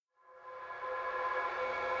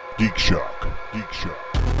Geek Shock. Geek Shock.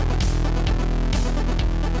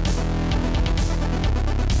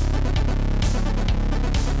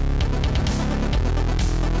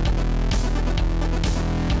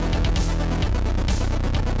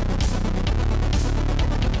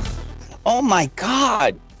 Oh my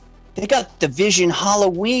God! They got the Vision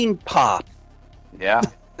Halloween pop. Yeah.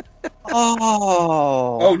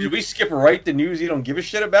 Oh, did we skip right to news you don't give a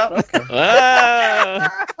shit about? Okay.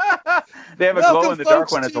 They have a Welcome, glow in the dark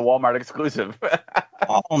folks, one. It's a Walmart exclusive.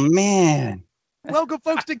 oh man! Welcome,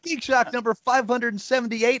 folks, to Geek Shock number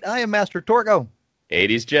 578. I am Master Torgo.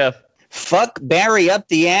 80s Jeff. Fuck Barry up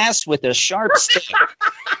the ass with a sharp stick.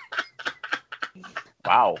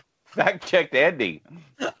 Wow. Fact checked Andy.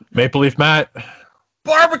 Maple Leaf Matt.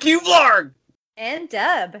 Barbecue Vlog! And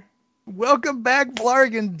Dub. Welcome back,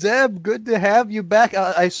 Vlarg and Deb. Good to have you back.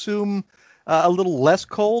 I assume a little less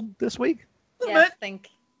cold this week.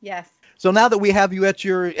 Yes. So now that we have you at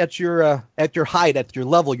your height, at your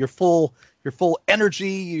level, your full energy,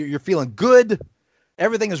 you're feeling good.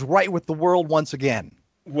 Everything is right with the world once again.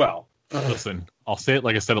 Well, Listen, I'll say it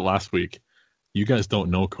like I said it last week. You guys don't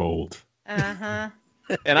know cold. Uh-huh.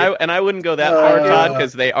 And I wouldn't go that far, Todd,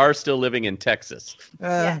 because they are still living in Texas.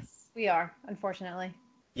 Yes, we are, unfortunately.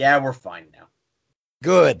 yeah, we're fine now.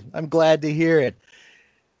 Good. I'm glad to hear it.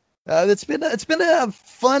 It's been a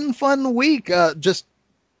fun week. Just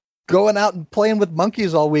going out and playing with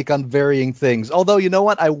monkeys all week on varying things. Although, you know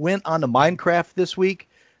what? I went on to Minecraft this week.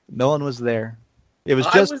 No one was there. It was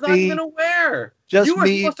just I was not me. even aware. Just You were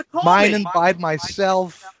me, supposed to call mining me. by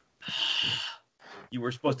myself. You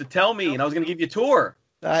were supposed to tell me, and I was going to give you a tour.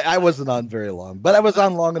 I wasn't on very long, but I was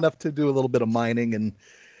on long enough to do a little bit of mining and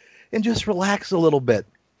just relax a little bit.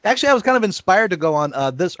 Actually, I was kind of inspired to go on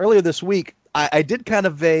earlier this week. I did kind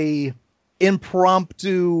of a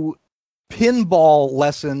impromptu pinball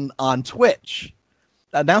lesson on Twitch.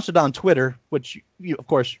 I announced it on Twitter, which of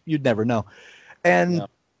course you'd never know. And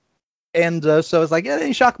so I was like,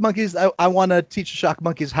 yeah, Shock Monkeys. I want to teach the Shock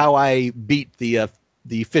Monkeys how I beat the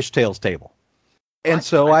Fishtails table. And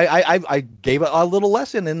so I gave a little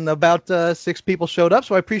lesson, and about 6 people showed up.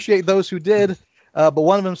 So I appreciate those who did. But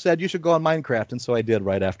one of them said, you should go on Minecraft. And so I did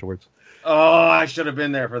right afterwards. Oh, I should have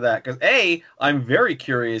been there for that. Because, I'm very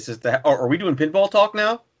curious as to... are we doing pinball talk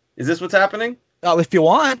now? Is this what's happening? Oh, if you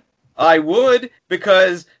want. I would,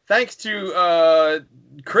 because thanks to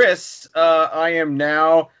Chris, I am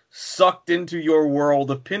now sucked into your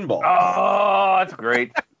world of pinball. Oh, that's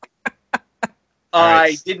great.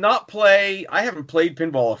 I did not play. I haven't played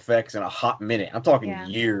Pinball Effects in a hot minute. I'm talking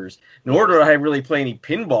years. Nor do I really play any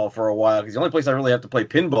pinball for a while, because the only place I really have to play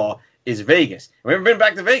pinball is Vegas. We haven't been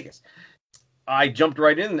back to Vegas. I jumped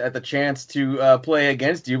right in at the chance to play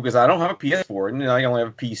against you, because I don't have a PS4, and I only have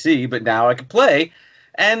a PC, but now I can play.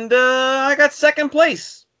 And I got second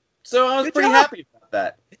place. So I was Good pretty job. happy about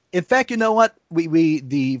that. In fact, you know what?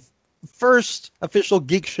 The first official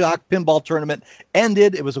Geek Shock pinball tournament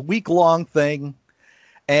ended. It was a week-long thing.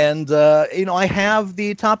 And, I have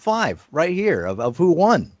the top 5 right here of who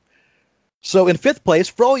won. So in 5th place,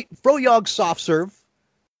 Froyog Soft Serve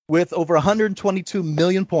with over 122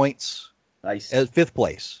 million points. Nice. At 5th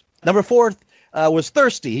place. Number 4th was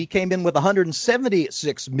Thirsty. He came in with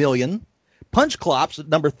 176 million. Punch Clops at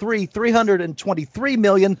number 3, 323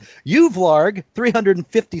 million. Uvlarg,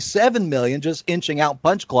 357 million, just inching out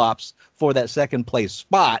Punch Clops for that second place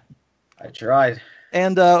spot. I tried.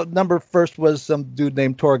 And number first was some dude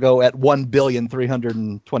named Torgo at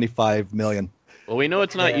 1,325 million. Well, we know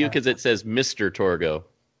it's not you because it says Mr. Torgo.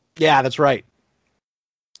 Yeah, that's right.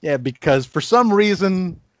 Yeah, because for some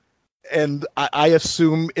reason, and I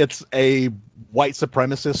assume it's a white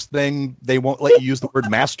supremacist thing, they won't let you use the word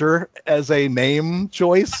master as a name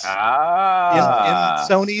choice in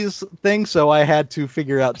Sony's thing, so I had to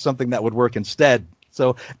figure out something that would work instead.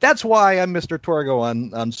 So that's why I'm Mr. Torgo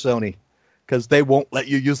on Sony. Because they won't let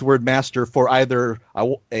you use the word master for either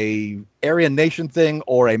a Aryan Nation thing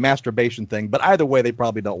or a masturbation thing. But either way, they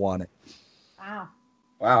probably don't want it.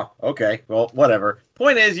 Wow. Okay. Well, whatever.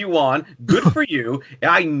 Point is, you won. Good for you.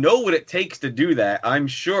 I know what it takes to do that. I'm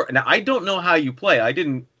sure. Now, I don't know how you play. I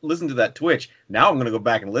didn't listen to that Twitch. Now I'm going to go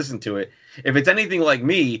back and listen to it. If it's anything like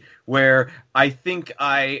me, where I think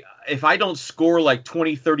if I don't score like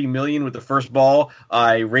 20, 30 million with the first ball,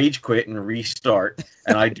 I rage quit and restart.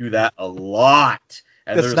 And I do that a lot.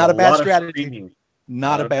 And That's there's not a bad lot of strategy. screaming.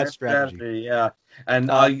 Not a bad strategy. Yeah. And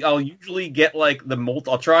I'll usually get like the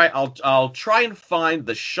I'll try and find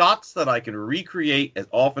the shots that I can recreate as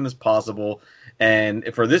often as possible. And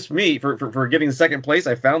for getting second place,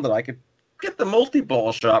 I found that I could get the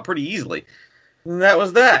multi-ball shot pretty easily. And that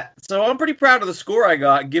was that. So I'm pretty proud of the score I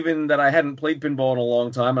got, given that I hadn't played pinball in a long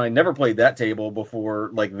time, and I never played that table before,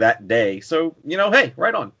 like, that day. So, hey,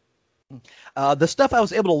 right on. The stuff I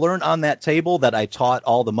was able to learn on that table that I taught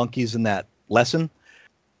all the monkeys in that lesson,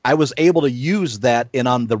 I was able to use that, and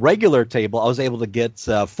on the regular table, I was able to get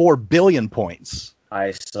 4 billion points.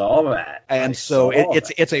 I saw that. And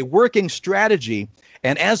it's a working strategy.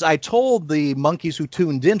 And as I told the monkeys who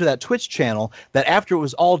tuned into that Twitch channel, that after it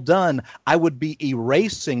was all done, I would be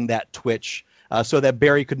erasing that Twitch so that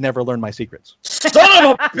Barry could never learn my secrets. Son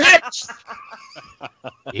of a bitch!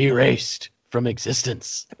 Erased from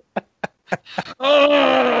existence.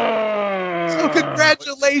 So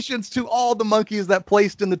congratulations to all the monkeys that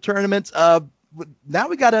placed in the tournament. Now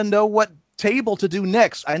we got to know what table to do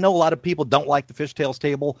next. I know a lot of people don't like the Fishtails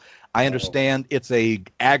table. I understand it's a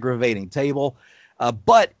aggravating table.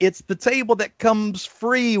 But it's the table that comes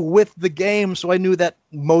free with the game, so I knew that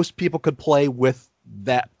most people could play with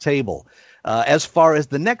that table. As far as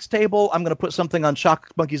the next table, I'm going to put something on Shock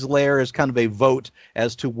Monkey's Lair as kind of a vote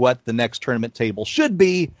as to what the next tournament table should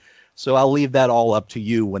be. So I'll leave that all up to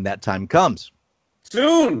you when that time comes.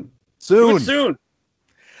 Soon.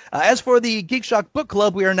 As for the Geek Shock Book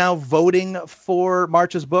Club, we are now voting for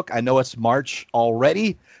March's book. I know it's March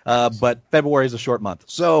already, but February is a short month.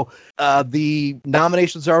 So the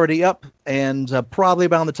nominations are already up, and probably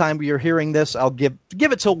around the time you're hearing this, I'll give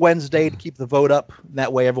it till Wednesday to keep the vote up.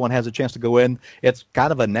 That way everyone has a chance to go in. It's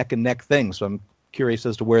kind of a neck-and-neck thing, so I'm curious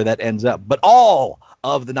as to where that ends up. But all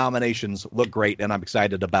of the nominations look great, and I'm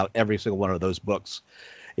excited about every single one of those books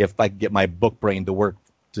if I can get my book brain to work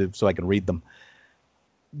so I can read them.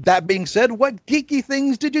 That being said, what geeky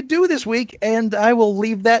things did you do this week? And I will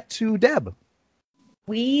leave that to Deb.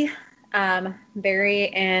 We, Barry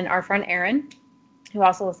and our friend Aaron, who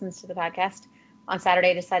also listens to the podcast, on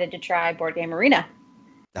Saturday decided to try Board Game Arena.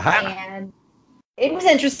 And it was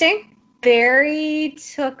interesting. Barry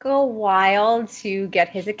took a while to get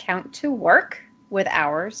his account to work with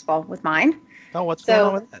ours, well, with mine. Oh, what's going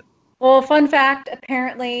on with that? Well, fun fact,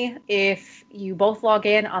 apparently, if you both log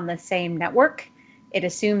in on the same network, it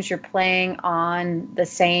assumes you're playing on the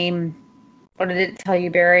same, what did it tell you,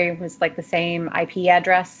 Barry? It was like the same IP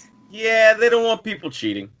address? Yeah, they don't want people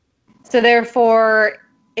cheating. So therefore,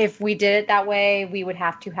 if we did it that way, we would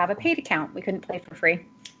have to have a paid account. We couldn't play for free.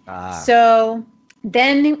 So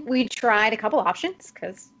then we tried a couple options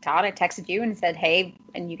because Todd, I texted you and said, hey,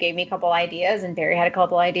 and you gave me a couple ideas, and Barry had a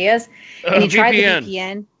couple ideas. And he tried the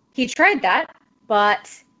VPN. He tried that, but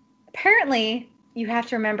apparently you have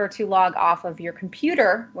to remember to log off of your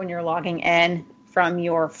computer when you're logging in from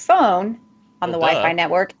your phone on the Wi-Fi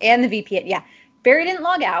network and the VPN. Yeah, Barry didn't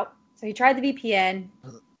log out, so he tried the VPN,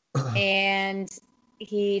 and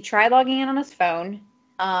he tried logging in on his phone.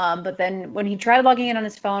 But then when he tried logging in on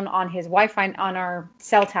his phone on his Wi-Fi, on our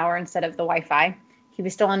cell tower instead of the Wi-Fi, he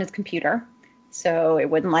was still on his computer, so it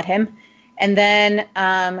wouldn't let him. And then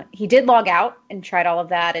he did log out and tried all of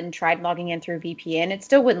that and tried logging in through VPN. It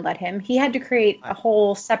still wouldn't let him. He had to create a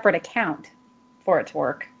whole separate account for it to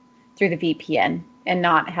work through the VPN and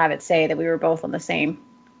not have it say that we were both on the same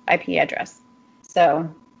IP address. So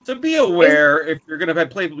be aware if you're going to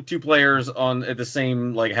play with two players at the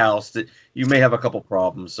same house that you may have a couple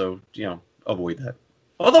problems. So, avoid that.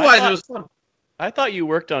 Otherwise, it was fun. I thought you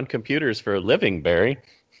worked on computers for a living, Barry.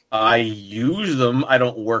 I use them. I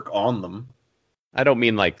don't work on them. I don't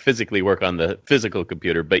mean physically work on the physical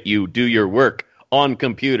computer, but you do your work on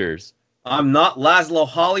computers. I'm not Laszlo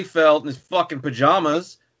Holyfeld in his fucking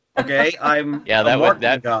pajamas. Okay, I'm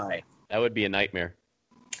a guy. That would be a nightmare.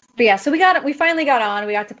 But yeah, so we finally got on.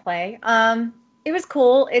 We got to play. It was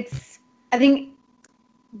cool. I think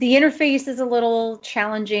the interface is a little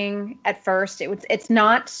challenging at first. It's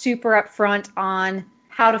not super upfront on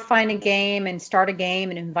how to find a game and start a game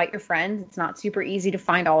and invite your friends. It's not super easy to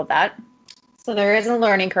find all of that. So there is a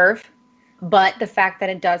learning curve. But the fact that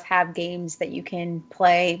it does have games that you can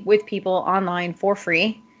play with people online for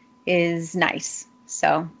free is nice.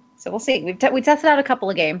 So we'll see. We tested out a couple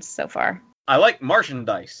of games so far. I like Martian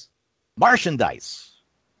Dice. Martian Dice.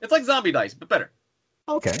 It's like Zombie Dice, but better.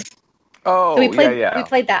 Okay. Oh, so we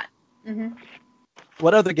played that. Mm-hmm.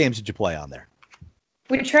 What other games did you play on there?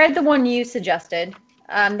 We tried the one you suggested.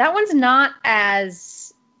 That one's not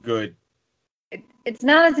as good. It's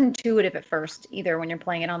not as intuitive at first either when you're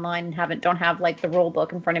playing it online and don't have the rule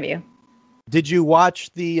book in front of you. Did you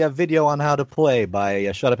watch the video on how to play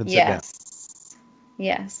by Shut Up and Sit Down?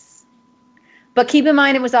 Yes. But keep in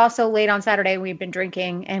mind, it was also late on Saturday. We'd been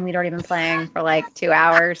drinking and we'd already been playing for 2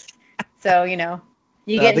 hours. So, you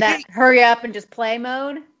get in that hurry up and just play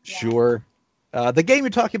mode. Sure. The game you're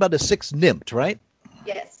talking about is Six Nimmt, right?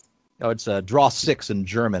 Yes. Oh, it's Draw 6 in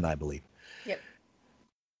German, I believe. Yep.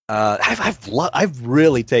 I've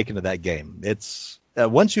really taken to that game. It's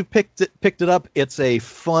once you've picked it up, it's a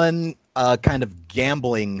fun kind of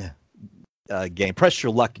gambling game. Press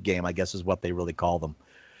your luck game, I guess, is what they really call them.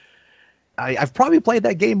 I've probably played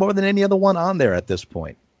that game more than any other one on there at this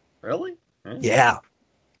point. Really? Yeah.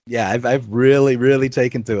 I've really, really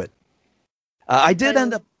taken to it. I did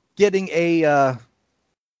end up getting a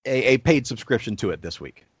paid subscription to it this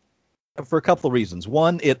week for a couple of reasons.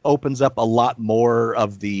 One, it opens up a lot more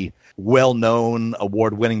of the well-known,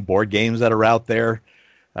 award-winning board games that are out there,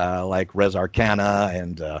 like Res Arcana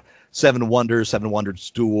and Seven Wonders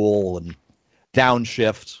Duel, and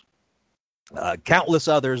Downshift. Countless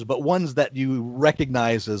others, but ones that you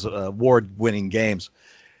recognize as award-winning games.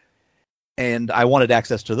 And I wanted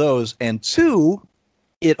access to those. And two,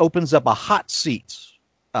 it opens up a hot seats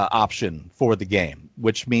option for the game,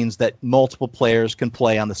 which means that multiple players can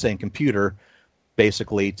play on the same computer,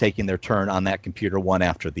 basically taking their turn on that computer one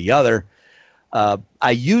after the other.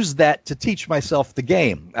 I used that to teach myself the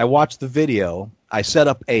game. I watched the video. I set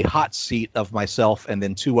up a hot seat of myself and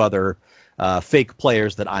then two other fake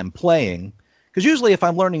players that I'm playing. Because usually if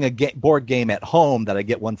I'm learning a board game at home that I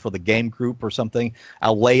get one for the game group or something,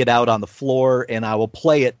 I'll lay it out on the floor and I will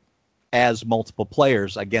play it as multiple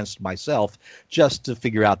players against myself just to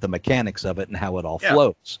figure out the mechanics of it and how it all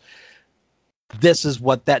flows. This is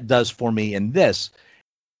what that does for me in this.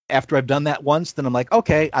 After I've done that once, then I'm like,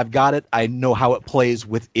 okay, I've got it. I know how it plays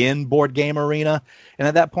within Board Game Arena. And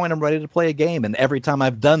at that point, I'm ready to play a game. And every time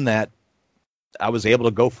I've done that, I was able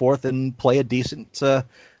to go forth and play a decent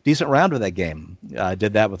round of that game. I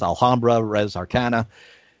did that with Alhambra, Res Arcana.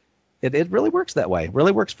 It really works that way. It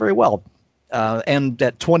really works very well. And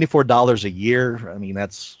at $24 a year, I mean,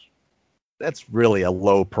 that's really a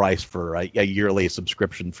low price for a yearly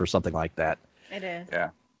subscription for something like that. It is.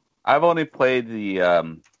 Yeah. I've only played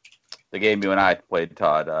the game you and I played,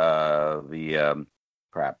 Todd.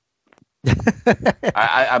 Crap.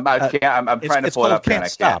 I'm trying to pull it up. Can't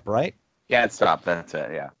Stop, right? Can't Stop. That's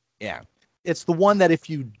it. Yeah. Yeah. It's the one that if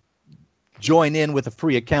you join in with a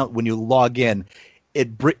free account, when you log in,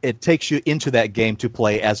 it takes you into that game to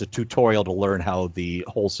play as a tutorial to learn how the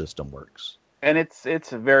whole system works. And it's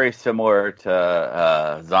very similar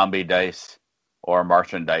to Zombie Dice or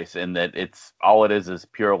Martian Dice in that it's all it is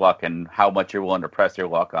pure luck and how much you're willing to press your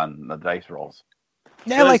luck on the dice rolls.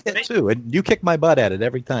 Yeah, I like that too. And you kick my butt at it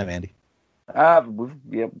every time, Andy.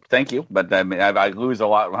 Yeah, thank you, but I mean, I lose a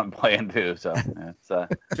lot when I'm playing too. So it's,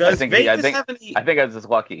 I think I was just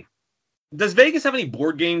lucky. Does Vegas have any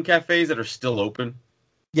board game cafes that are still open?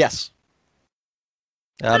 Yes.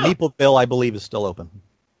 Meepleville, I believe, is still open.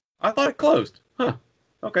 I thought it closed. Huh.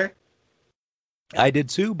 Okay. I did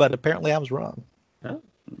too, but apparently I was wrong.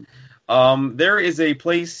 There is a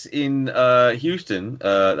place in Houston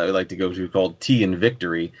that we like to go to called Tea and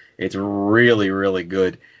Victory. It's really, really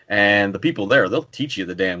good. And the people there, they'll teach you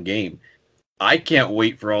the damn game. I can't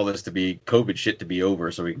wait for all this COVID shit to be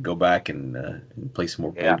over so we can go back and play some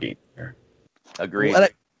more board games there. Agreed.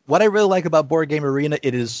 What I really like about Board Game Arena,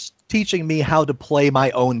 it is teaching me how to play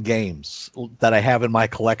my own games that I have in my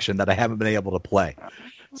collection that I haven't been able to play.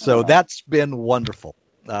 So that's been wonderful.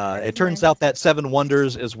 It turns out that Seven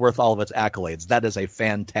Wonders is worth all of its accolades. That is a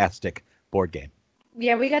fantastic board game.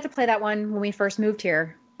 Yeah, we got to play that one when we first moved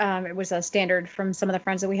here. It was a standard from some of the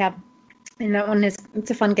friends that we have. And that one it's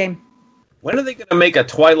a fun game. When are they going to make a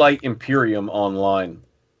Twilight Imperium online?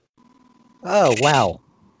 Oh, wow.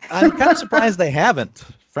 I'm kind of surprised they haven't.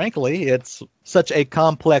 Frankly, it's such a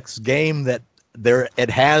complex game that it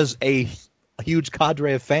has a huge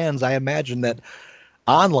cadre of fans. I imagine that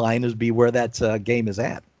online is where that game is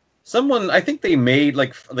at. I think they made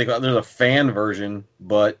like there's a fan version,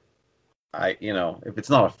 but if it's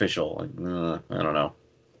not official, I don't know.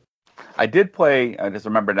 I did play. I just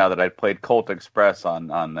remember now that I played Colt Express on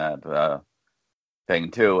that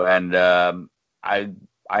thing too, and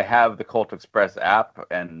I have the Colt Express app,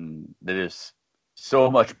 and it is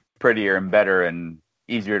so much prettier and better and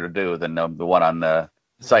easier to do than the one on the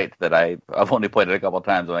site that I've only played it a couple of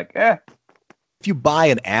times. I'm like, If you buy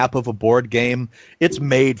an app of a board game, it's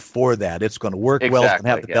made for that. It's going to work well. It's going to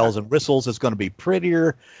have the bells and whistles. It's going to be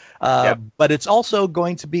prettier. But it's also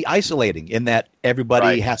going to be isolating in that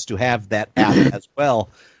everybody has to have that app as well.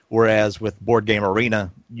 Whereas with Board Game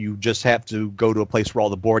Arena, you just have to go to a place where all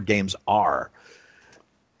the board games are.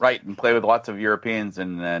 Right, and play with lots of Europeans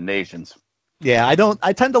and nations. Yeah,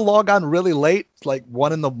 I tend to log on really late, like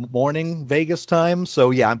 1 a.m. Vegas time.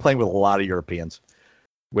 So yeah, I'm playing with a lot of Europeans,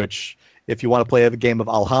 which if you want to play a game of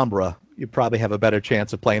Alhambra, you probably have a better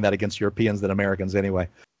chance of playing that against Europeans than Americans anyway.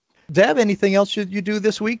 Deb, anything else you do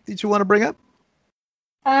this week that you want to bring up?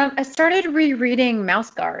 I started rereading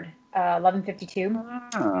Mouse Guard, 1152.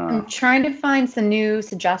 I'm trying to find some new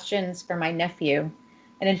suggestions for my nephew.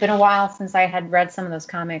 And it's been a while since I had read some of those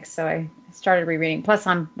comics, so I started rereading. Plus,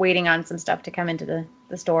 I'm waiting on some stuff to come into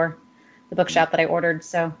the store, the bookshop that I ordered.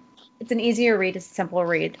 So it's an easier read, it's a simpler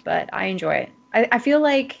read, but I enjoy it. I feel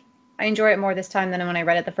like I enjoy it more this time than when I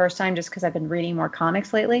read it the first time, just because I've been reading more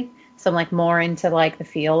comics lately. So I'm like more into like the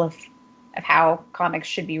feel of how comics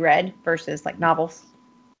should be read versus like novels.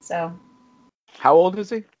 So. How old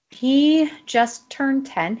is he? He just turned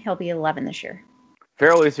 10. He'll be 11 this year.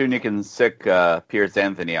 Fairly soon you can sick Pierce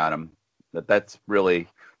Anthony on him. That's really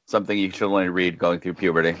something you should only read going through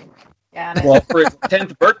puberty. Yeah. Well, for his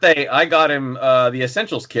 10th birthday, I got him the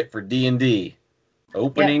Essentials kit for D&D.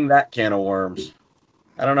 Opening that can of worms.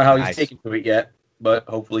 I don't know how he's taken to it yet, but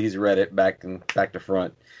hopefully he's read it back to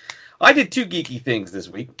front. I did 2 geeky things this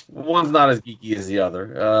week. One's not as geeky as the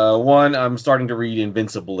other. One, I'm starting to read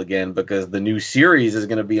Invincible again because the new series is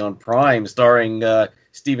going to be on Prime, starring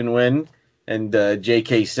Stephen Wynn and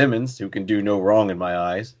J.K. Simmons, who can do no wrong in my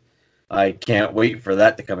eyes. I can't wait for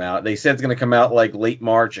that to come out. They said it's going to come out like late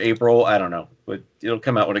March, April. I don't know, but it'll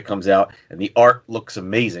come out when it comes out. And the art looks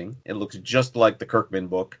amazing. It looks just like the Kirkman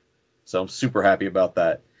book. So I'm super happy about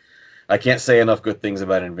that. I can't say enough good things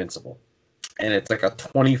about Invincible. And it's like a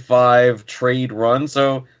 25 trade run,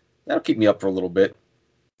 so that'll keep me up for a little bit.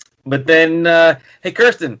 But then, hey,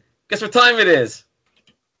 Kirsten, guess what time it is?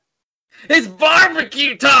 It's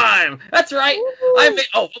barbecue time! That's right!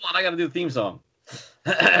 Oh, hold on, I gotta do the theme song.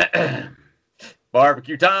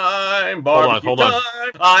 Barbecue time! Barbecue hold time! on.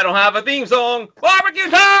 I don't have a theme song! Barbecue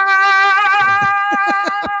time!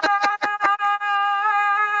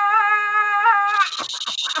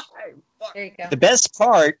 There you go. The best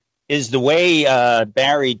part is the way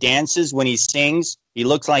Barry dances when he sings. He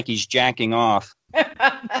looks like he's jacking off.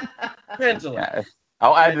 Yeah.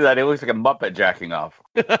 I'll add to that. It looks like a Muppet jacking off.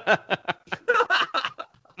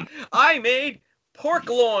 I made pork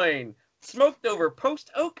loin, smoked over post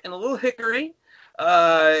oak and a little hickory,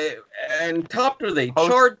 and topped with a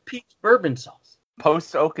charred peach bourbon sauce.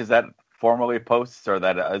 Post oak, is that formerly posts, or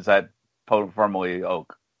is that formerly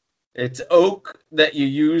oak? It's oak that you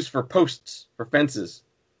use for posts, for fences.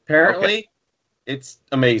 Apparently, It's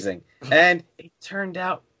amazing. And it turned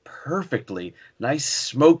out perfectly. Nice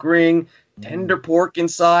smoke ring, tender pork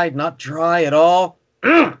inside, not dry at all.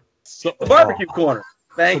 So, The barbecue corner.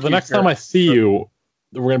 Thank you. So the next time I see you,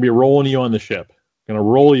 we're going to be rolling you on the ship. Going to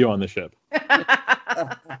roll you on the ship.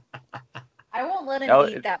 I won't let him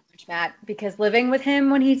eat that much, Matt, because living with him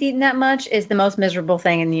when he's eating that much is the most miserable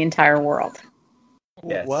thing in the entire world.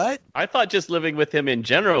 Yes. What? I thought just living with him in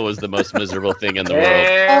general was the most miserable thing in the world.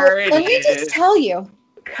 Let me just tell you,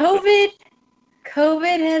 COVID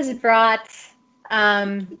has brought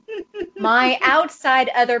my outside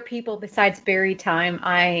other people besides Barry time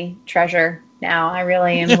I treasure now. I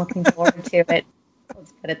really am looking forward to it.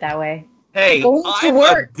 Let's put it that way. Hey, Going to I'm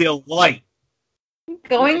work. a delight.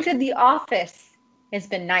 Going to the office has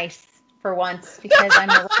been nice for once because I'm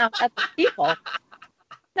around other people,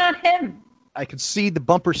 not him. I can see the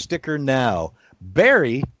bumper sticker now.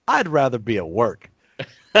 Barry, I'd rather be at work.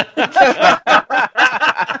 The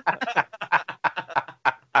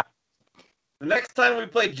next time we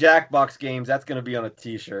play Jackbox games, that's going to be on a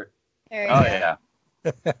T-shirt. There you Oh, go. yeah.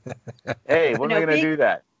 Hey, when are we going to do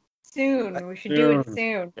that? Soon. We should do it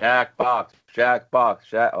soon. Jackbox.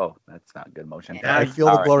 Oh, that's not good motion. I feel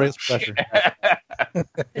the glorious pressure.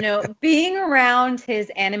 Being around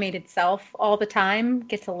his animated self all the time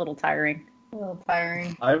gets a little tiring.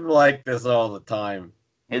 I'm like this all the time.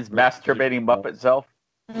 His masturbating Muppet self.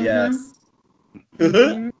 Yes.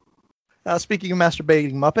 Mhm. Speaking of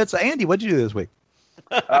masturbating Muppets, Andy, what'd you do this week?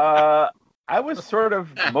 I was sort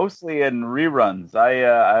of mostly in reruns.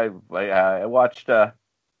 I watched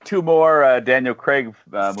 2 more Daniel Craig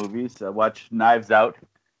movies. I watched Knives Out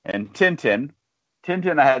and Tintin.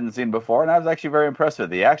 Tintin I hadn't seen before, and I was actually very impressed with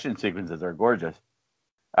it. The action sequences are gorgeous.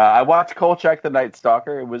 I watched Kolchak the Night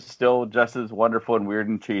Stalker. It was still just as wonderful and weird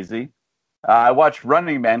and cheesy. I watched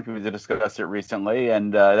Running Man because we discussed it recently,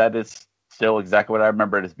 and that is still exactly what I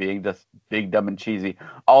remember it as being, just big, dumb, and cheesy.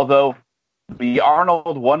 Although the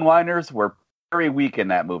Arnold one-liners were very weak in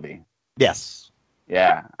that movie. Yes.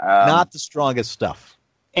 Yeah. Not the strongest stuff.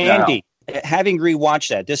 Andy, having rewatched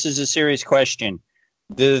that, this is a serious question.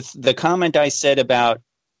 The comment I said about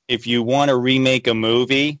if you want to remake a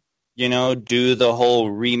movie, do the whole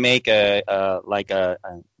remake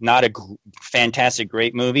not a fantastic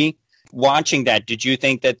great movie. Watching that, did you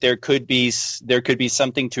think that there could be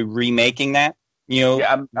something to remaking that? You know,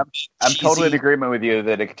 Yeah, I'm totally in agreement with you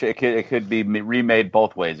that it could be remade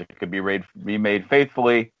both ways. It could be remade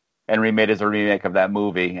faithfully and remade as a remake of that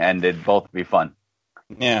movie, and it'd both be fun.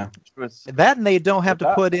 Yeah. That, and they don't have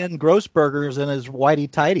to put in Grossbergers in his whitey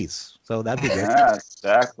tighties, so that'd be good. Yeah,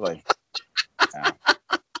 exactly. Yeah.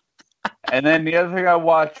 And then the other thing I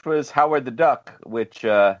watched was Howard the Duck, which,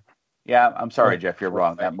 I'm sorry, Jeff, you're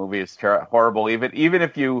wrong. That movie is horrible. Even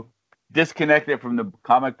if you disconnect it from the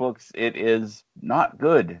comic books, it is not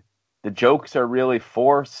good. The jokes are really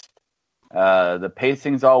forced. The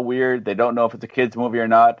pacing's all weird. They don't know if it's a kid's movie or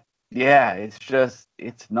not. Yeah,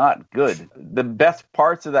 it's not good. The best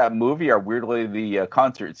parts of that movie are weirdly the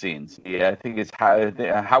concert scenes. Yeah, I think it's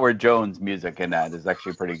Howard Jones music in that is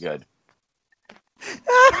actually pretty good.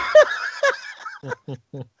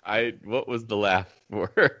 What was the laugh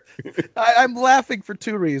for? I'm laughing for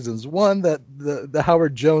two reasons. One, that the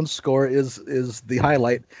Howard Jones score is the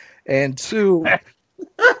highlight, and two,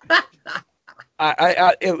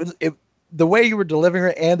 the way you were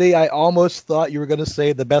delivering it, Andy, I almost thought you were going to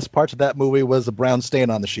say the best parts of that movie was the brown stain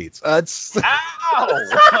on the sheets. Well,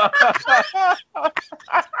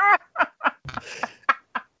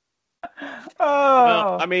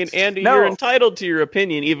 I mean, Andy, you're entitled to your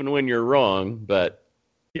opinion even when you're wrong, but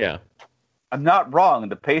yeah. I'm not wrong.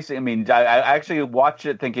 The pacing, I mean, I actually watched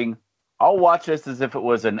it thinking, I'll watch this as if it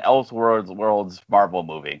was an Elseworlds Marvel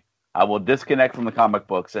movie. I will disconnect from the comic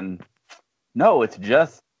books, and no, it's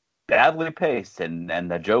just badly paced, and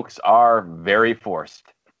the jokes are very forced.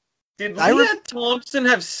 Did Leah Thompson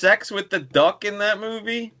have sex with the duck in that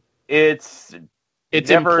movie? It's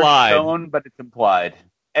never implied. Shown, but it's implied.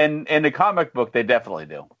 And in the comic book, they definitely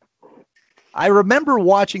do. I remember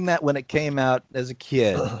watching that when it came out as a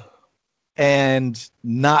kid and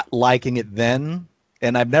not liking it then,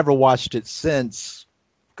 and I've never watched it since,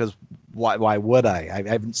 because why would I? I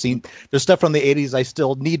haven't seen... There's stuff from the 80s I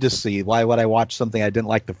still need to see. Why would I watch something I didn't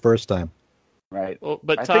like the first time? Right. Well,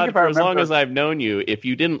 but Todd, for as long as I've known you, if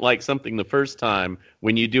you didn't like something the first time,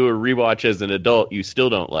 when you do a rewatch as an adult, you still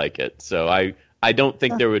don't like it. So I don't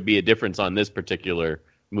think there would be a difference on this particular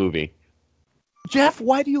movie. Jeff,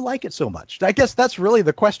 why do you like it so much? I guess that's really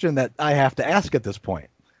the question that I have to ask at this point.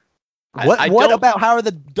 What about Howard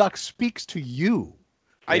the Duck speaks to you?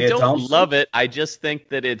 I don't love it. I just think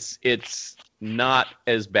that it's not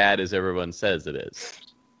as bad as everyone says it is.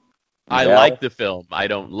 I like the film. I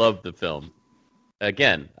don't love the film.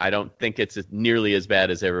 Again, I don't think it's nearly as bad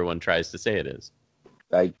as everyone tries to say it is.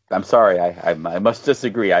 I'm sorry. I must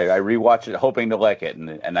disagree. I rewatched it hoping to like it,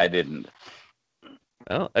 and I didn't.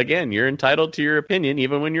 Well, again, you're entitled to your opinion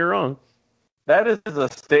even when you're wrong. That is a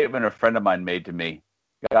statement a friend of mine made to me.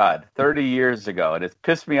 God, 30 years ago, and it's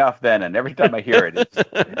pissed me off then, and every time I hear it,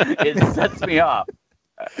 it sets me off.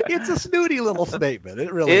 It's a snooty little statement.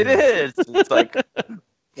 It really is. It's like,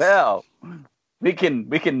 well, we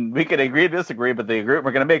can agree to disagree, but the agreement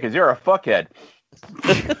we're going to make is you're a fuckhead.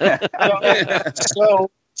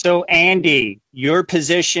 So Andy, your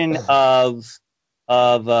position of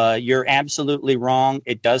you're absolutely wrong,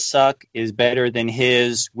 it does suck, is better than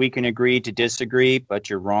his we can agree to disagree, but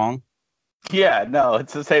you're wrong. Yeah, no,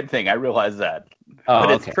 it's the same thing. I realize that. Oh, but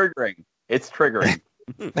it's triggering. It's triggering.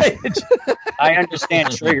 I understand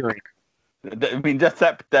triggering. I mean, just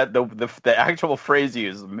the actual phrase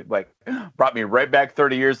used like brought me right back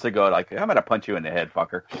 30 years ago. Like, I'm gonna punch you in the head,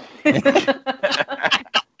 fucker.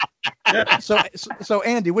 So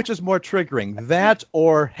Andy, which is more triggering, that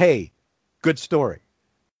or hey, good story?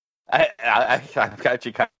 I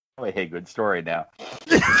actually kind of like, hey, good story now.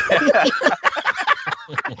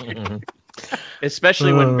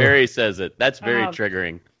 Especially when Barry says it. That's very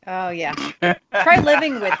triggering. Oh, yeah. Try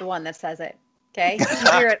living with the one that says it. Okay? You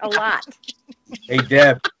hear it a lot. Hey,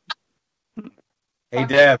 Deb. Hey,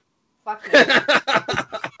 Deb. Fuck you.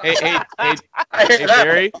 Hey,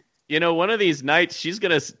 Barry. You know, one of these nights, she's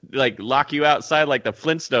going to like lock you outside like the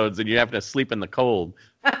Flintstones and you have to sleep in the cold.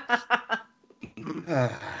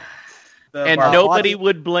 And nobody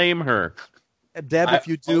would blame her. Deb, if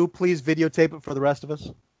you do, please videotape it for the rest of us.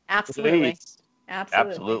 Absolutely. Please.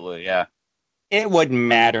 Absolutely, yeah. It wouldn't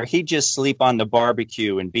matter. He'd just sleep on the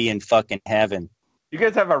barbecue and be in fucking heaven. You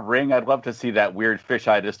guys have a ring? I'd love to see that weird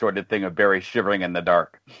fisheye distorted thing of Barry shivering in the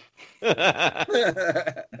dark.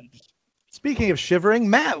 Speaking of shivering,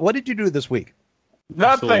 Matt, what did you do this week?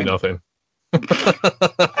 Nothing.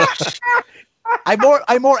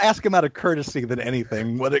 I more ask him out of courtzy than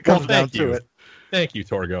anything when it comes down to it. Thank you,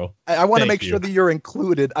 Torgo. I want to make sure that you're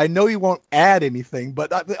included. I know you won't add anything,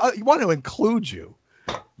 but I want to include you.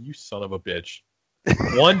 You son of a bitch.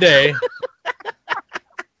 One day.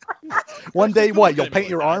 One day, what? You'll paint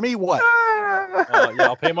your army? What? Yeah,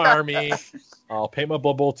 I'll paint my army. I'll paint my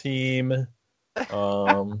Blood Bowl team.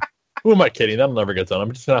 Who am I kidding? That'll never get done.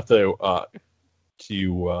 I'm just gonna have to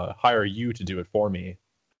hire you to do it for me.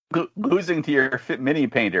 Losing to your mini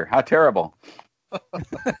painter. How terrible.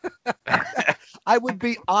 I would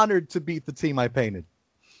be honored to beat the team I painted.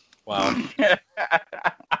 Wow.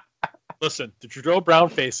 Listen, the Trudeau Brown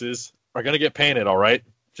faces are going to get painted, all right?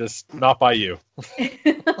 Just not by you.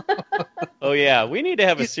 Oh, yeah. We need to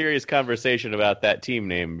have a serious conversation about that team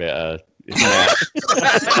name.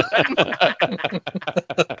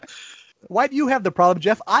 Why do you have the problem,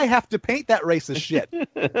 Jeff? I have to paint that racist shit. He's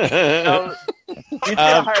going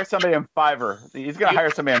to hire somebody in Fiverr. He's going to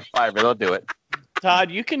hire somebody in Fiverr. They'll do it.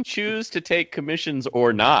 Todd, you can choose to take commissions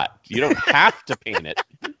or not. You don't have to paint it.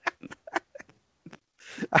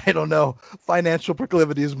 I don't know. Financial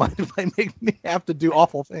proclivities might make me have to do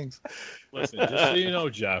awful things. Listen, just so you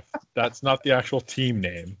know, Jeff, that's not the actual team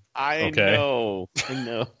name. I know.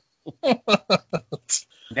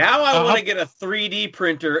 Now I want to get a 3D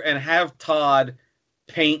printer and have Todd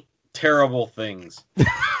paint terrible things.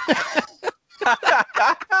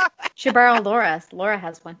 Should borrow Laura's. Laura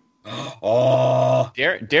has one. Oh,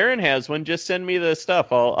 Darren has one. Just send me the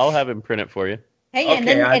stuff. I'll have him print it for you. Hey, okay, and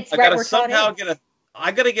then it's right where Todd is.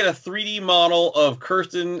 I gotta get a 3D model of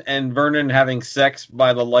Kirsten and Vernon having sex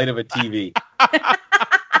by the light of a TV.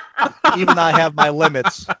 Even I have my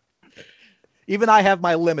limits.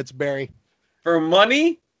 Barry. For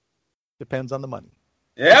money? Depends on the money.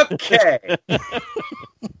 Okay.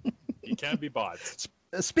 He can be bought.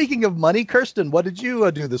 Speaking of money, Kirsten, what did you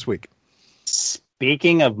do this week?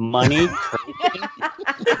 Speaking of money,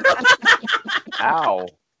 Ow.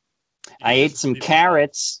 I ate some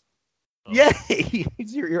carrots. Yay!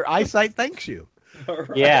 Your eyesight thanks you. Right.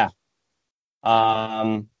 Yeah.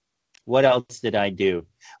 What else did I do?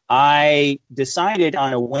 I decided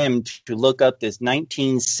on a whim to look up this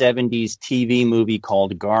 1970s TV movie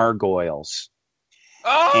called Gargoyles.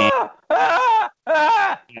 Yeah.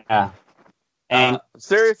 And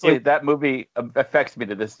seriously, that movie affects me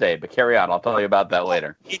to this day. But carry on. I'll tell you about that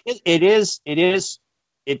later. It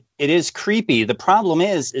is creepy. The problem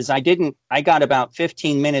is I got about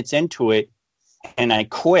 15 minutes into it and I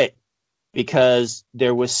quit because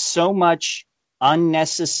there was so much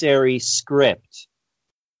unnecessary script.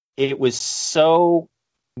 It was so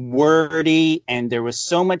wordy and there was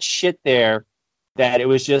so much shit there that it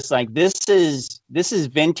was just like, this is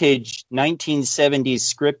vintage 1970s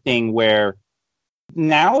scripting where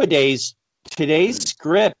nowadays, today's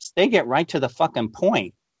scripts, they get right to the fucking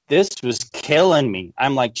point. This was killing me.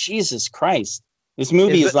 I'm like, Jesus Christ. This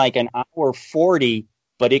movie is like an hour 40,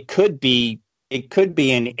 but it could be an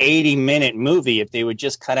 80-minute movie if they would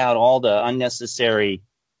just cut out all the unnecessary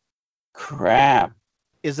crap.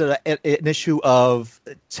 Is it an issue of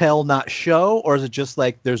tell, not show, or is it just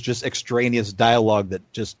like there's just extraneous dialogue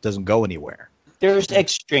that just doesn't go anywhere? There's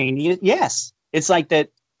extraneous, yes. It's like that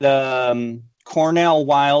Cornell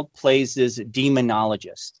Wilde plays this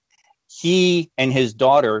demonologist. He and his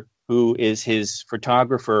daughter, who is his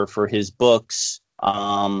photographer for his books,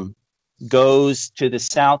 goes to the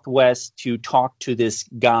Southwest to talk to this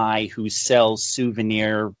guy who sells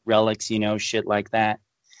souvenir relics, shit like that.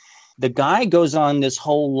 The guy goes on this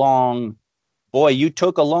whole long, boy, you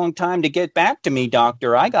took a long time to get back to me,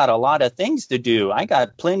 doctor. I got a lot of things to do. I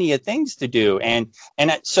got plenty of things to do. And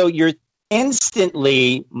so you're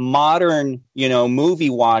instantly modern, movie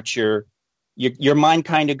watcher, your mind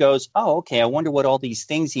kind of goes, oh, okay, I wonder what all these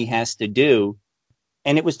things he has to do.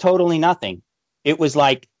 And it was totally nothing. It was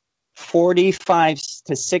like 45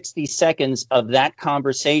 to 60 seconds of that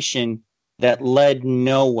conversation that led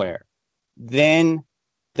nowhere. Then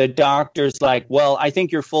the doctor's like, well, I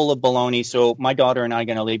think you're full of baloney, so my daughter and I are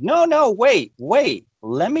going to leave. No, wait,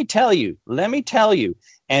 let me tell you.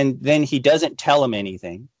 And then he doesn't tell him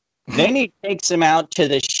anything. Then he takes him out to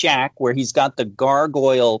the shack where he's got the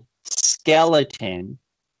gargoyle skeleton.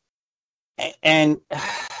 And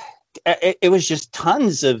it was just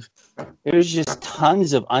tons of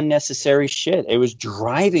unnecessary shit. It was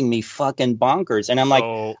driving me fucking bonkers. And I'm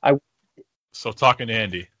so talking to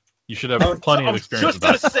Andy, you should have plenty of experience with that.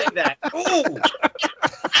 I was just going to say that. Ooh!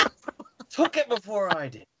 Took it before I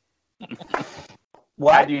did.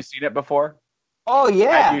 What? Had you seen it before? Oh,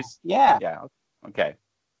 yeah. Yeah. Okay.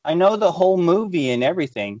 I know the whole movie and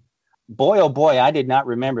everything. Boy, oh boy, I did not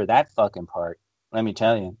remember that fucking part. Let me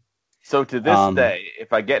tell you. So to this day,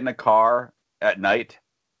 if I get in a car at night,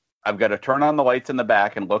 I've got to turn on the lights in the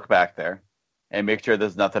back and look back there and make sure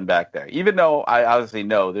there's nothing back there. Even though I obviously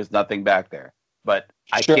know there's nothing back there. But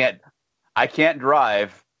I can't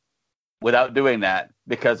drive without doing that,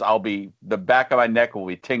 because the back of my neck will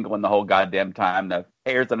be tingling the whole goddamn time. The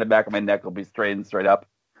hairs on the back of my neck will be straight up.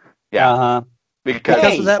 Yeah. Uh-huh.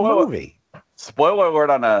 Because of that movie. Spoiler alert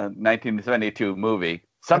on a 1972 movie.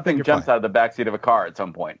 Something jumps out of the backseat of a car at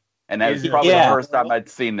some point. And that was probably the first time I'd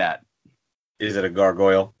seen that. Is it a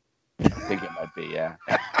gargoyle? I think it might be, yeah.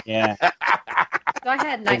 Yeah. So I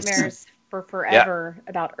had nightmares for forever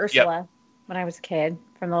about Ursula when I was a kid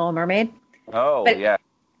from The Little Mermaid. Oh, yeah.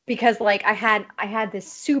 Because like I had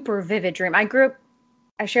this super vivid dream.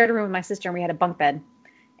 I shared a room with my sister and we had a bunk bed.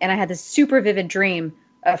 And I had this super vivid dream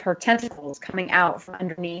of her tentacles coming out from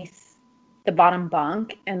underneath the bottom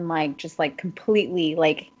bunk and like just like completely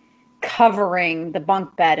like covering the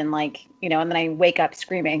bunk bed and like, you know, and then I wake up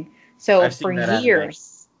screaming. So for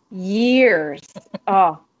years.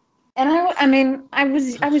 Oh. And I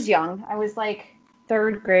was young. I was like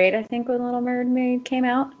 3rd grade, I think, when Little Mermaid came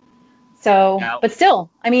out. So, but still,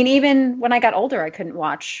 I mean, even when I got older, I couldn't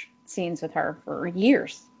watch scenes with her for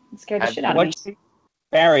years. It scared the shit out of me.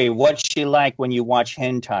 Barry, what's she like when you watch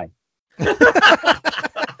hentai?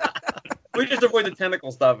 We just avoid the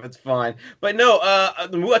tentacle stuff. It's fine. But no, I'll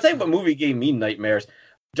tell you what movie gave me nightmares.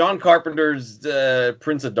 John Carpenter's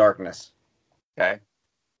Prince of Darkness. Okay.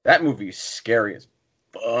 That movie is scary as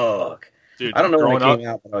fuck. Dude, I don't know when it came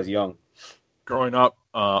out when I was young. Growing up,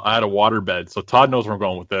 I had a waterbed, so Todd knows where I'm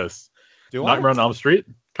going with this. Nightmare on Elm Street?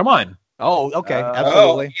 Come on. Oh, okay.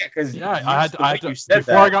 Absolutely. I had to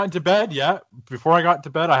before I got into bed,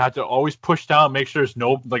 I had to always push down, make sure there's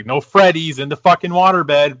no Freddy's in the fucking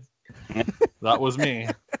waterbed. That was me.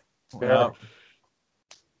 Yeah.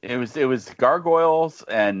 It was Gargoyles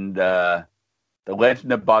and The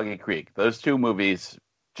Legend of Boggy Creek. Those 2 movies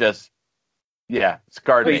just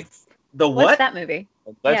scarred me. The what? What's that movie?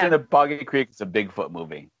 The Legend of Boggy Creek is a Bigfoot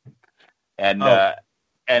movie. And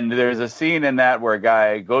and there's a scene in that where a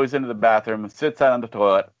guy goes into the bathroom, sits out on the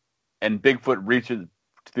toilet, and Bigfoot reaches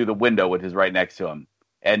through the window, which is right next to him.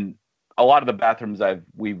 And a lot of the bathrooms I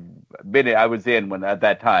was in when at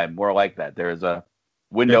that time were like that. There's a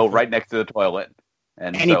window right next to the toilet,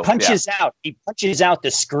 and he punches out. He punches out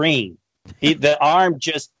the screen. The arm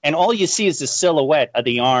and all you see is the silhouette of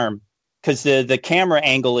the arm because the camera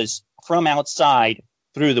angle is from outside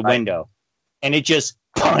through the window, and it just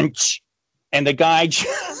punch. And the guy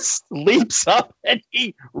just leaps up and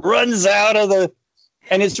he runs out of the.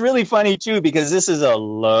 And it's really funny, too, because this is a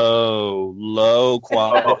low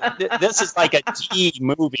quality. This is like a D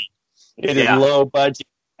movie. It is low budget.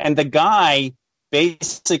 And the guy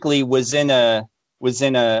basically was in a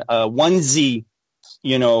onesie,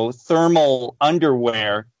 thermal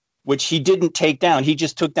underwear, which he didn't take down. He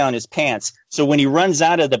just took down his pants. So when he runs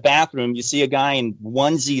out of the bathroom, you see a guy in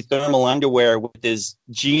onesie thermal underwear with his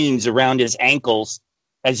jeans around his ankles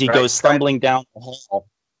as he goes stumbling down the hall.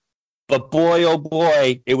 But boy, oh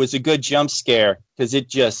boy, it was a good jump scare because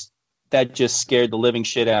that just scared the living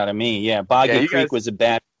shit out of me. Yeah, Boggy Creek was a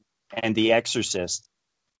bad, and The Exorcist.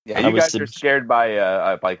 Yeah, you guys are scared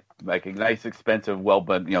by like a nice, expensive,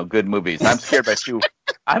 but good movies. I'm scared by two.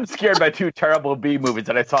 I'm scared by 2 terrible B movies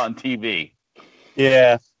that I saw on TV.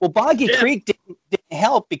 Yeah. Well, Boggy Creek didn't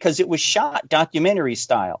help because it was shot documentary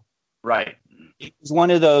style. Right. It was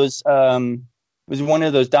one of those.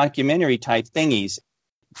 Documentary type thingies.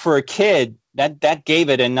 For a kid, that gave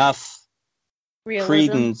it enough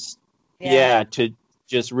credence. Yeah, to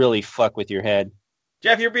just really fuck with your head.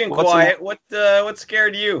 Jeff, you're being quiet. What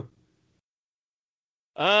scared you?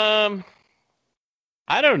 I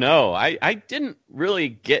don't know. I didn't really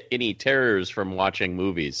get any terrors from watching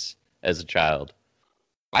movies as a child.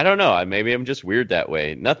 I don't know. Maybe I'm just weird that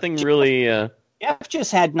way. Nothing really. Jeff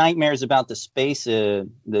just had nightmares about the space,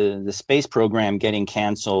 the space program getting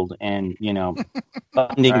canceled, and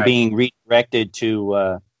funding being redirected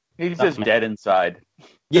to. He's just dead inside.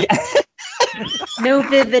 Yeah. No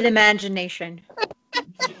vivid imagination.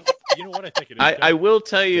 You know what I think it is? I will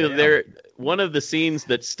tell you, one of the scenes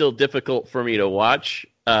that's still difficult for me to watch,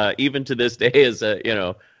 even to this day, as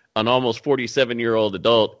an almost 47-year-old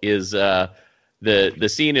adult, is the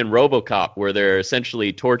scene in RoboCop where they're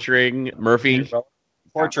essentially torturing Murphy.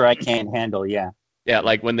 Torture I can't handle. Yeah. Yeah,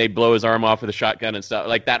 like when they blow his arm off with a shotgun and stuff.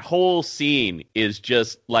 Like that whole scene is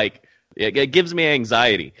just like it gives me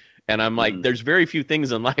anxiety, and I'm like, there's very few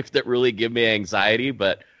things in life that really give me anxiety,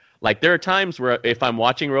 but. Like, there are times where if I'm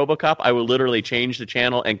watching RoboCop, I will literally change the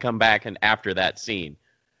channel and come back and after that scene.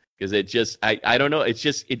 Because it just, I don't know, it's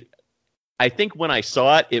just, I think when I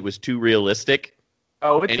saw it, it was too realistic.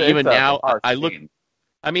 Oh, and even now, I look,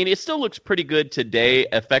 I mean, it still looks pretty good today,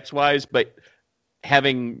 effects-wise, but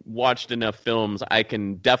having watched enough films, I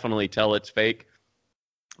can definitely tell it's fake.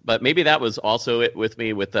 But maybe that was also it with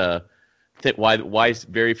me with why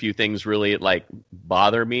very few things really like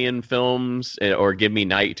bother me in films or give me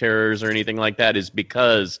night terrors or anything like that is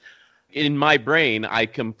because in my brain I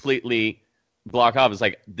completely block off. It's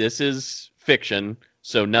like, this is fiction,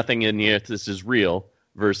 so nothing in here this is real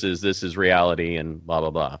versus this is reality and blah blah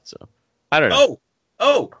blah. So I don't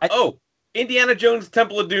know. Indiana Jones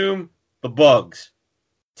Temple of Doom, the bugs.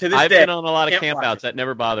 To this I've day, been on a lot of campouts. That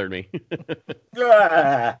never bothered me.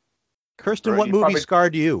 Kirsten, what movie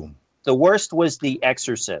scarred you? The worst was The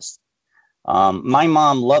Exorcist. My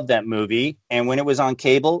mom loved that movie, and when it was on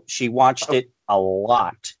cable, she watched it a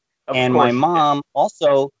lot. And my mom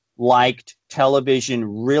also liked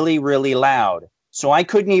television really, really loud. So I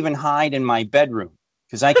couldn't even hide in my bedroom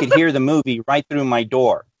because I could hear the movie right through my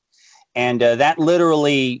door. And that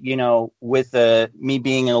literally, you know, with me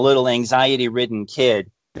being a little anxiety-ridden kid,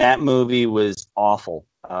 that movie was awful.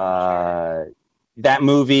 That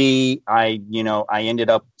movie, I ended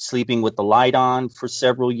up sleeping with the light on for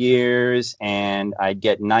several years, and I'd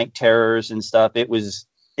get night terrors and stuff. It was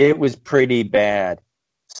pretty bad.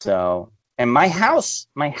 So, and my house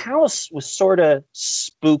was sort of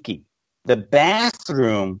spooky. The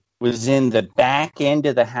bathroom was in the back end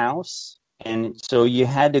of the house, and so you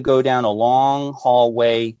had to go down a long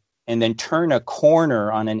hallway and then turn a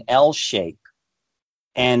corner on an L shape.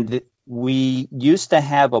 And we used to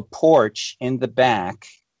have a porch in the back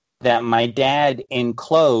that my dad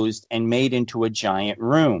enclosed and made into a giant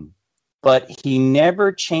room. But he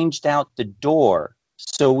never changed out the door.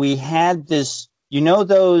 So we had this,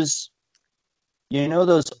 those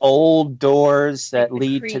old doors that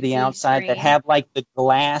lead to the outside that have like the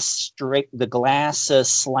glass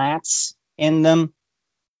slats in them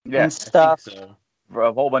and stuff. So.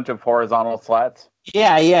 A whole bunch of horizontal slats.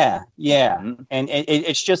 Yeah. Mm-hmm. And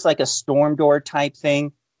it's just like a storm door type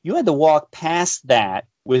thing. You had to walk past that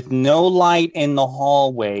with no light in the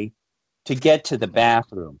hallway to get to the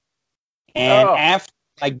bathroom. And after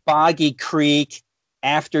like Boggy Creek,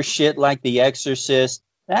 after shit like The Exorcist,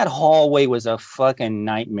 that hallway was a fucking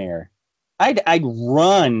nightmare. I'd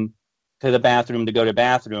run to the bathroom to go to the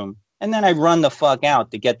bathroom, and then I'd run the fuck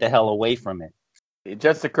out to get the hell away from it. It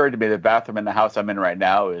just occurred to me the bathroom in the house I'm in right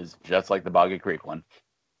now is just like the Boggy Creek one.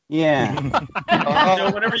 Yeah.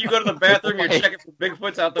 So whenever you go to the bathroom, you're checking for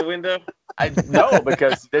Bigfoots out the window? No,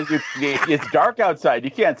 because it's dark outside.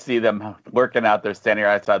 You can't see them lurking out there, standing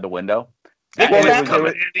outside the window.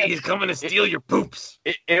 He's coming to steal your poops.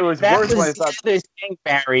 It was worse when I thought. The other thing,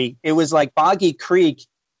 Barry. It was like Boggy Creek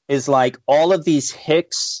is like all of these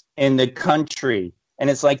hicks in the country. And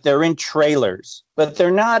it's like they're in trailers, but they're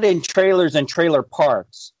not in trailers and trailer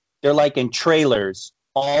parks. They're like in trailers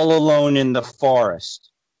all alone in the forest.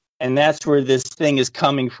 And that's where this thing is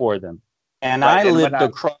coming for them. And I lived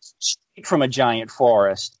across the street from a giant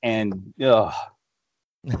forest. And,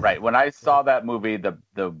 Right. When I saw that movie, the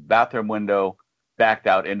bathroom window backed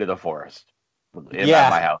out into the forest. In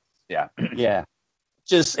my house. Yeah. Yeah.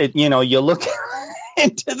 Just, you look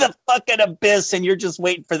into the fucking abyss and you're just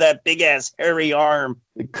waiting for that big ass hairy arm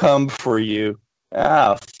to come for you.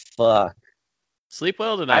 Oh, fuck. Sleep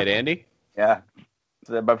well tonight, Andy. Yeah.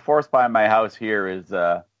 So the forest behind my house here is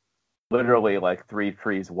literally like 3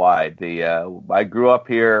 trees wide. I grew up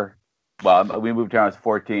here. Well, we moved here when I was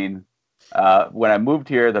 14. When I moved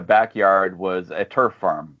here, the backyard was a turf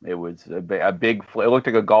farm. It was a big. It looked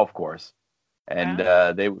like a golf course, and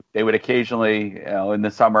they would occasionally, in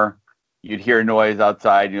the summer, you'd hear noise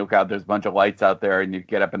outside. You look out, there's a bunch of lights out there, and you'd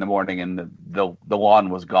get up in the morning, and the lawn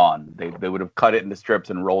was gone. They would have cut it into strips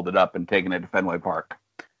and rolled it up and taken it to Fenway Park.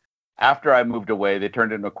 After I moved away, they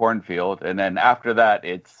turned it into a cornfield, and then after that,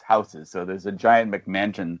 it's houses. So there's a giant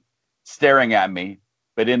McMansion staring at me.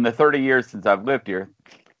 But in the 30 years since I've lived here,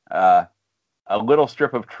 a little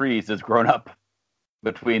strip of trees has grown up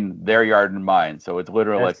between their yard and mine. So it's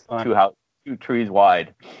literally like 2 trees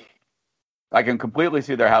wide. I can completely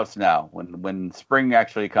see their house now. When spring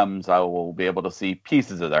actually comes, I will be able to see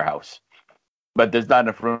pieces of their house. But there's not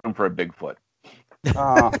enough room for a Bigfoot.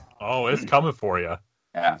 Oh, it's coming for you.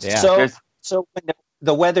 Yeah. So when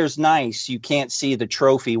the weather's nice, you can't see the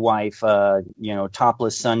trophy wife,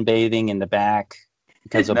 topless sunbathing in the back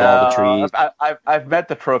because of all the trees. I've met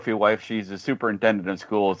the trophy wife. She's a superintendent of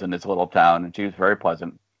schools in this little town, and she was very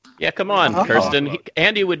pleasant. Yeah, come on, Kirsten.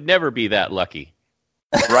 Andy would never be that lucky.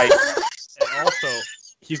 Right. And also,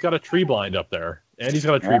 he's got a tree blind up there. Andy's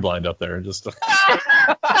got a tree blind up there. Just to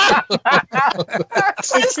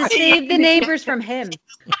save the neighbors from him.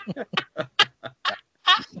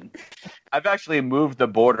 I've actually moved the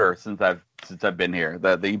border since I've been here.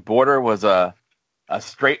 The border was a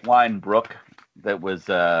straight line brook that was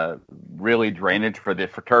really drainage for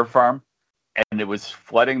turf farm. and it was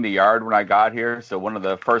flooding the yard when I got here. So one of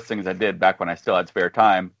the first things I did back when I still had spare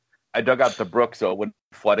time, I dug out the brook so it wouldn't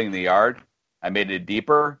be flooding the yard. I made it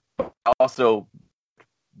deeper, but also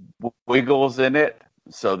wiggles in it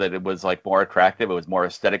so that it was like more attractive. It was more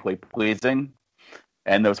aesthetically pleasing,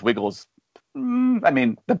 and those wiggles. I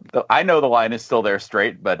mean, I know the line is still there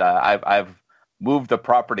straight, but I've moved the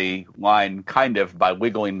property line kind of by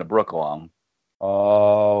wiggling the brook along.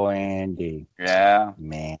 Oh, Andy. Yeah,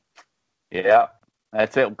 man. Yeah,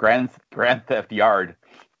 that's it. Grand Theft Yard.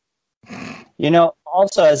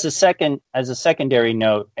 Also as a secondary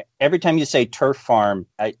note, every time you say turf farm,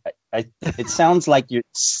 it sounds like you're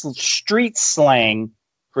street slang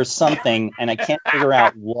for something, and I can't figure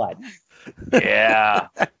out what. Yeah.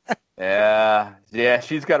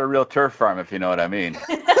 She's got a real turf farm, if you know what I mean.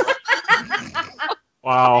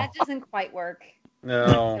 Wow. That doesn't quite work.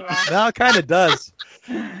 No. No, it kind of does.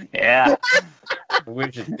 Yeah. I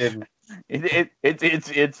wish it didn't.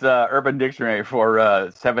 It's Urban Dictionary for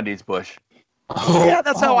 70s bush. Yeah,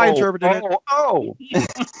 that's how I interpreted it. Oh.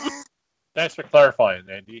 Thanks for clarifying,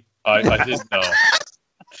 Andy. I didn't know.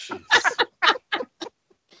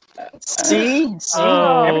 Jeez. See?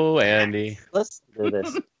 Oh, Andy. Listen to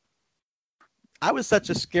this. I was such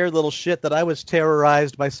a scared little shit that I was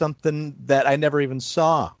terrorized by something that I never even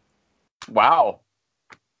saw. Wow.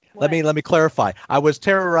 Let me clarify. I was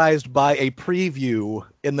terrorized by a preview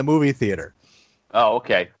in the movie theater. Oh,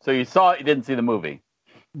 okay. So you saw it, you didn't see the movie.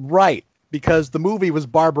 Right, because the movie was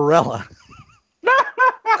Barbarella.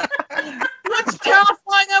 What's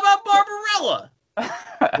terrifying about Barbarella?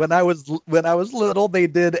 When I was little, they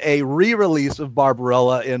did a re-release of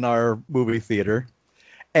Barbarella in our movie theater,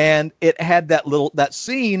 and it had that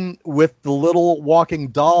scene with the little walking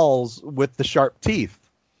dolls with the sharp teeth.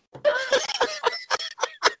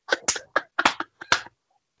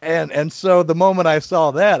 And so the moment I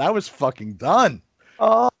saw that, I was fucking done.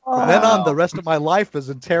 Oh. From then on, the rest of my life was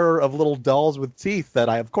in terror of little dolls with teeth that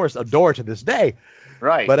I, of course, adore to this day.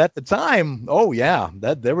 Right. But at the time, oh yeah,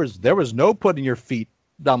 that there was no putting your feet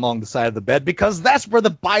along the side of the bed because that's where the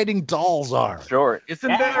biting dolls are. Sure.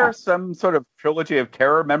 Isn't there some sort of trilogy of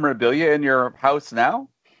terror memorabilia in your house now?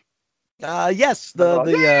 Yes,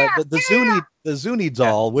 the Zuni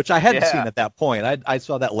doll, which I hadn't seen at that point. I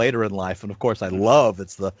saw that later in life, and of course I love.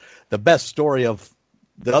 It's the best story of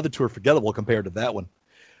the other two are forgettable compared to that one.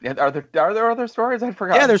 Yeah, are there other stories? I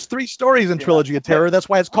forgot. Yeah, there's 3 stories in Trilogy of Terror. That's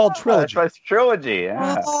why it's called Trilogy. That's why it's Trilogy.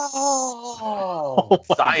 Yeah. Oh,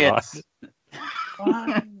 science.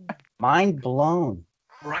 Mind blown.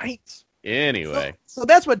 Right. Anyway. So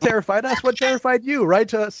that's what terrified us. What terrified you? Write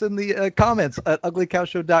to us in the comments at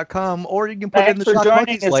uglycowshow.com, or you can put it in the Shock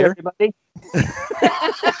Monkey Slayer.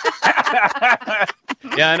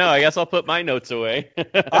 Yeah, I know. I guess I'll put my notes away.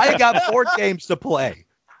 I got board games to play.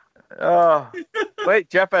 Oh, wait,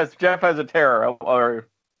 Jeff has a terror, or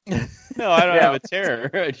no, I don't have a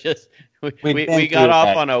terror. Just we got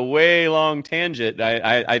off on a way long tangent.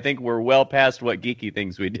 I think we're well past what geeky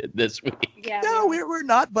things we did this week. Yeah, no, we're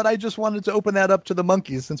not. But I just wanted to open that up to the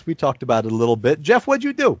monkeys since we talked about it a little bit. Jeff, what'd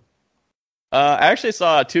you do? I actually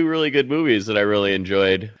saw 2 really good movies that I really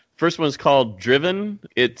enjoyed. First one's called Driven.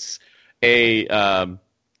 It's a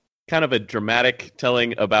kind of a dramatic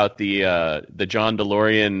telling about the John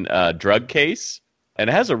DeLorean drug case, and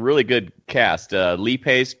it has a really good cast. Lee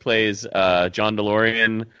Pace plays John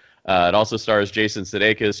DeLorean. It also stars Jason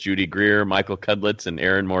Sudeikis, Judy Greer, Michael Cudlitz, and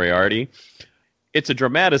Erin Moriarty. It's a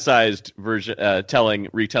dramatized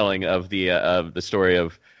retelling of the story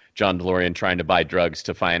of John DeLorean trying to buy drugs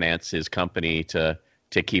to finance his company to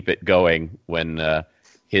keep it going when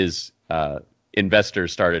his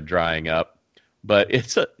investors started drying up. But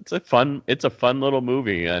it's a fun little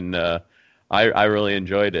movie, and I really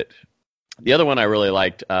enjoyed it. The other one I really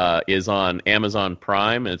liked is on Amazon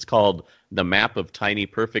Prime, and it's called The Map of Tiny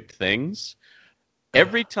Perfect Things.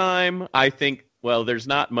 Every time I think, well, there's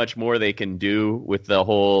not much more they can do with the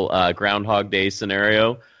whole Groundhog Day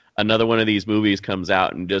scenario, another one of these movies comes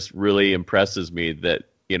out and just really impresses me that,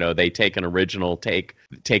 they take an original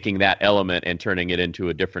taking that element and turning it into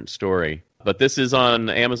a different story. But this is on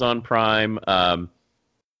Amazon Prime.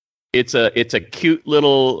 It's a cute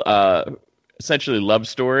little, essentially love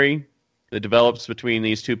story that develops between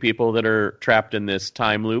these 2 people that are trapped in this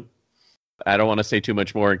time loop. I don't want to say too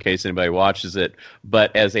much more in case anybody watches it,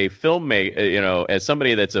 but as a filmmaker, as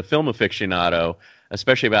somebody that's a film aficionado,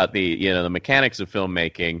 especially about the mechanics of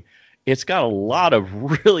filmmaking, it's got a lot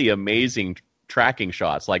of really amazing tracking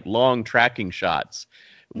shots, like long tracking shots,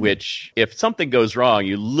 which if something goes wrong,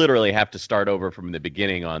 you literally have to start over from the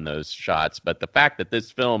beginning on those shots. But the fact that this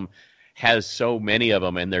film has so many of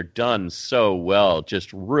them, and they're done so well.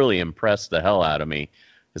 Just really impressed the hell out of me,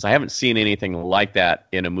 because I haven't seen anything like that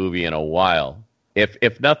in a movie in a while.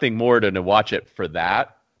 If nothing more than to watch it for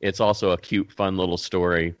that, it's also a cute, fun little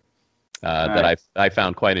story that I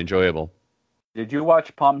found quite enjoyable. Did you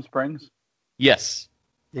watch Palm Springs? Yes.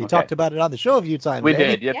 You talked about it on the show a few times. We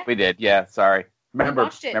did. Yes, we did. Yeah, sorry. Remember,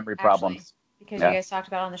 it, memory problems. Because you guys talked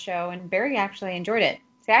about it on the show, and Barry actually enjoyed it.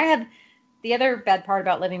 See, I had the other bad part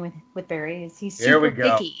about living with Barry is he's super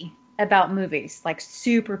picky about movies, like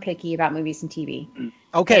super picky about movies and TV.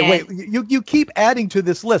 Okay, wait, you keep adding to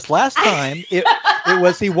this list. Last time it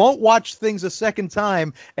was he won't watch things a second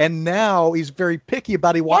time, and now he's very picky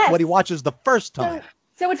about what he watches the first time.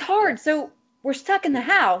 So it's hard. So we're stuck in the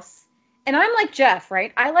house. And I'm like Jeff,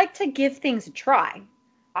 right? I like to give things a try.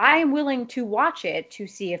 I'm willing to watch it to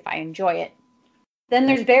see if I enjoy it. Then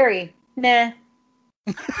there's Barry. Nah.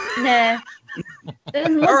 Nah.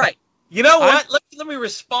 All right. You know what? Let me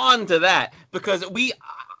respond to that, because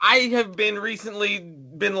I have recently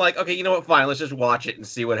been like, okay, you know what? Fine, let's just watch it and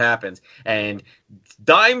see what happens. And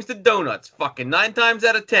dimes to donuts, fucking 9 times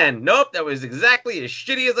out of 10. Nope, that was exactly as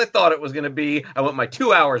shitty as I thought it was going to be. I want my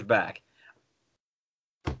 2 hours back.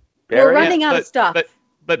 We're running out of stuff.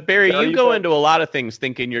 But Barry, you go into a lot of things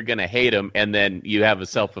thinking you're going to hate them, and then you have a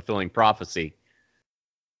self-fulfilling prophecy.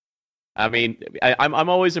 I mean, I'm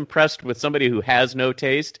always impressed with somebody who has no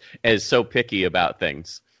taste and is so picky about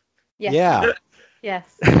things. Yes. Yeah.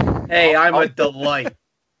 Yes. Hey, I'm a delight.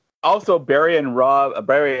 Also, Barry and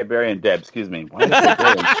Deb, excuse me.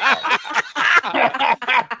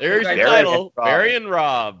 There's your title, Barry and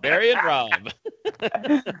Rob. Barry and Rob.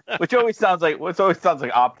 Which always sounds like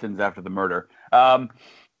options after the murder.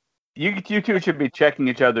 You two should be checking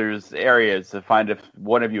each other's areas to find if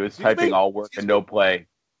one of you is typing all work and no play.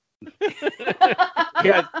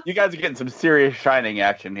 You guys are getting some serious Shining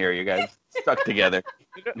action here. You guys stuck together.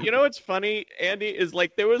 You know what's funny, Andy, is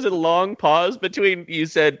like there was a long pause between you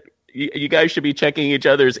said you guys should be checking each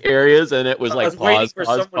other's areas, and it was like pause.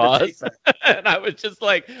 And I was just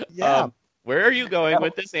like, where are you going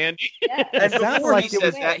with this, Andy? Yeah. And before he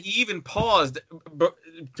said that, he even paused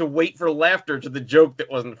to wait for laughter to the joke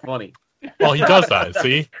that wasn't funny. Well, he does that.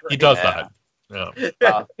 See, he does that. Yeah.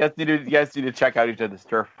 You guys need to check out each other's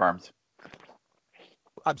turf farms.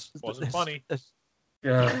 Wasn't funny.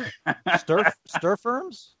 Stir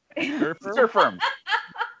firms? Stir firms.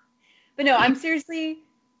 But no, I'm seriously,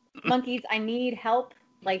 monkeys, I need help.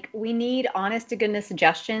 Like, we need honest to goodness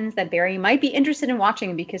suggestions that Barry might be interested in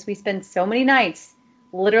watching, because we spend so many nights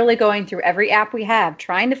literally going through every app we have,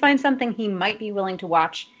 trying to find something he might be willing to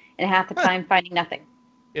watch, and half the time finding nothing.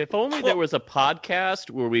 If only there was a podcast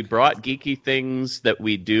where we brought geeky things that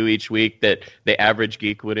we do each week that the average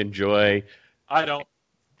geek would enjoy. I don't.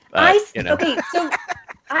 Okay, so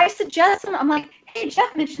I suggest them. I'm like, hey,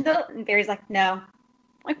 Jeff mentioned those. And Barry's like, no. I'm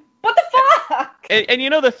like, what the fuck? And you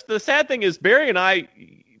know, the sad thing is Barry and I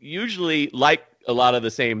usually like a lot of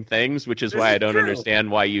the same things, which is why I don't understand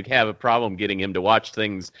why you have a problem getting him to watch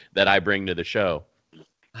things that I bring to the show.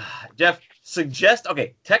 Jeff,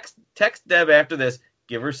 text Deb after this.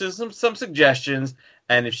 Give her some suggestions,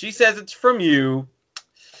 and if she says it's from you,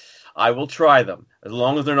 I will try them, as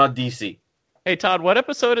long as they're not DC. Hey, Todd, what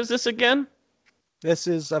episode is this again? This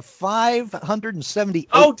is a 578.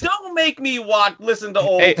 Oh, don't make me listen to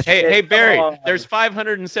old shit. Hey, Barry, there's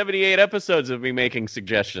 578 episodes of me making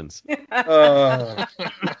suggestions. You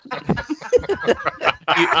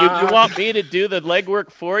want me to do the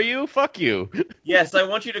legwork for you? Fuck you. Yes, I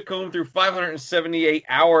want you to comb through 578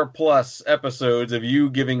 hour-plus episodes of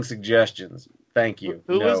you giving suggestions. Thank you.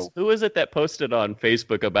 Who is it that posted on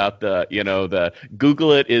Facebook about the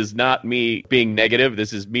Google it is not me being negative.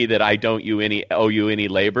 This is me that I don't owe you any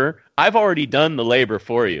labor. I've already done the labor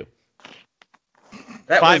for you.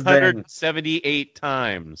 That 578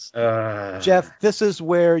 times. Jeff, this is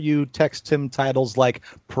where you text him titles like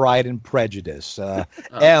Pride and Prejudice,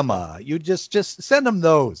 Emma. You just send him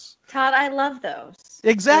those. Todd, I love those.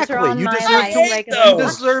 Exactly. You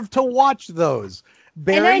deserve to watch those.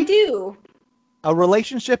 Barry, and I do. A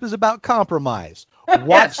relationship is about compromise.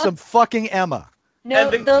 Watch some fucking Emma. No,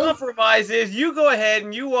 and the compromise is you go ahead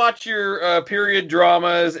and you watch your period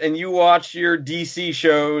dramas and you watch your DC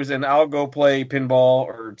shows, and I'll go play pinball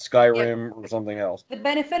or Skyrim or something else. The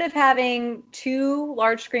benefit of having 2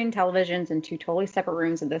 large screen televisions in 2 totally separate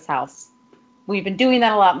rooms in this house. We've been doing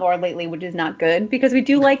that a lot more lately, which is not good, because we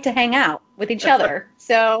do like to hang out with each other.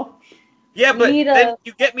 So yeah, but then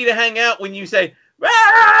you get me to hang out when you say,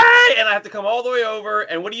 and I have to come all the way over,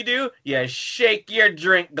 and what do? You shake your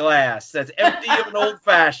drink glass. That's empty of an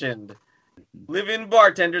old-fashioned. Live-in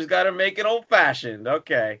bartender's got to make it old-fashioned.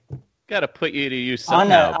 Okay. Got to put you to use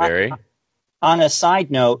somehow, Barry. On a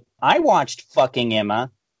side note, I watched Fucking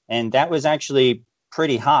Emma, and that was actually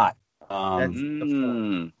pretty hot.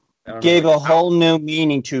 Gave a whole new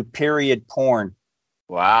meaning to period porn.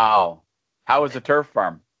 Wow. How was the turf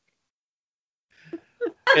farm?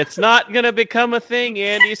 It's not going to become a thing,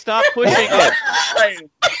 Andy. Stop pushing it.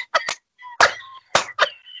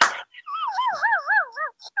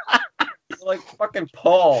 Like fucking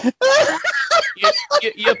Paul.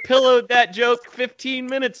 You pillowed that joke 15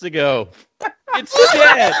 minutes ago. It's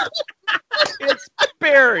dead. It's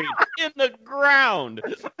buried in the ground.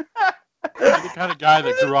 You're the kind of guy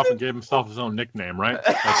that grew up and gave himself his own nickname, right?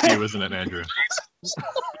 That's you, isn't it, Andrew?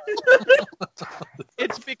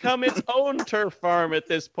 It's become its own turf farm at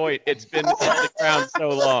this point. It's been in the ground so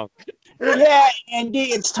long. Yeah, Andy,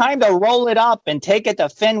 it's time to roll it up and take it to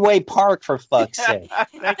Fenway Park, for fuck's sake.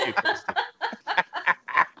 Thank you, Kristen.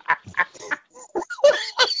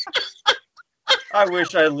 I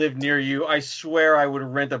wish I lived near you. I swear I would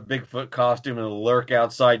rent a Bigfoot costume and lurk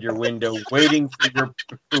outside your window waiting for your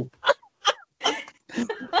poop.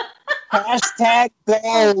 Hashtag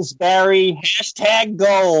goals, Barry. Hashtag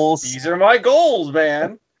goals. These are my goals,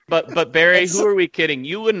 man. But Barry, who are we kidding?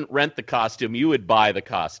 You wouldn't rent the costume. You would buy the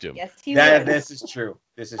costume. Yes, you would. This is true.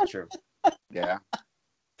 This is true. Yeah.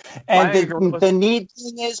 And the neat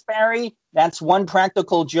thing is, Barry, that's one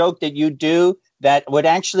practical joke that you do that would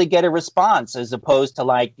actually get a response, as opposed to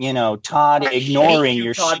Todd ignoring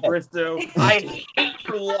your Todd shit. Bristow. I hate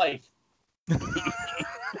your life.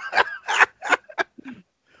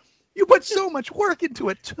 You put so much work into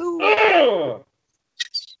it too.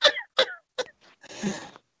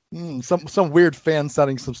 Some weird fan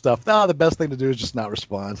setting some stuff. No, the best thing to do is just not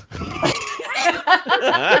respond.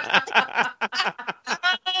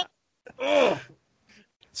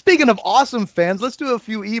 Speaking of awesome fans, let's do a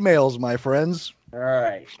few emails, my friends. All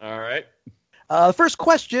right. The first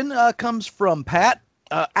question comes from Pat.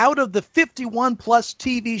 Out of the 51 plus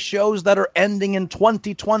TV shows that are ending in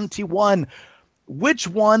 2021, which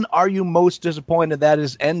one are you most disappointed that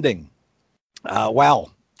is ending?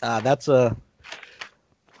 Wow. That's a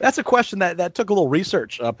question that took a little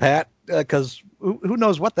research, Pat, because who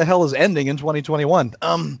knows what the hell is ending in 2021?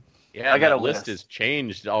 Yeah, I got a list has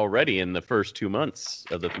changed already in the first 2 months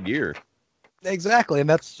of the year. Exactly, and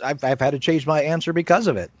I've had to change my answer because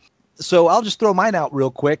of it. So I'll just throw mine out real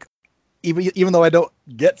quick, even though I don't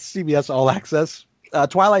get CBS All Access.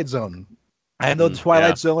 Twilight Zone. I know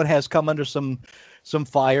Twilight Zone has come under some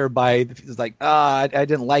fire by I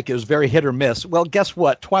didn't like it. It was very hit or miss. Well, guess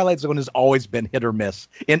what? Twilight Zone has always been hit or miss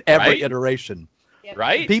in every iteration.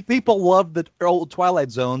 Right? People love the old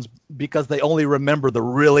Twilight Zones because they only remember the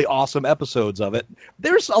really awesome episodes of it.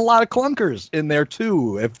 There's a lot of clunkers in there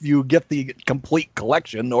too. If you get the complete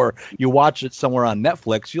collection or you watch it somewhere on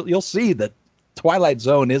Netflix, you'll see that Twilight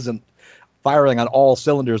Zone isn't firing on all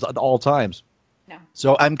cylinders at all times. No.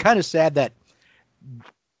 So I'm kind of sad that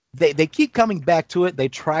they keep coming back to it. They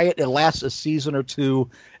try it. It lasts a season or two,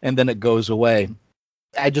 and then it goes away.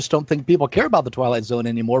 I just don't think people care about the Twilight Zone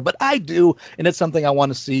anymore, but I do, and it's something I want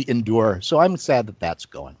to see endure. So I'm sad that that's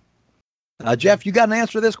going. Jeff, you got an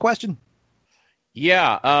answer to this question?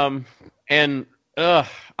 Yeah,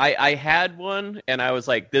 I had one, and I was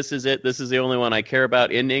like, this is it. This is the only one I care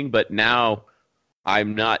about ending, but now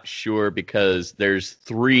I'm not sure because there's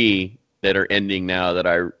 3 that are ending now that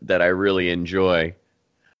I really enjoy.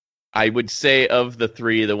 I would say of the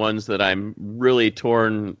 3, the ones that I'm really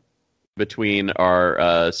torn between are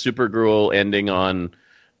Supergirl ending on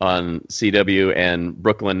CW and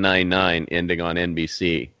Brooklyn Nine-Nine ending on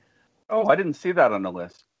NBC. Oh, I didn't see that on the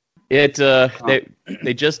list.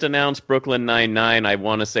 They just announced Brooklyn Nine-Nine. I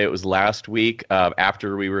want to say it was last week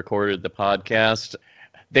after we recorded the podcast.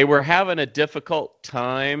 They were having a difficult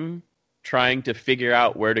time trying to figure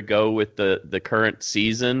out where to go with the current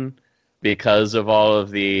season because of all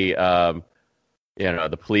of the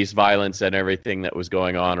the police violence and everything that was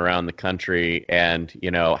going on around the country. And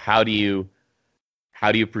how do you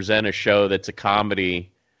present a show that's a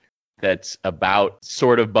comedy that's about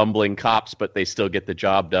sort of bumbling cops, but they still get the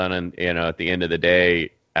job done and at the end of the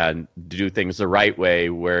day and do things the right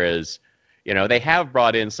way, whereas they have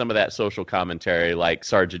brought in some of that social commentary, like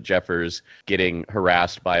Sergeant Jeffers getting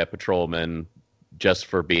harassed by a patrolman just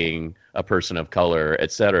for being a person of color,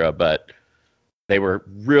 etc. But they were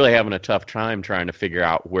really having a tough time trying to figure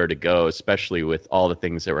out where to go, especially with all the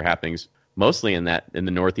things that were happening, mostly in the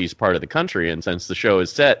northeast part of the country. And since the show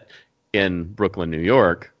is set in Brooklyn, New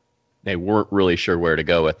York, they weren't really sure where to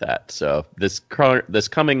go with that. So this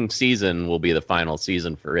coming season will be the final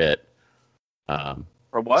season for it. For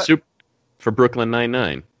what? For Brooklyn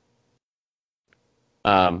Nine-Nine.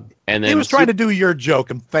 And then he was trying to do your joke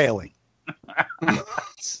and failing.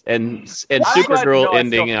 and Supergirl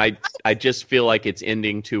ending. I just feel like it's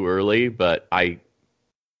ending too early, but I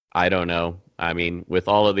don't know. I mean, with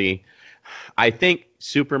all of I think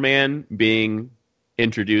Superman being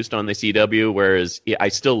introduced on the CW, whereas I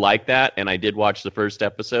still like that, and I did watch the first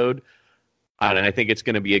episode, and I think it's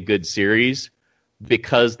going to be a good series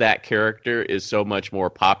because that character is so much more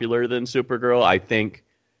popular than Supergirl. I think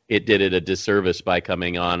it did it a disservice by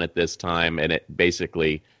coming on at this time, and it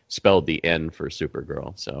basically spelled the end for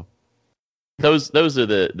Supergirl. So those are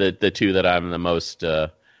the two that I'm the most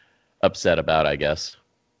upset about, I guess.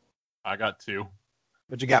 I got two.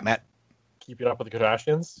 What you got, Matt? Keep It Up with the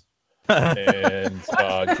Kardashians and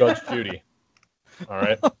Judge Judy. All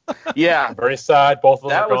right. Yeah. I'm very sad. Both of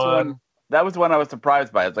them are gone. That was one I was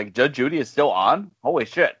surprised by. It's like Judge Judy is still on? Holy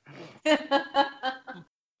shit. How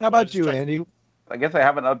about you, Andy? I guess I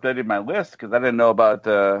haven't updated my list because I didn't know about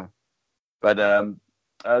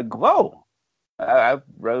Glow. I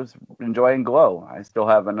was enjoying Glow. I still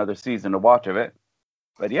have another season to watch of it.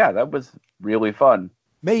 But yeah, that was really fun.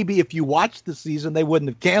 Maybe if you watched the season, they wouldn't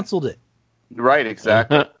have canceled it. Right,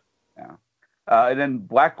 exactly. Yeah. And then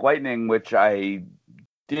Black Lightning, which I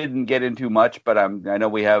didn't get into much, but I know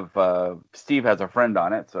we have Steve has a friend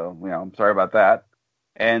on it, so I'm sorry about that.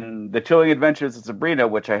 And The Chilling Adventures of Sabrina,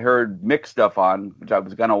 which I heard mixed stuff on, which I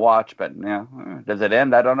was gonna watch, but does it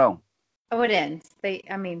end? I don't know. Oh, it ends. They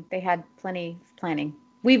had plenty of planning.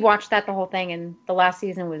 We watched that the whole thing, and the last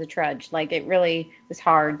season was a trudge. Like, it really was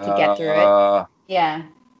hard to get through it. Yeah.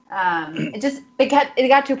 It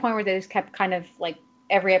got to a point where they just kept kind of like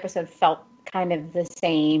every episode felt kind of the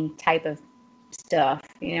same type of stuff.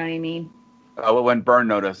 You know what I mean? Oh, it went burn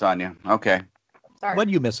notice on you. Okay. Sorry. What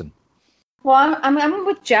are you missing? Well, I'm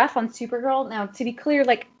with Jeff on Supergirl. Now, to be clear,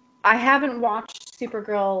 like, I haven't watched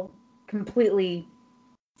Supergirl completely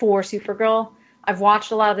for Supergirl. I've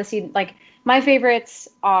watched a lot of the season. Like, my favorites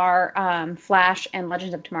are Flash and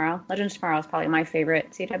Legends of Tomorrow. Legends of Tomorrow is probably my favorite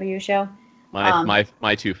CW show.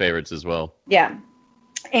 My two favorites as well. Yeah.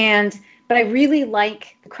 But I really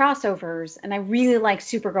like the crossovers, and I really like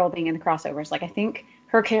Supergirl being in the crossovers. Like, I think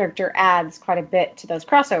her character adds quite a bit to those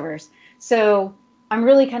crossovers. So I'm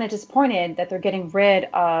really kind of disappointed that they're getting rid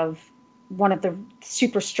of one of the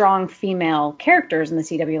super strong female characters in the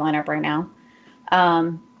CW lineup right now.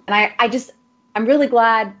 And I'm really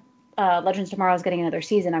glad Legends of Tomorrow is getting another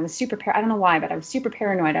season. I was I don't know why, but I was super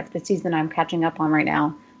paranoid after the season I'm catching up on right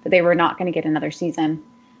now that they were not going to get another season.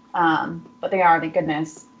 But they are, thank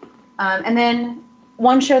goodness. And then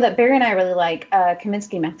one show that Barry and I really like,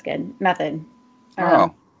 Kaminsky Method.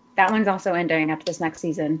 That one's also ending after this next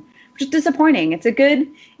season, which is disappointing. It's a good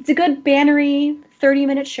bannery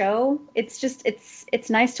 30-minute show. It's just it's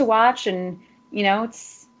nice to watch, and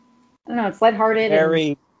it's lighthearted.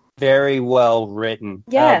 Very, very well written.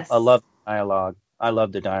 Yes. I love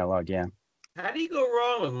the dialogue. Yeah. How do you go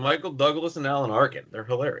wrong with Michael Douglas and Alan Arkin? They're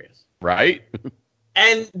hilarious. Right?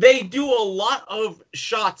 And they do a lot of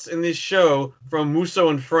shots in this show from Musso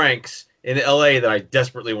and Frank's in L.A. that I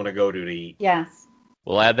desperately want to go to eat. Yes.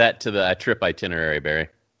 We'll add that to the trip itinerary, Barry.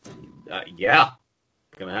 Yeah.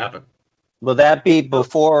 It's going to happen. Will that be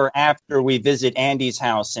before or after we visit Andy's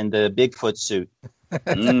house in the Bigfoot suit?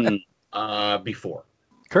 Before.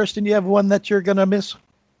 Kirsten, you have one that you're going to miss?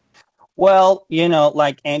 Well,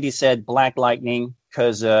 like Andy said, Black Lightning,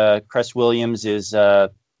 because Cress Williams is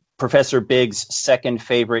Professor Big's second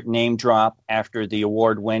favorite name drop after the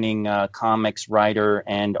award-winning comics writer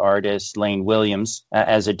and artist Lane Williams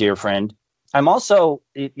as a dear friend. I'm also,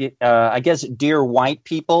 I guess, Dear White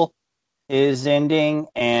People is ending,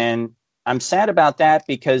 and I'm sad about that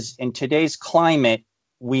because in today's climate,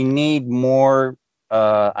 we need more.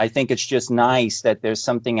 I think it's just nice that there's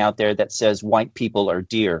something out there that says white people are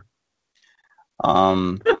dear.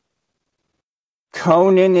 Conan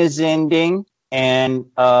is ending, and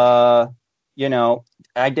I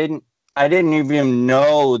didn't even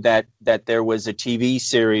know that there was a TV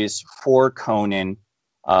series for Conan.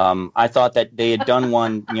 I thought that they had done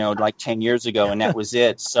one, like 10 years ago, and that was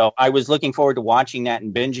it. So I was looking forward to watching that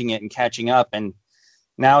and binging it and catching up. And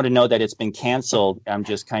now to know that it's been canceled, I'm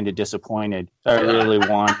just kind of disappointed. I really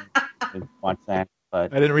want to watch that,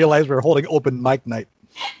 but I didn't realize we were holding open mic night.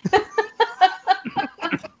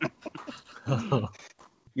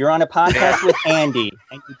 You're on a podcast with Andy,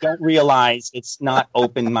 and you don't realize it's not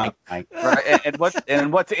open mic night. Right. And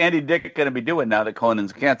what's Andy Dick going to be doing now that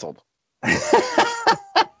Conan's canceled?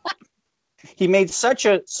 He made such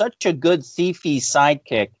a good thiefy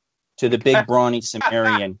sidekick to the big brawny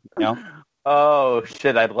Sumerian. Oh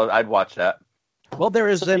shit! I'd watch that. Well, there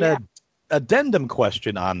is an addendum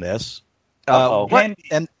question on this. What?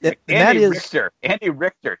 And Andy that is Richter. Andy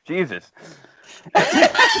Richter. Jesus.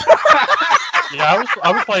 Yeah,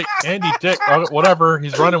 I was like Andy Dick, whatever.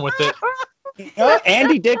 He's running with it.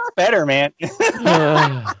 Andy Dick's better, man.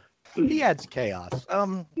 he adds chaos.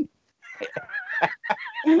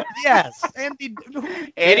 Yes, Andy.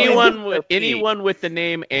 Anyone with the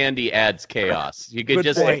name Andy adds chaos. You could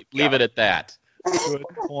just leave it at that. Good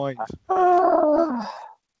point.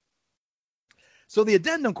 So the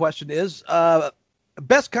addendum question is,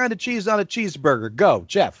 best kind of cheese on a cheeseburger. Go,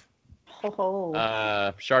 Jeff.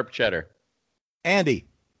 Sharp cheddar. Andy.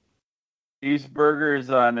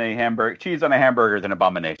 Cheeseburgers on a hamburger. Cheese on a hamburger is an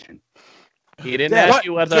abomination. He didn't ask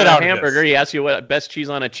you what's on a hamburger. He asked you what best cheese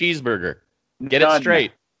on a cheeseburger. Get it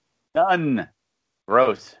straight. None.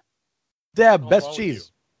 Gross. Deb, best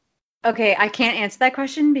cheese. Okay, I can't answer that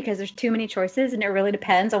question because there's too many choices, and it really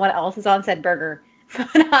depends on what else is on said burger.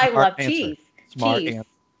 But I love cheese. Smart cheese. answer.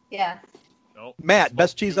 Yeah. Nope. Matt,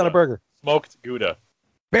 best cheese on a burger. Smoked Gouda.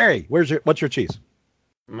 Barry, what's your cheese?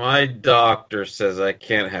 My doctor says I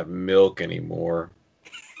can't have milk anymore.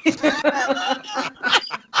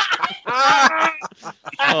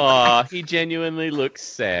 Oh, he genuinely looks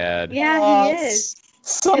sad. Yeah, he is.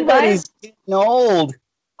 Somebody's getting old.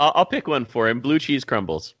 I'll pick one for him. Blue cheese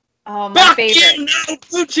crumbles. Oh, my favorite. You, no,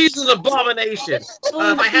 blue cheese is an abomination.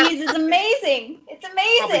 Blue cheese is amazing. It's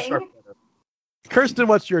amazing. Kirsten,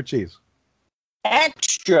 what's your cheese?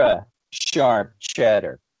 Extra sharp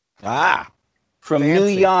cheddar. From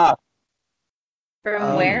Fancy. New York.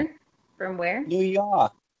 From where? From where? New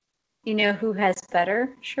York. You know who has better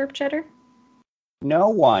sharp cheddar? No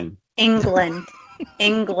one. England.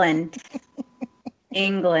 England.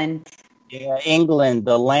 Yeah, England,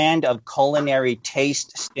 the land of culinary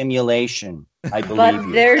taste stimulation, I believe.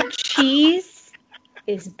 But their cheese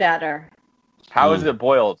is better. How is it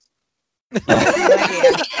boiled? Well,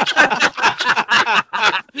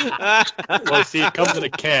 see, it comes in a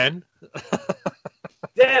can.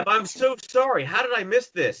 Deb, I'm so sorry. How did I miss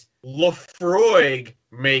this? Lafroig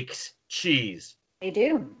makes cheese. They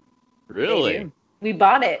do. Really? They do. We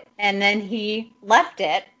bought it, and then he left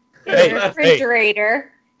it in the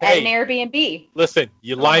refrigerator at an Airbnb. Listen,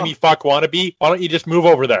 you limey fuck wannabe. Why don't you just move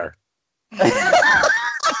over there?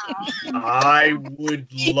 I would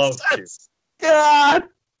love to. God.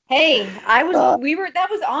 Hey, that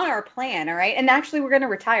was on our plan, all right? And actually, we're going to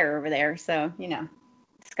retire over there, so,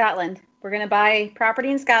 Scotland. We're going to buy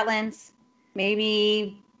property in Scotland,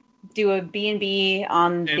 maybe do a B&B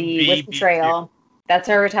on the Whistler Trail. That's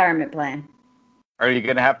our retirement plan. Are you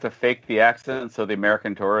going to have to fake the accent so the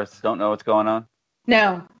American tourists don't know what's going on?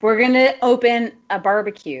 No, we're going to open a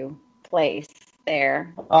barbecue place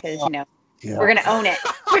there because, we're going to own it.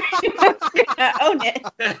 We're going to own it.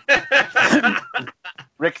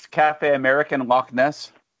 Rick's Cafe American Loch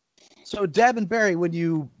Ness. So, Deb and Barry, when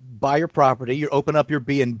you buy your property, you open up your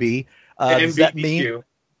B&B. Does that mean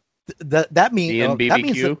that means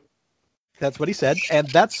BBQ? That's what he said, and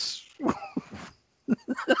that's.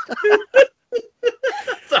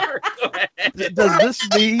 Sorry, go ahead. Does this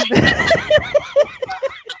mean?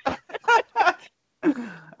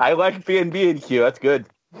 I like B&B and Q. That's good.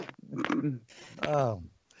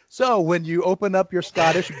 So when you open up your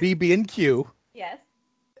Scottish BB&Q, Yes,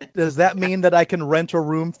 does that mean that I can rent a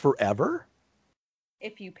room forever?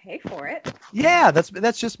 if you pay for it. Yeah,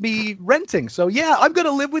 that's just me renting. So yeah, I'm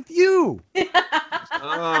gonna live with you.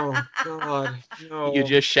 Oh God, no. You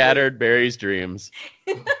just shattered Barry's dreams.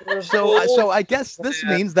 So I guess this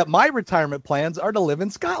means that my retirement plans are to live in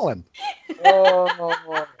Scotland.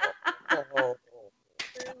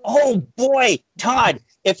 Oh boy, Todd!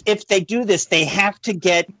 If they do this, they have to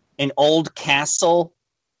get an old castle,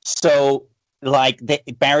 so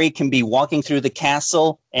Barry can be walking through the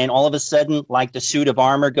castle, and all of a sudden, like the suit of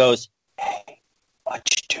armor goes, "Hey, what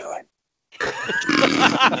you doing?"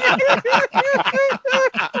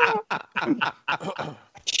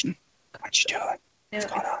 What you doing? What's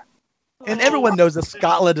going on? And everyone knows that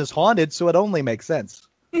Scotland is haunted, so it only makes sense.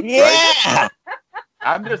 Yeah.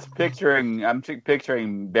 I'm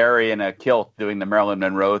picturing Barry in a kilt doing the Marilyn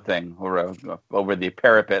Monroe thing over the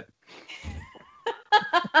parapet.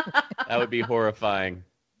 That would be horrifying.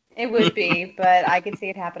 It would be, but I could see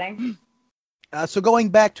it happening. So going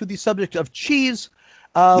back to the subject of cheese,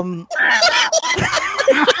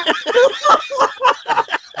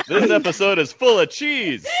 This episode is full of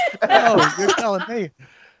cheese. Oh, you're telling me.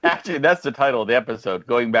 Actually, that's the title of the episode,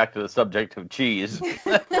 going back to the subject of cheese.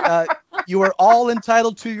 You are all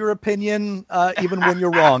entitled to your opinion, even when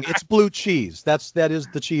you're wrong. It's blue cheese. That is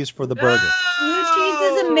the cheese for the burger. Blue cheese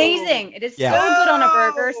is amazing. amazing. It is so good on a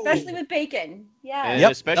burger, especially with bacon. Yeah.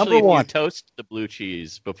 And especially if you toast the blue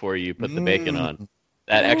cheese before you put the bacon on.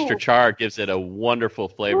 That extra char gives it a wonderful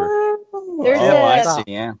flavor.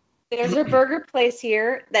 There's a burger place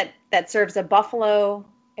here that serves a buffalo.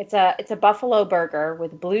 It's a buffalo burger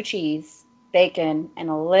with blue cheese, bacon, and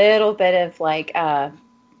a little bit of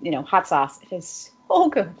hot sauce. It is so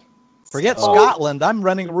good. Forget Scotland. I'm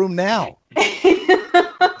running a room now.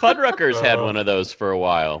 Fuddruckers had one of those for a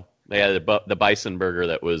while. They had the bison burger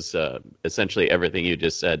that was essentially everything you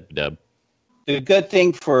just said, Dub. The good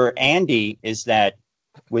thing for Andy is that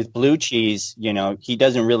with blue cheese, he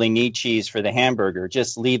doesn't really need cheese for the hamburger.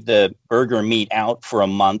 Just leave the burger meat out for a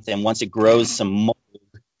month, and once it grows some mold,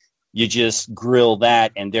 you just grill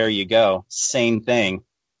that, and there you go. Same thing.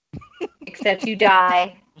 Except you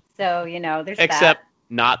die. So, there's Except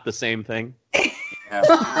not the same thing.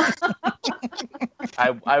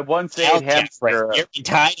 I once ate hamburger. You're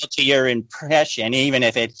entitled to your impression, even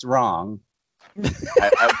if it's wrong.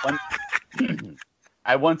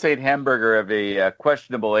 I once ate hamburger of a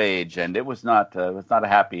questionable age, and it was not a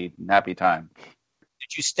happy time.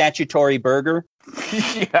 Did you statutory burger?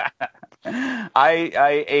 Yeah.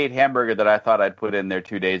 I ate hamburger that I thought I'd put in there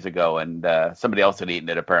 2 days ago, and somebody else had eaten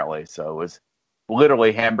it apparently. So it was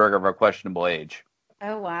literally hamburger of a questionable age.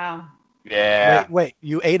 Oh wow! Yeah. Wait!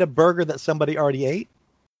 You ate a burger that somebody already ate?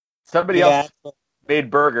 Somebody else made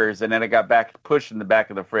burgers, and then it got pushed in the back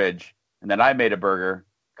of the fridge, and then I made a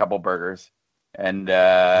couple burgers, and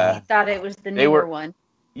I thought it was the newer one.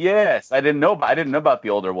 Yes, I didn't know about the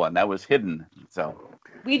older one. That was hidden. So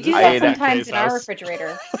we do that sometimes in our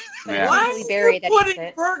refrigerator. Why are you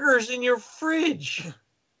putting burgers in your fridge?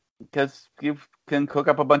 Because you can cook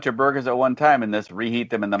up a bunch of burgers at one time and just reheat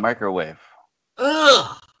them in the microwave.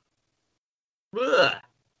 Ugh.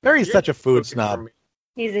 Barry's such a food snob.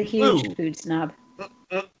 He's a huge food snob.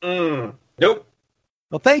 Nope.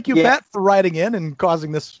 Well, thank you, Pat, for writing in and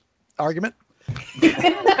causing this argument.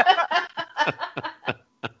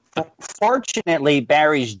 Fortunately,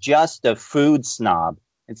 Barry's just a food snob.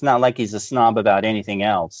 It's not like he's a snob about anything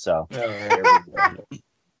else. So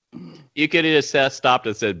you could have stopped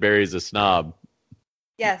and said Barry's a snob.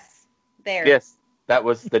 Yes, there. Yes, that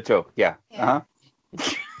was the joke. Yeah.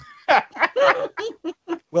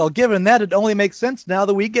 Well, given that, it only makes sense now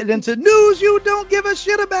that we get into news you don't give a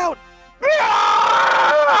shit about.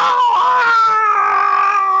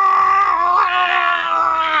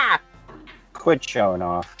 Quit showing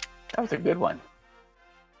off. That was a good one.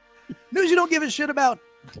 News you don't give a shit about.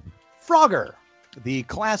 Frogger, the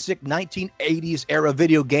classic 1980s era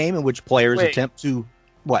video game in which players attempt to...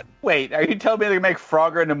 What? Wait, are you telling me they make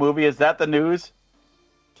Frogger in a movie? Is that the news?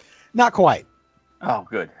 Not quite. Oh,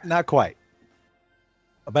 good. Not quite.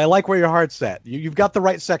 But I like where your heart's at. You've got the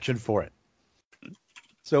right section for it.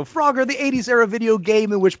 So Frogger, the 80s era video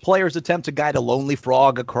game in which players attempt to guide a lonely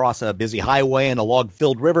frog across a busy highway and a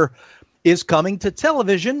log-filled river, is coming to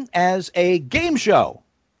television as a game show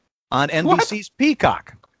on NBC's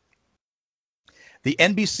Peacock. The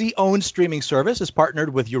NBC-owned streaming service has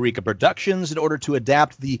partnered with Eureka Productions in order to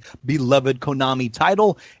adapt the beloved Konami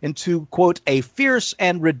title into, quote, a fierce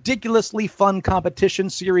and ridiculously fun competition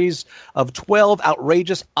series of 12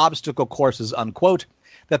 outrageous obstacle courses, unquote,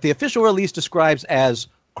 that the official release describes as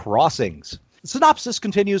crossings. The synopsis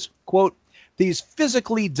continues, quote, these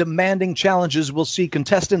physically demanding challenges will see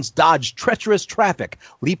contestants dodge treacherous traffic,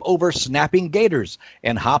 leap over snapping gators,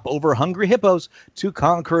 and hop over hungry hippos to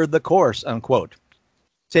conquer the course, unquote.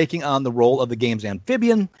 Taking on the role of the game's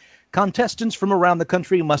amphibian, contestants from around the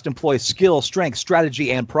country must employ skill, strength, strategy,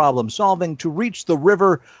 and problem solving to reach the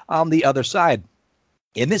river on the other side.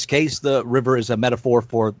 In this case, the river is a metaphor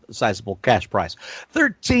for a sizable cash prize.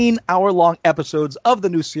 13-hour-long episodes of the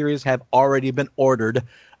new series have already been ordered.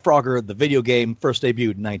 Frogger, the video game, first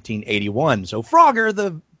debuted in 1981. So Frogger,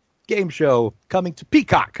 the game show, coming to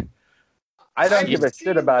Peacock. I don't give a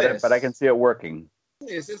shit about it, but I can see it working.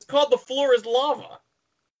 It's called The Floor is Lava.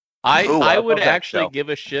 I would actually give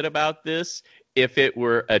a shit about this if it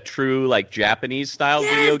were a true Japanese style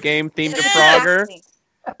video game themed to Frogger,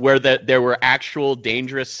 where there were actual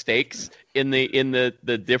dangerous stakes in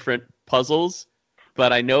the different puzzles.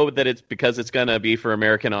 But I know that it's because it's going to be for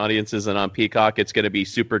American audiences, and on Peacock it's going to be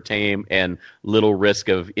super tame and little risk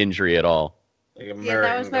of injury at all.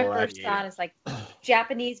 That was my first thought. It's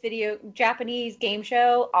Japanese game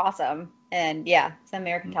show, awesome. And it's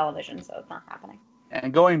American television, so it's not happening.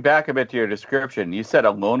 And going back a bit to your description, you said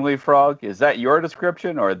a lonely frog. Is that your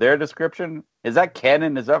description or their description? Is that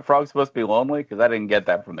canon? Is that frog supposed to be lonely? Because I didn't get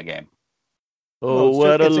that from the game. Oh,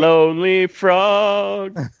 what a lonely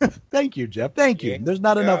frog. Thank you, Jeff. Thank you. There's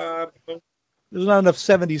not enough. There's not enough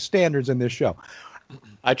 70s standards in this show.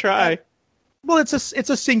 I try. Well, it's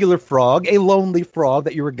a singular frog, a lonely frog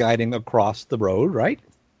that you were guiding across the road, right?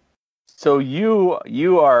 So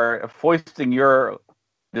you are foisting your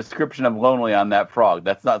description of lonely on that frog.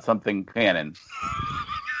 That's not something canon.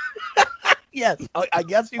 Yes, I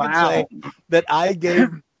guess you could say that I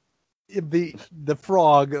gave the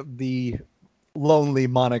frog the lonely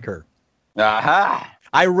moniker. Aha!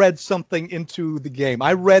 I read something into the game.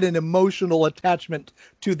 I read an emotional attachment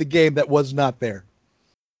to the game that was not there.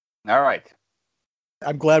 All right.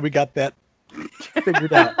 I'm glad we got that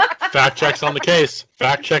figured out. Fact check's on the case.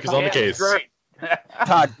 Fact check is on the case. Great.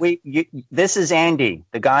 Todd, this is Andy,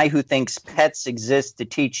 the guy who thinks pets exist to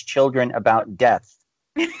teach children about death.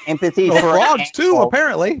 Empathy for frogs too,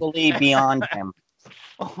 apparently. Beyond him.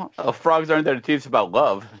 Oh, frogs aren't there to teach us about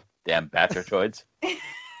love. Damn bacteroids.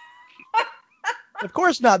 Of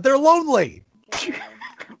course not. They're lonely.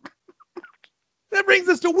 That brings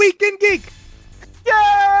us to Weekend Geek.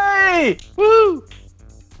 Yay! Woo!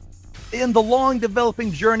 In the long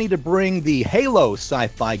developing journey to bring the Halo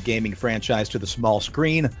sci-fi gaming franchise to the small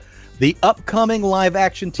screen, the upcoming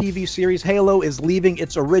live-action TV series Halo is leaving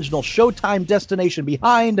its original Showtime destination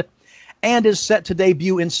behind and is set to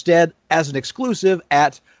debut instead as an exclusive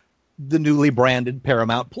at the newly branded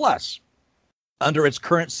Paramount Plus. Under its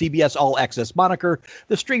current CBS All Access moniker,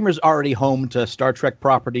 the streamer is already home to Star Trek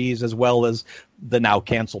properties as well as the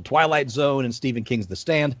now-canceled Twilight Zone and Stephen King's The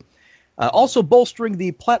Stand. Also bolstering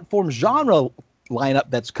the platform genre lineup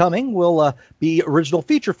that's coming will be original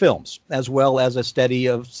feature films, as well as a steady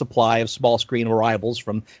supply of small screen arrivals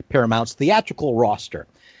from Paramount's theatrical roster.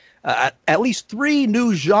 At least 3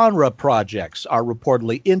 new genre projects are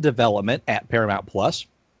reportedly in development at Paramount Plus,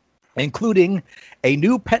 including a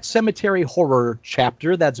new Pet Sematary horror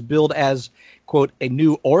chapter that's billed as, quote, a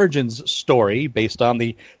new origins story based on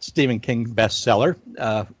the Stephen King bestseller.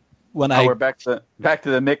 We're back to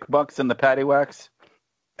the Mick Bucks and the Patty Wax.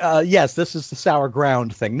 Yes, this is the sour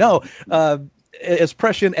ground thing. No, as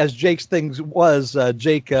prescient as Jake's things was,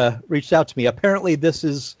 Jake reached out to me. Apparently, this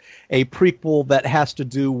is a prequel that has to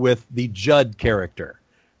do with the Judd character,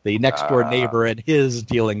 the next door neighbor, and his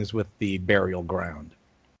dealings with the burial ground.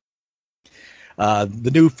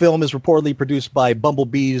 The new film is reportedly produced by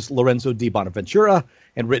Bumblebee's Lorenzo Di Bonaventura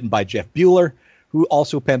and written by Jeff Bueller, who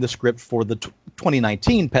also penned the script for the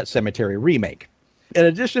 2019 Pet Sematary remake. In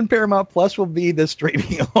addition, Paramount Plus will be the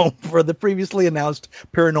streaming home for the previously announced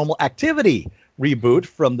Paranormal Activity reboot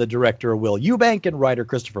from the director Will Eubank and writer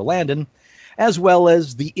Christopher Landon, as well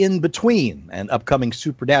as The In-Between, an upcoming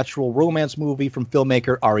supernatural romance movie from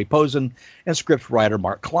filmmaker Ari Posen and scriptwriter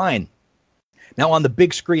Mark Klein. Now, on the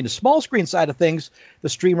big screen to small screen side of things, the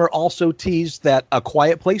streamer also teased that A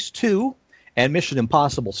Quiet Place 2 and Mission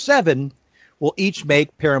Impossible 7 will each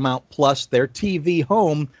make Paramount Plus their TV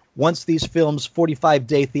home once these films'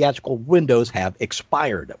 45-day theatrical windows have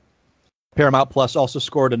expired. Paramount Plus also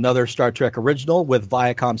scored another Star Trek original, with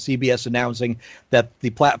Viacom CBS announcing that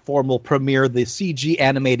the platform will premiere the CG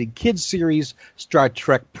animated kids series Star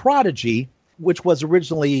Trek Prodigy, which was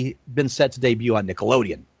originally been set to debut on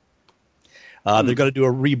Nickelodeon. They're going to do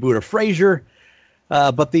a reboot of Frasier,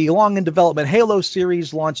 but the long-in-development Halo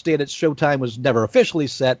series launch date at Showtime was never officially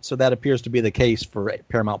set, so that appears to be the case for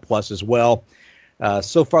Paramount Plus as well.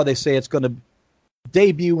 So far, they say it's going to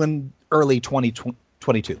debut in early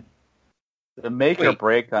 2022. The make or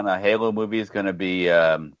break on a Halo movie is going to be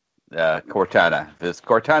Cortana. If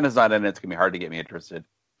Cortana's not in it, it's going to be hard to get me interested.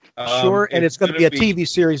 Sure, and it's going to be a TV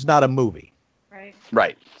series, not a movie.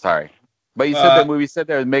 Right. Sorry. But you said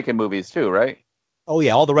they were making movies too, right? Oh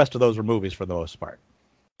yeah, all the rest of those were movies for the most part.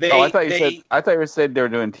 I thought you said they were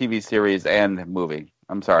doing TV series and movie.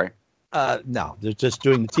 I'm sorry. No, they're just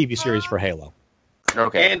doing the TV series for Halo.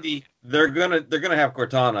 Okay. Andy, they're gonna have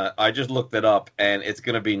Cortana. I just looked it up, and it's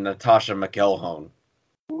gonna be Natasha McElhone.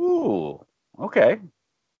 Ooh. Okay.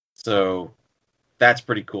 So that's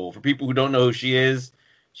pretty cool. For people who don't know who she is,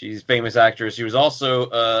 she's a famous actress. She was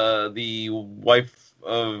also the wife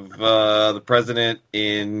of the president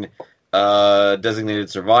in Designated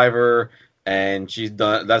Survivor, and she's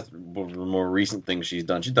done, that's one of the more recent things she's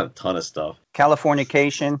done. She's done a ton of stuff.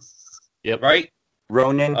 Californication. Yep. Right?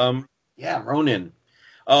 Ronin. Yeah, Ronin.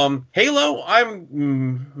 Halo,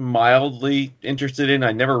 I'm mildly interested in.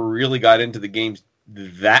 I never really got into the games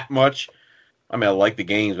that much. I mean, I like the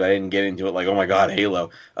games, but I didn't get into it like, oh my god, Halo.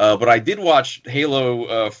 But I did watch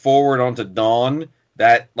Halo Forward Onto Dawn,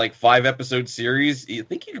 that like 5-episode series. I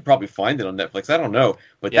think you could probably find it on Netflix. I don't know,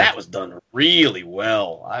 but that was done really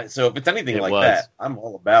well. So if it's anything that, I'm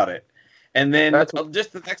all about it. And then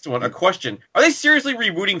just the next one, a question: are they seriously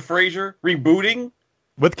rebooting Frasier? Rebooting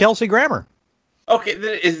with Kelsey Grammer? Okay,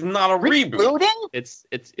 then it's not a reboot.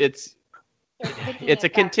 It's a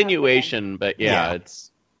continuation, but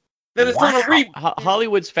it's. Then it's not a reboot.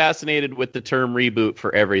 Hollywood's fascinated with the term reboot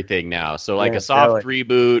for everything now. So like a soft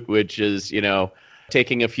reboot, which is,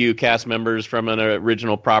 taking a few cast members from an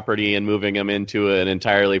original property and moving them into an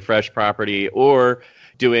entirely fresh property, or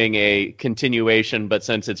doing a continuation, but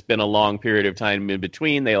since it's been a long period of time in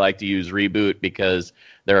between, they like to use reboot because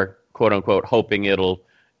they're quote unquote hoping it'll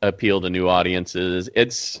appeal to new audiences.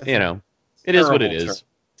 It's, it is what it is.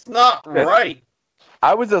 It's not right.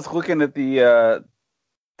 I was just looking at the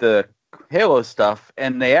Halo stuff,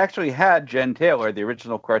 and they actually had Jen Taylor, the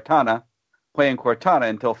original Cortana, playing Cortana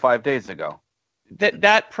until 5 days ago.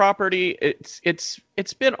 That property,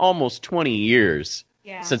 it's been almost 20 years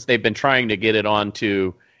since they've been trying to get it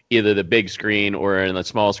onto either the big screen or in the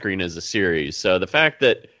small screen as a series. So the fact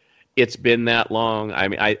that it's been that long, I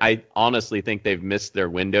mean, I honestly think they've missed their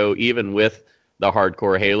window. Even with the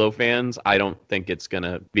hardcore Halo fans, I don't think it's going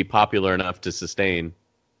to be popular enough to sustain.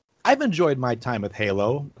 I've enjoyed my time with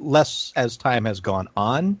Halo, less as time has gone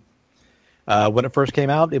on. When it first came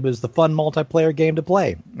out, it was the fun multiplayer game to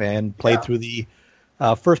play, and played through the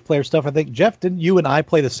first player stuff. I think, Jeff, didn't you and I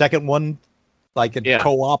play the second one like in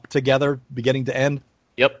co-op together, beginning to end?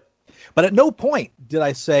 Yep. But at no point did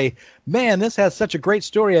I say, man, this has such a great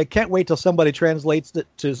story. I can't wait till somebody translates it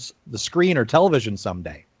to the screen or television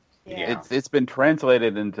someday. Yeah. It's been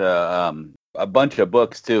translated into a bunch of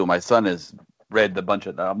books, too. My son has read a bunch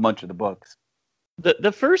of the books.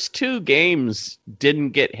 The first two games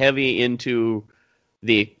didn't get heavy into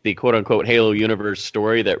the quote-unquote Halo universe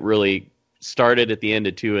story that really started at the end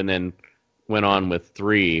of 2 and then went on with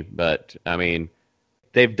 3. But, I mean,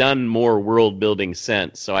 they've done more world-building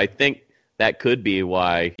since. So I think that could be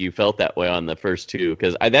why you felt that way on the first 2.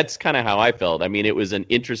 Because that's kind of how I felt. I mean, it was an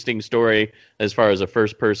interesting story as far as a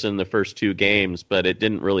first person, the first 2 games, but it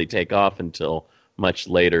didn't really take off until much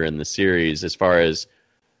later in the series as far as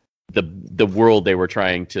the world they were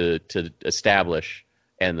trying to establish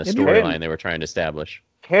and the storyline they were trying to establish.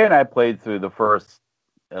 Kay and I played through the first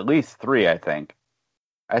at least 3, I think.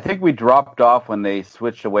 I think we dropped off when they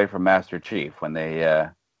switched away from Master Chief, when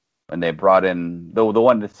they brought in the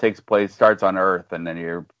one that starts on Earth, and then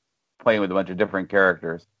you're playing with a bunch of different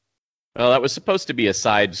characters. Well, that was supposed to be a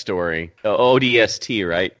side story. ODST,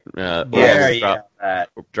 right?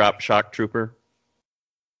 Drop Shock Trooper.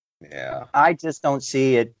 Yeah. I just don't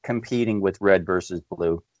see it competing with Red versus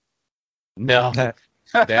Blue. No.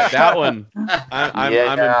 that one,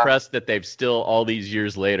 I'm impressed that they've still, all these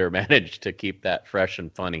years later, managed to keep that fresh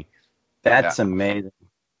and funny. That's amazing.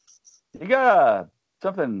 You got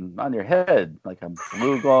something on your head, like a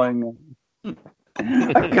blue glowing... like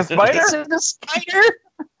a spider? Is it a spider?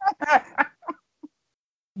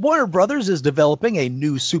 Warner Brothers is developing a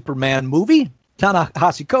new Superman movie.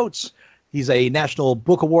 Ta-Nehisi Coates, he's a National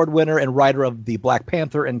Book Award winner and writer of the Black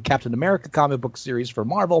Panther and Captain America comic book series for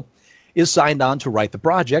Marvel, is signed on to write the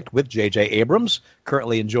project with J.J. Abrams,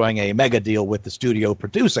 currently enjoying a mega deal with the studio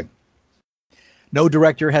producing. No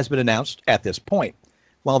director has been announced at this point.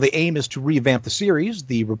 While the aim is to revamp the series,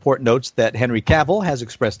 the report notes that Henry Cavill has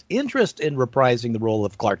expressed interest in reprising the role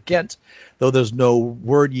of Clark Kent, though there's no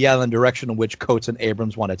word yet on the direction in which Coates and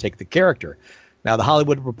Abrams want to take the character. Now, The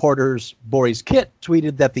Hollywood Reporter's Boris Kitt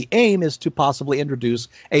tweeted that the aim is to possibly introduce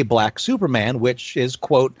a black Superman, which is,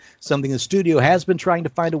 quote, something the studio has been trying to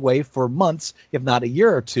find a way for months, if not a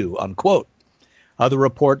year or two, unquote. Other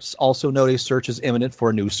reports also note a search is imminent for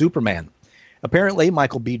a new Superman. Apparently,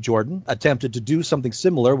 Michael B. Jordan attempted to do something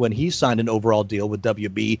similar when he signed an overall deal with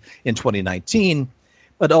WB in 2019,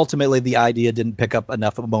 but ultimately the idea didn't pick up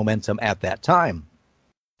enough momentum at that time.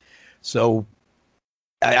 So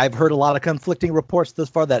I've heard a lot of conflicting reports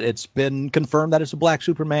thus far that it's been confirmed that it's a black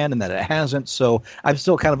Superman and that it hasn't. So I'm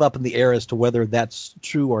still kind of up in the air as to whether that's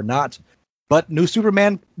true or not. But new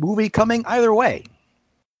Superman movie coming either way.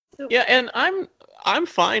 Yeah, and I'm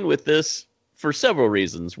fine with this for several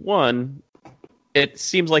reasons. One, it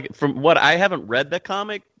seems like, from what I haven't read the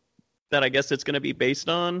comic that I guess it's going to be based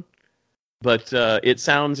on, but it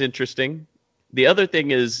sounds interesting. The other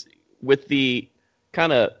thing is, with the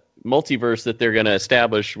kind of multiverse that they're going to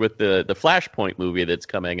establish with the Flashpoint movie that's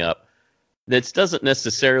coming up, that doesn't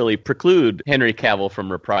necessarily preclude Henry Cavill from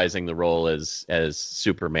reprising the role as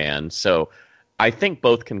Superman. So I think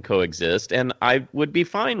both can coexist, and I would be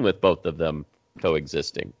fine with both of them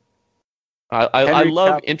coexisting. I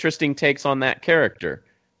love interesting takes on that character,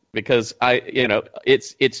 because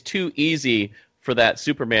it's too easy for that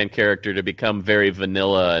Superman character to become very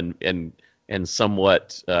vanilla and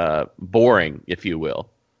somewhat boring, if you will.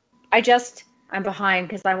 I'm behind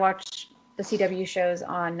because I watched the CW shows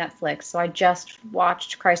on Netflix. So I just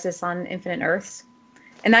watched Crisis on Infinite Earths.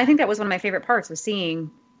 And I think that was one of my favorite parts, was seeing,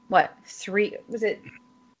 three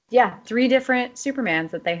different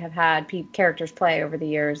Supermans that they have had characters play over the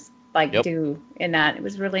years, do in that. It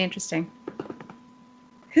was really interesting.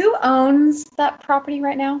 Who owns that property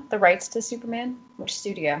right now? The rights to Superman? Which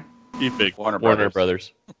studio? Warner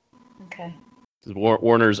Brothers. Okay.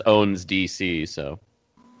 Warner's owns DC, so.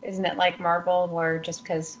 Isn't it like Marvel, where just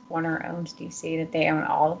because Warner owns DC, that they own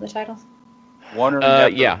all of the titles? Warner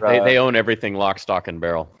they own everything lock, stock, and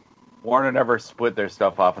barrel. Warner never split their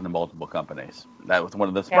stuff off into multiple companies. That was one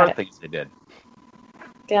of the smart things they did.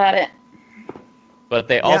 Got it. But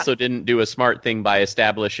they also didn't do a smart thing by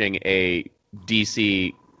establishing a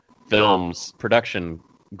DC Films production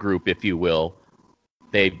group, if you will.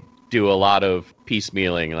 They do a lot of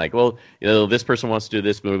piecemealing, this person wants to do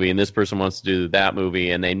this movie and this person wants to do that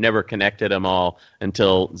movie, and they never connected them all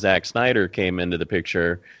until Zack Snyder came into the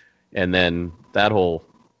picture, and then that whole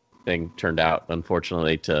thing turned out,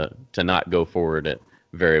 unfortunately, to not go forward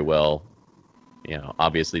very well,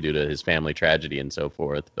 obviously due to his family tragedy and so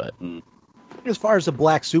forth. But as far as the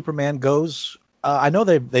Black Superman goes, I know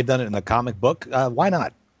they've done it in the comic book. Why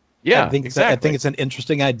not? Yeah, I think exactly. it's an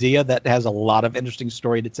interesting idea that has a lot of interesting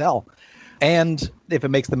story to tell. And if it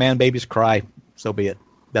makes the man babies cry, so be it.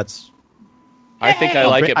 I think I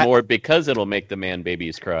like it more because it'll make the man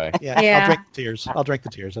babies cry. Yeah. I'll drink the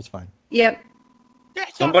tears. That's fine. Yep.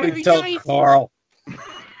 Somebody tell Carl.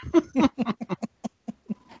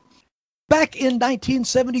 Back in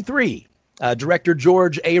 1973, director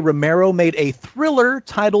George A. Romero made a thriller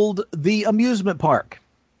titled The Amusement Park.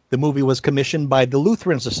 The movie was commissioned by the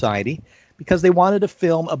Lutheran Society because they wanted a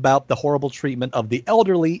film about the horrible treatment of the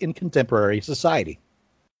elderly in contemporary society.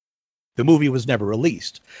 The movie was never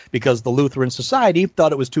released because the Lutheran Society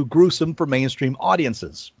thought it was too gruesome for mainstream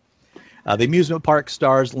audiences. The amusement park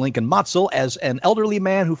stars Lincoln Motzel as an elderly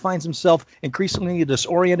man who finds himself increasingly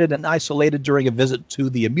disoriented and isolated during a visit to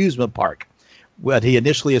the amusement park. What he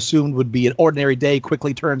initially assumed would be an ordinary day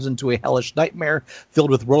quickly turns into a hellish nightmare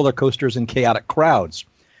filled with roller coasters and chaotic crowds.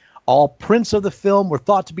 All prints of the film were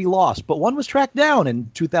thought to be lost, but one was tracked down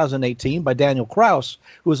in 2018 by Daniel Kraus,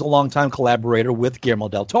 who was a longtime collaborator with Guillermo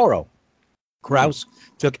del Toro. Kraus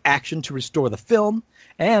took action to restore the film,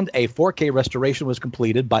 and a 4K restoration was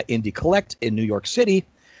completed by Indie Collect in New York City.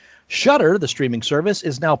 Shudder, the streaming service,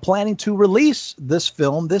 is now planning to release this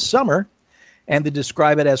film this summer, and they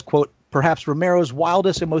describe it as, quote, perhaps Romero's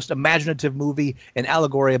wildest and most imaginative movie, an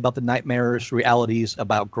allegory about the nightmarish realities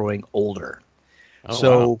about growing older.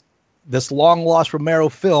 Wow. This long-lost Romero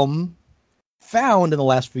film found in the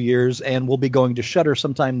last few years and will be going to Shudder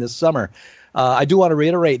sometime this summer. I do want to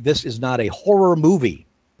reiterate, this is not a horror movie,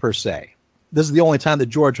 per se. This is the only time that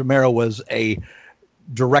George Romero was a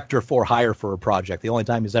director for hire for a project, the only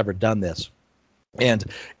time he's ever done this. And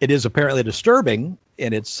it is apparently disturbing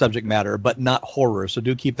in its subject matter, but not horror. So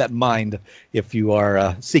do keep that in mind if you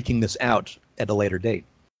are seeking this out at a later date.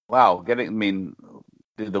 Wow.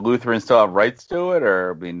 Did the Lutherans still have rights to it?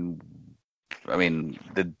 Or,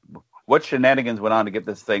 what shenanigans went on to get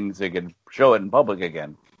this thing so you could show it in public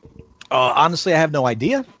again? Honestly, I have no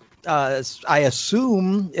idea. I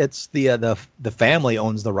assume it's the family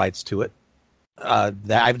owns the rights to it. I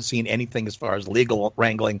haven't seen anything as far as legal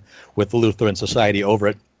wrangling with the Lutheran Society over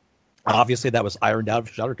it. Obviously, that was ironed out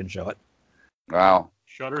if Shudder can show it. Wow.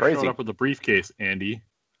 Shudder showed up with a briefcase, Andy.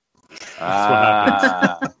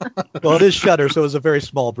 Well, it is Shudder, so it was a very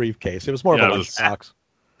small briefcase. It was more of a lunchbox.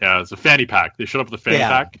 Yeah, it's a fanny pack. They showed up with a fanny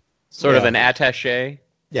pack. Sort of an attaché.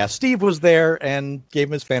 Yeah, Steve was there and gave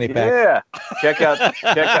him his fanny pack. Yeah,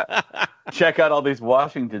 check out all these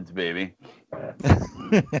Washingtons, baby.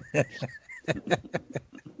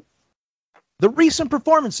 The recent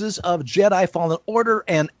performances of Jedi Fallen Order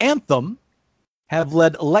and Anthem have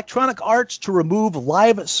led Electronic Arts to remove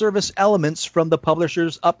live service elements from the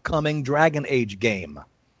publisher's upcoming Dragon Age game.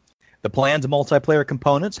 The planned multiplayer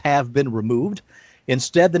components have been removed.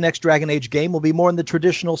 Instead, the next Dragon Age game will be more in the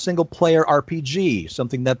traditional single-player RPG,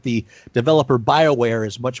 something that the developer BioWare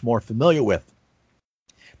is much more familiar with.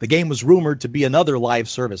 The game was rumored to be another live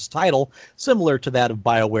service title, similar to that of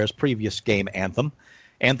BioWare's previous game, Anthem.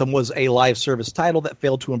 Anthem was a live service title that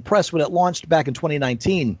failed to impress when it launched back in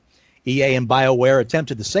 2019. EA and BioWare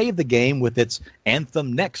attempted to save the game with its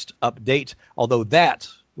Anthem Next update, although that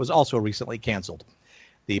was also recently canceled.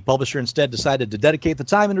 The publisher instead decided to dedicate the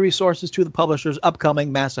time and resources to the publisher's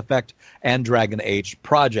upcoming Mass Effect and Dragon Age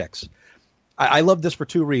projects. I love this for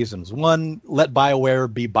two reasons. One, let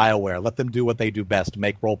BioWare be BioWare. Let them do what they do best,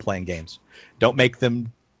 make role-playing games. Don't make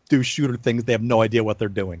them do shooter things they have no idea what they're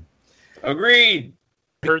doing. Agreed.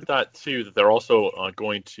 heard that too. That they're also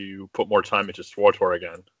going to put more time into SWTOR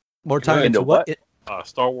again. More time into what?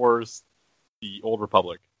 Star Wars: The Old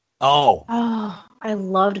Republic. Oh, I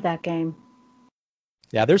loved that game.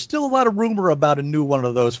 Yeah, there's still a lot of rumor about a new one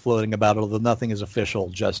of those floating about, although nothing is official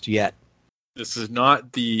just yet. This is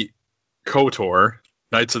not the KOTOR,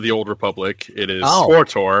 Knights of the Old Republic. It is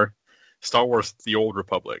SWTOR, Star Wars: The Old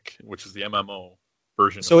Republic, which is the MMO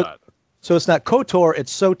version of that. So it's not KOTOR,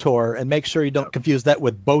 it's SOTOR, and make sure you don't confuse that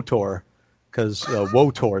with BOTOR, because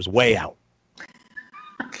WOTOR is way out.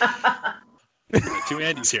 We got two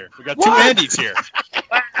Andys here.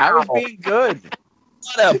 I was being good.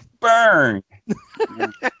 What a burn!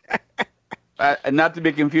 Not to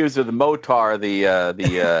be confused with the Motar,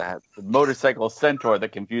 the motorcycle centaur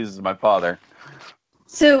that confuses my father.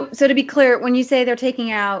 So to be clear, when you say they're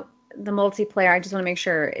taking out the multiplayer, I just want to make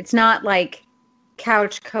sure it's not like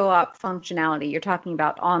couch co-op functionality. You're talking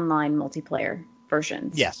about online multiplayer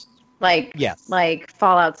versions. Yes. Like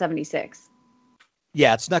Fallout 76.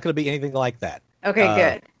 Yeah, it's not going to be anything like that.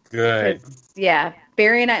 Okay, Good. Yeah,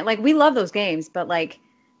 Barry and I, we love those games, but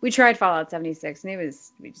we tried Fallout 76 and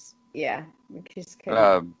we just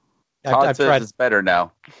couldn't. Todd says it's better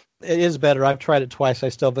now. It is better. I've tried it twice. I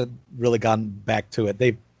still haven't really gone back to it.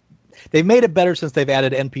 They've made it better since they've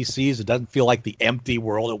added NPCs. It doesn't feel like the empty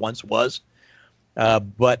world it once was.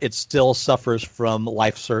 But it still suffers from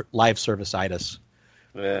live service-itis.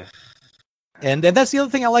 And that's the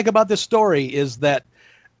other thing I like about this story is that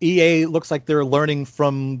EA looks like they're learning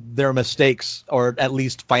from their mistakes, or at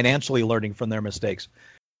least financially learning from their mistakes.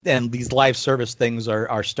 And these live service things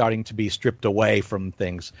are starting to be stripped away from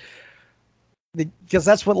things. Because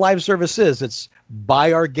that's what live service is. It's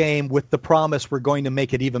buy our game with the promise we're going to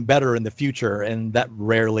make it even better in the future, and that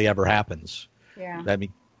rarely ever happens. Yeah. I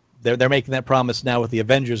mean, they're making that promise now with the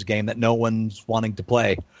Avengers game that no one's wanting to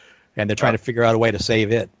play, and they're trying to figure out a way to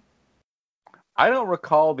save it. I don't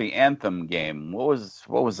recall the Anthem game. What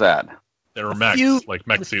was that? There were mech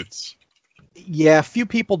suits. Yeah, few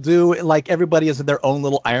people do. Like, everybody is in their own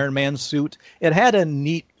little Iron Man suit. It had a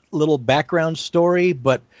neat little background story,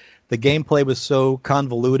 but the gameplay was so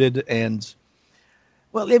convoluted, and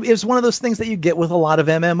it was one of those things that you get with a lot of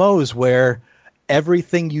MMOs where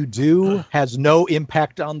everything you do has no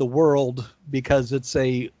impact on the world because it's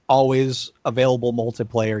a always available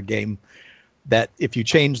multiplayer game that if you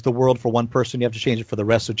change the world for one person, you have to change it for the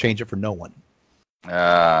rest, so change it for no one.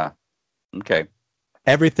 Okay.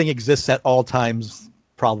 Everything exists at all times,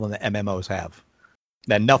 problem that MMOs have.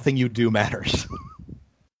 That nothing you do matters.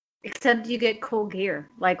 Except you get cool gear,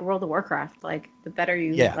 like World of Warcraft. The better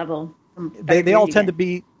you level. They all tend to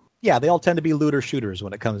be looter shooters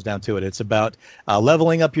when it comes down to it. It's about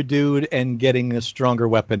leveling up your dude and getting a stronger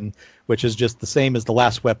weapon, which is just the same as the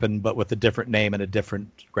last weapon, but with a different name and a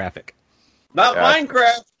different graphic. Not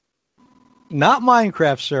Minecraft. Not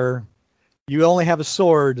Minecraft, sir. You only have a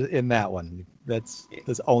sword in that one.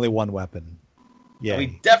 There's only one weapon. Yeah.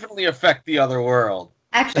 We definitely affect the other world.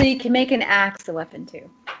 Actually, you can make an axe a weapon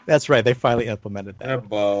too. That's right. They finally implemented that. And a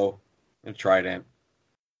bow, and trident,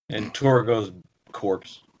 and Torgo's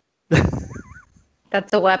corpse.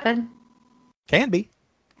 That's a weapon? Can be.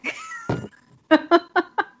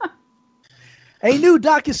 A new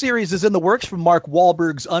docuseries is in the works from Mark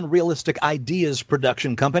Wahlberg's Unrealistic Ideas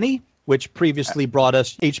production company, which previously brought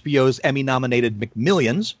us HBO's Emmy-nominated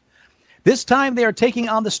McMillions. This time they are taking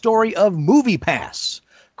on the story of MoviePass,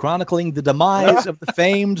 chronicling the demise of the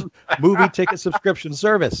famed movie ticket subscription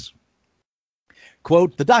service.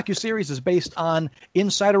 Quote, the docuseries is based on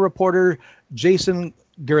insider reporter Jason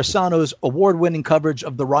Garrisano's award-winning coverage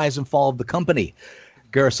of the rise and fall of the company.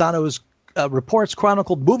 Garrisano's reports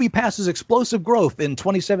chronicled MoviePass's explosive growth in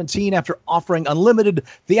 2017 after offering unlimited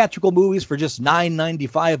theatrical movies for just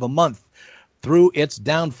 $9.95 a month through its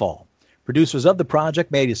downfall. Producers of the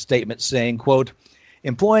project made a statement saying, quote,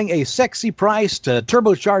 employing a sexy price to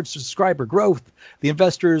turbocharge subscriber growth, the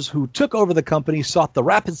investors who took over the company sought the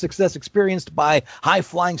rapid success experienced by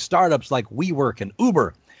high-flying startups like WeWork and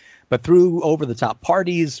Uber. But through over-the-top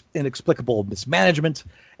parties, inexplicable mismanagement,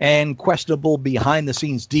 and questionable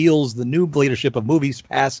behind-the-scenes deals, the new leadership of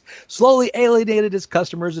MoviePass slowly alienated its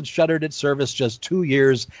customers and shuttered its service just 2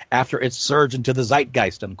 years after its surge into the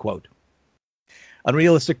zeitgeist, unquote.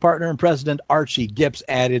 Unrealistic partner and president Archie Gips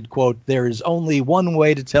added, quote, there is only one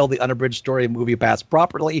way to tell the unabridged story of MoviePass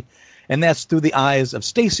properly, and that's through the eyes of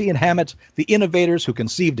Stacy and Hammett, the innovators who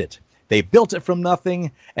conceived it. They built it from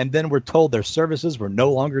nothing, and then were told their services were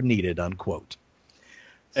no longer needed, unquote.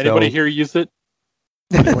 Anybody here use it?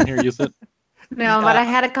 Anyone here use it? No, but I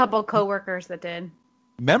had a couple coworkers that did.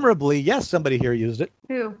 Memorably, yes, somebody here used it.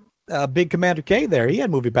 Who? Big Commander K there. He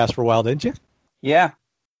had MoviePass for a while, didn't you? Yeah.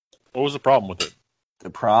 What was the problem with it? The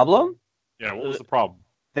problem? Yeah, what was the problem?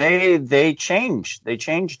 They changed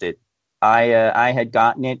it. I had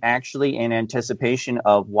gotten it actually in anticipation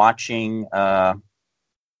of watching.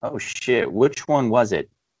 Oh shit! Which one was it?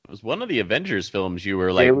 It was one of the Avengers films. You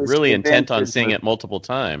were like really intent on seeing it multiple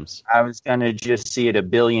times. I was gonna just see it a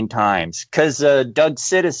billion times because Doug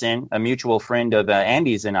Citizen, a mutual friend of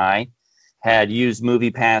Andy's and I, had used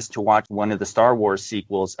MoviePass to watch one of the Star Wars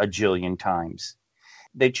sequels a jillion times.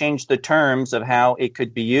 They changed the terms of how it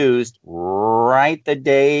could be used right the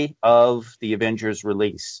day of the Avengers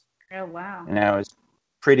release. Oh wow! And I was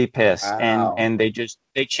pretty pissed. Wow. And they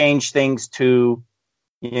changed things to,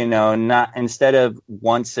 not instead of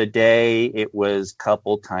once a day, it was a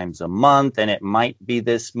couple times a month, and it might be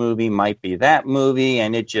this movie, might be that movie,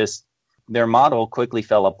 and it just their model quickly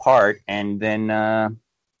fell apart, and then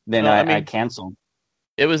I canceled.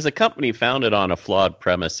 It was a company founded on a flawed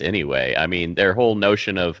premise anyway. I mean, their whole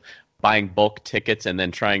notion of buying bulk tickets and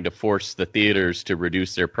then trying to force the theaters to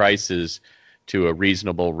reduce their prices to a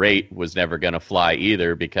reasonable rate was never going to fly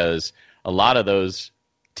either, because a lot of those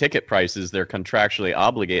ticket prices, they're contractually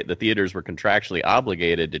obligated. The theaters were contractually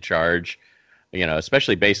obligated to charge,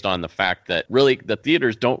 especially based on the fact that really the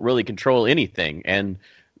theaters don't really control anything, and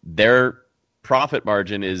their profit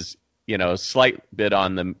margin is, a slight bit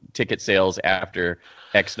on the ticket sales after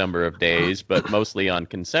X number of days, but mostly on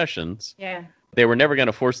concessions. Yeah. They were never going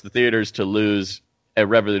to force the theaters to lose a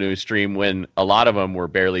revenue stream when a lot of them were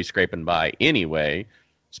barely scraping by anyway,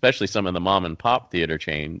 especially some of the mom and pop theater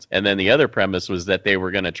chains. And then the other premise was that they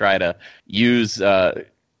were going to try to use the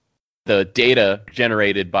data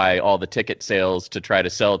generated by all the ticket sales to try to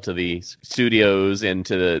sell to the studios and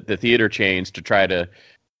to the theater chains to try to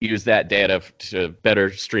use that data to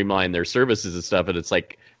better streamline their services and stuff. And it's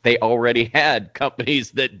like they already had companies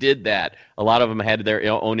that did that. A lot of them had their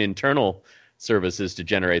own internal services to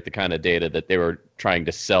generate the kind of data that they were trying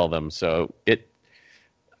to sell them. So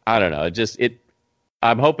I don't know.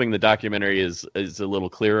 I'm hoping the documentary is a little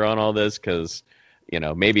clearer on all this, because,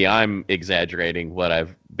 maybe I'm exaggerating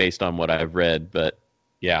based on what I've read, but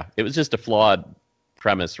yeah, it was just a flawed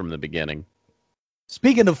premise from the beginning.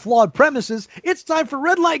 Speaking of flawed premises, it's time for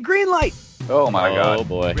Red Light, Green Light. Oh my God. Oh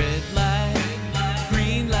boy. Red light,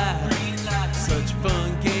 green light, such a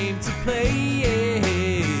fun game to play.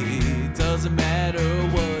 Doesn't matter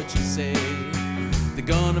what you say, they're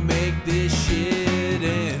gonna make this shit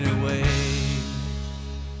anyway.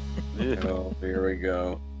 Oh, here we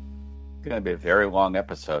go. It's gonna be a very long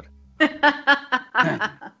episode.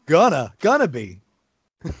 Gonna be.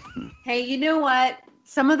 Hey, you know what?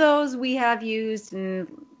 Some of those we have used and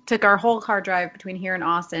took our whole car drive between here and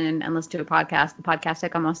Austin and listened to a podcast. The podcast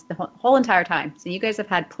took almost the whole entire time. So you guys have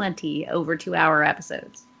had plenty over 2-hour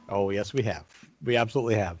episodes. Oh, yes, we have. We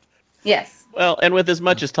absolutely have. Yes. Well, and with as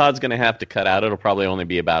much as Todd's going to have to cut out, it'll probably only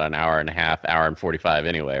be about an hour and a half, hour and 45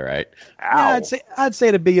 anyway, right? Yeah, I'd say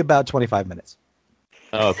it'd be about 25 minutes.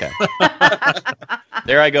 Oh, okay.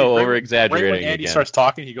 There I go, over exaggerating. When Andy starts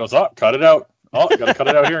talking, he goes, "Oh, cut it out. Oh, got to cut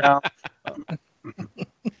it out here now."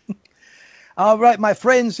 All right, my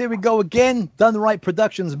friends, here we go again. Done the Right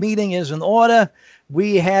Productions meeting is in order.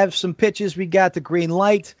 We have some pitches. We got the green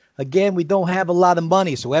light. Again, we don't have a lot of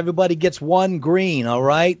money, so everybody gets one green, all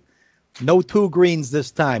right? No 2 greens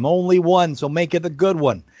this time, only 1, so make it a good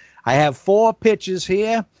one. I have 4 pitches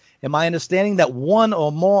here, and my understanding that 1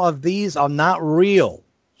 or more of these are not real,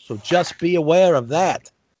 so just be aware of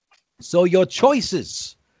that. So your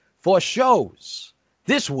choices for shows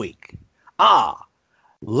this week are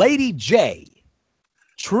Lady J,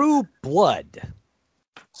 True Blood,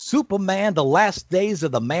 Superman, The Last Days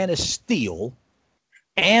of the Man of Steel,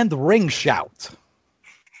 and Ring Shout.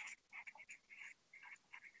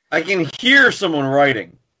 I can hear someone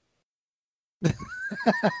writing.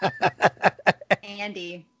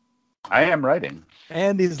 Andy. I am writing.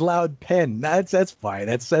 Andy's loud pen. That's fine.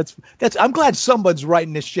 That's. I'm glad someone's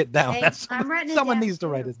writing this shit down. Hey, I'm writing it someone down needs to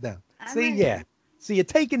too. write this down. I'm See, writing yeah. it. See, you're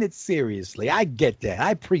taking it seriously. I get that.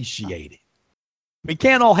 I appreciate it. We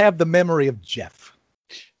can't all have the memory of Jeff.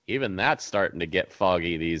 Even that's starting to get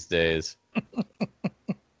foggy these days.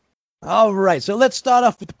 All right, so let's start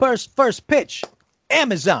off with the first pitch.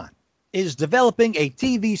 Amazon is developing a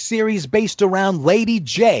TV series based around Lady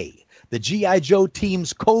J, the G.I. Joe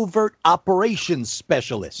team's covert operations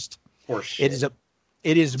specialist. Horseshit.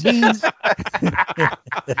 It is means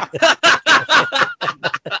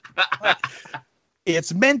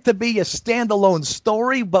it's meant to be a standalone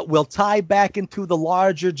story, but will tie back into the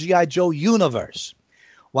larger G.I. Joe universe.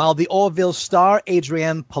 While the Orville star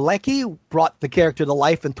Adrienne Palicki brought the character to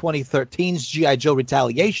life in 2013's G.I. Joe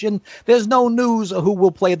Retaliation, there's no news of who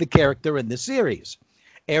will play the character in the series.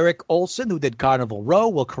 Eric Olson, who did Carnival Row,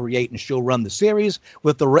 will create and showrun the series,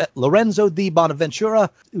 with Lorenzo Di Bonaventura,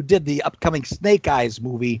 who did the upcoming Snake Eyes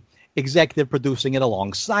movie, executive producing it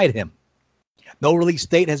alongside him. No release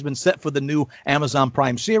date has been set for the new Amazon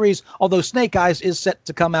Prime series, although Snake Eyes is set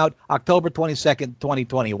to come out October 22nd,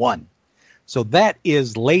 2021. So that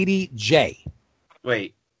is Lady J.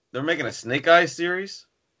 Wait, they're making a Snake Eyes series?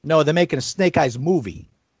 No, they're making a Snake Eyes movie.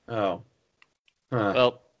 Oh. Huh.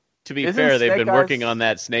 Well, to be fair, they've been working on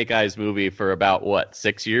that Snake Eyes movie for about,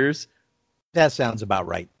 6 years? That sounds about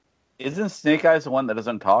right. Isn't Snake Eyes the one that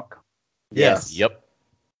doesn't talk? Yes. Yep.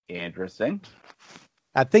 Interesting.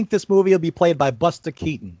 I think this movie will be played by Buster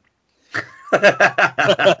Keaton.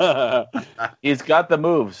 He's got the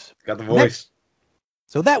moves. Got the voice.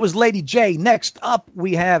 So that was Lady J. Next up,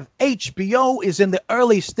 we have HBO is in the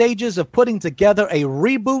early stages of putting together a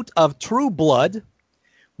reboot of True Blood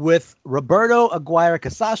with Roberto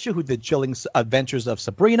Aguirre-Casasio, who did Chilling Adventures of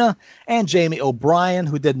Sabrina, and Jamie O'Brien,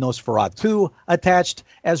 who did Nosferatu, attached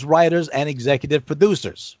as writers and executive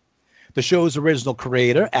producers. The show's original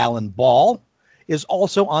creator, Alan Ball, is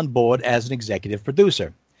also on board as an executive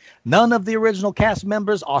producer. None of the original cast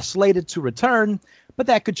members are slated to return, but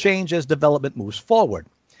that could change as development moves forward.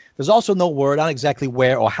 There's also no word on exactly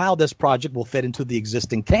where or how this project will fit into the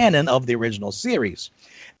existing canon of the original series.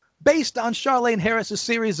 Based on Charlaine Harris's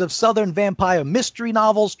series of Southern vampire mystery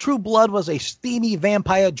novels, True Blood was a steamy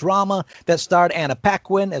vampire drama that starred Anna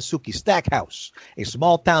Paquin as Suki Stackhouse, a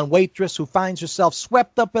small-town waitress who finds herself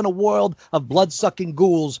swept up in a world of blood-sucking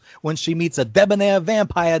ghouls when she meets a debonair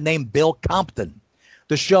vampire named Bill Compton.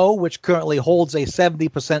 The show, which currently holds a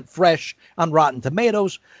 70% fresh on Rotten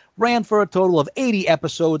Tomatoes, ran for a total of 80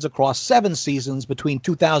 episodes across 7 seasons between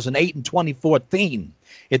 2008 and 2014.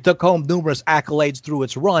 It took home numerous accolades through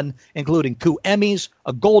its run, including 2 Emmys,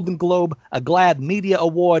 a Golden Globe, a GLAAD Media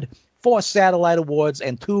Award, 4 Satellite Awards,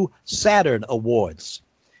 and 2 Saturn Awards.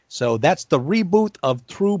 So that's the reboot of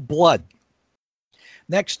True Blood.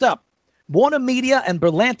 Next up, Warner Media and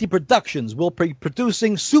Berlanti Productions will be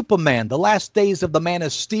producing Superman, The Last Days of the Man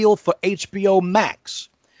of Steel for HBO Max.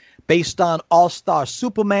 Based on All-Star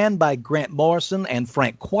Superman by Grant Morrison and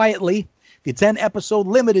Frank Quietly, the 10-episode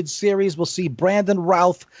limited series will see Brandon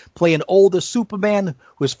Routh play an older Superman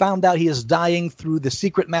who has found out he is dying through the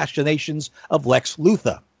secret machinations of Lex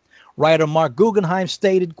Luthor. Writer Mark Guggenheim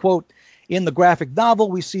stated, quote, "In the graphic novel,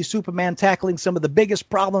 we see Superman tackling some of the biggest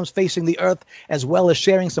problems facing the Earth, as well as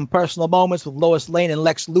sharing some personal moments with Lois Lane and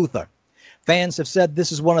Lex Luthor. Fans have said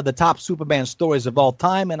this is one of the top Superman stories of all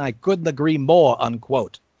time, and I couldn't agree more,"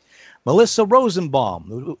 unquote. Melissa Rosenbaum,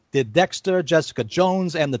 who did Dexter, Jessica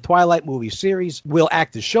Jones, and the Twilight movie series, will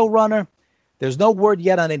act as showrunner. There's no word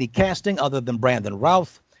yet on any casting other than Brandon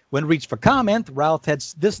Routh. When reached for comment, Routh had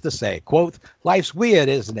this to say, quote, "Life's weird,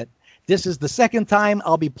 isn't it? This is the second time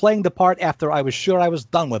I'll be playing the part after I was sure I was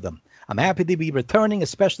done with him. I'm happy to be returning,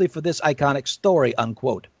 especially for this iconic story,"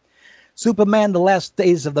 unquote. Superman, The Last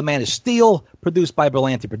Days of the Man of Steel, produced by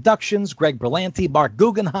Berlanti Productions, Greg Berlanti, Mark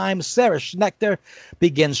Guggenheim, Sarah Schnechter,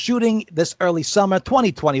 begins shooting this early summer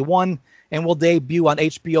 2021 and will debut on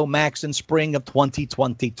HBO Max in spring of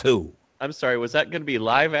 2022. I'm sorry, was that going to be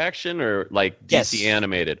live action or like DC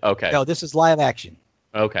animated? Okay. No, this is live action.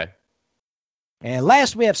 Okay. And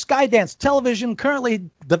last, we have Skydance Television, currently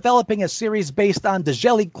developing a series based on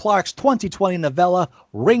Djeli Clark's 2020 novella,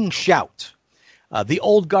 Ring Shout. The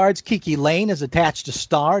Old Guard's Kiki Lane is attached to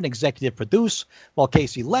star and executive produce, while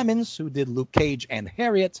Casey Lemons, who did Luke Cage and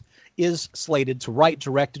Harriet, is slated to write,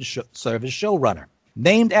 direct, and serve as showrunner.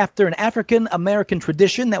 Named after an African-American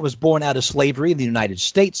tradition that was born out of slavery in the United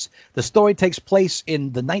States, the story takes place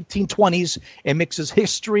in the 1920s and mixes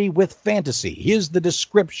history with fantasy. Here's the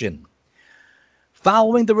description.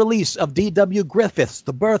 Following the release of D.W. Griffith's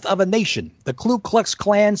The Birth of a Nation, the Ku Klux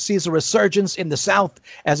Klan sees a resurgence in the South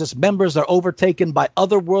as its members are overtaken by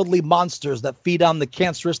otherworldly monsters that feed on the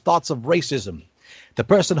cancerous thoughts of racism. The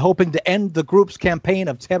person hoping to end the group's campaign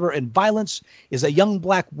of terror and violence is a young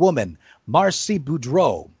black woman, Marcy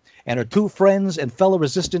Boudreaux, and her 2 friends and fellow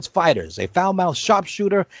resistance fighters, a foul-mouthed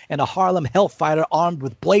sharpshooter and a Harlem hellfighter armed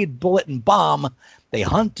with blade, bullet, and bomb. They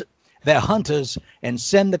hunt their hunters and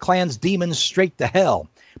send the Klan's demons straight to hell.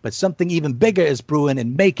 But something even bigger is brewing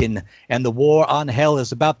in Macon, and the war on hell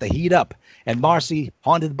is about to heat up. And Marcy,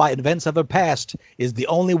 haunted by events of her past, is the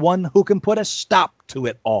only one who can put a stop to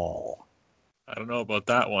it all. I don't know about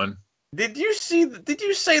that one. Did you say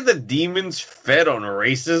the demons fed on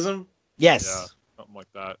racism? Yes. Yeah, something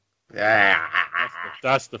like that. Ah.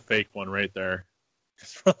 That's the fake one right there.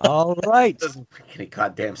 All right. Doesn't make any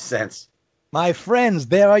goddamn sense. My friends,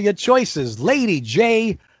 there are your choices. Lady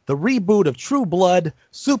J, The the reboot of True Blood,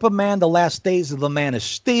 Superman, The Last Days of the Man of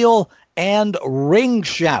Steel, and Ring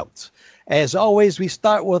Shout. As always, we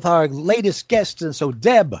start with our latest guest. And so,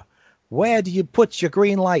 Deb, where do you put your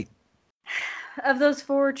green light? Of those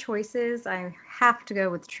 4 choices, I have to go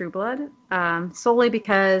with True Blood, solely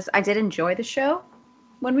because I did enjoy the show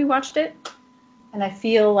when we watched it. And I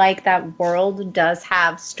feel like that world does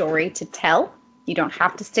have story to tell. You don't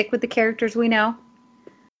have to stick with the characters we know.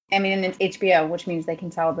 I mean, it's HBO, which means they can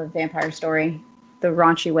tell the vampire story the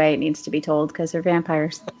raunchy way it needs to be told because they're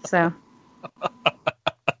vampires. So,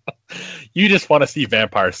 you just want to see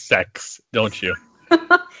vampire sex, don't you?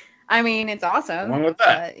 I mean, it's awesome. Wrong with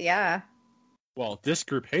that? Yeah. Well, this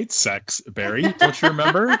group hates sex, Barry. Don't you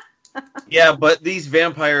remember? Yeah, but these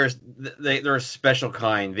vampires, they're a special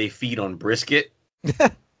kind. They feed on brisket.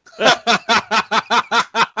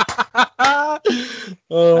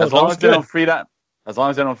 As long as they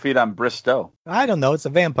don't feed on Bristow. I don't know. It's a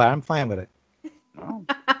vampire. I'm fine with it. Oh.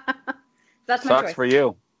 That's my Sucks choice. for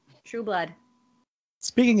you. True Blood.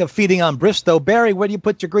 Speaking of feeding on Bristow, Barry, where do you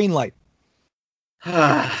put your green light? All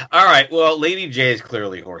right. Well, Lady J is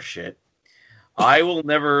clearly horseshit. I will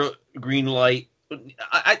never green light.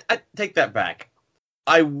 I take that back.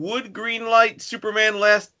 I would green light Superman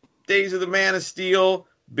Last Days of the Man of Steel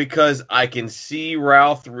because I can see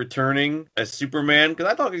Ralph returning as Superman because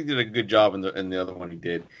I thought he did a good job in the other one he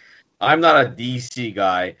did. I'm not a DC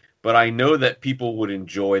guy, but I know that people would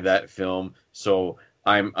enjoy that film, so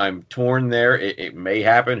I'm torn there. It may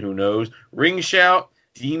happen. Who knows? Ring Shout,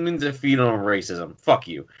 Demons that Feed on Racism. Fuck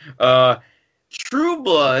you. True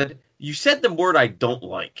Blood. You said the word I don't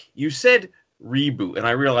like. You said reboot, and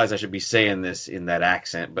I realize I should be saying this in that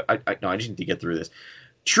accent, but I just need to get through this.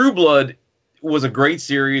 True Blood was a great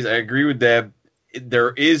series. I agree with Deb.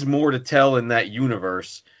 There is more to tell in that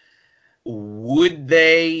universe. Would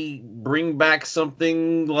they bring back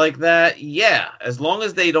something like that? Yeah, as long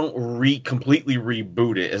as they don't completely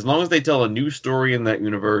reboot it. As long as they tell a new story in that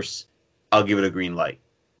universe, I'll give it a green light.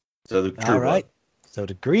 So the True All right. Blood. So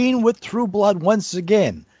the green with True Blood once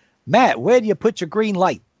again. Matt, where do you put your green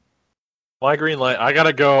light? My green light. I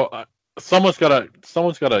gotta go. Someone's gotta.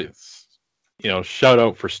 Shout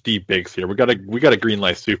out for Steve Biggs here. We gotta green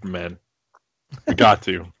light Superman. We got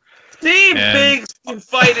to. Steve Biggs can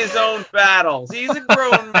fight his own battles. He's a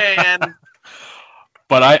grown man.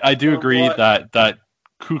 But I do agree that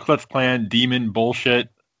Ku Klux Klan demon bullshit.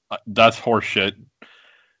 That's horseshit.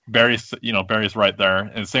 Barry's right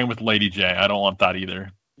there, and same with Lady J. I don't want that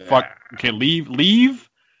either. Yeah. Fuck. Okay, leave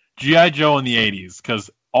G.I. Joe in the 80s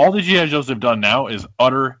because all the G.I. Joes have done now is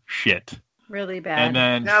utter shit. Really bad. And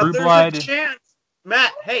then now, True there's Blood. A chance,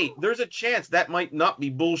 Matt. Hey, there's a chance that might not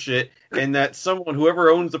be bullshit, and that whoever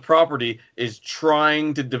owns the property, is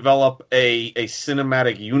trying to develop a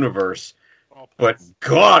cinematic universe. But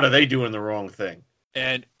God, are they doing the wrong thing?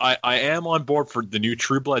 And I am on board for the new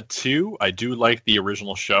True Blood 2. I do like the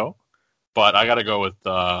original show, but I got to go with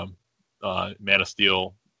Man of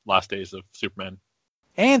Steel, Last Days of Superman.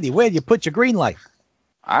 Andy, where do you put your green light?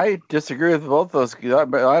 I disagree with both those. I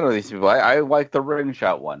don't know these people. I like the Ring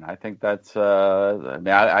Shout one. I think that's.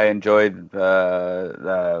 I enjoyed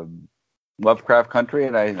the Lovecraft Country,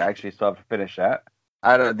 and I actually still have to finish that.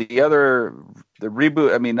 The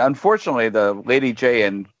reboot. I mean, unfortunately, the Lady J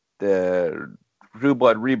and the True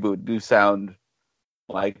Blood reboot do sound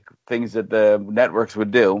like things that the networks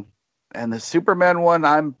would do, and the Superman one,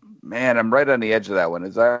 I'm right on the edge of that one.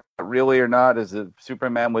 Is that really or not? Is it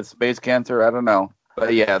Superman with space cancer? I don't know.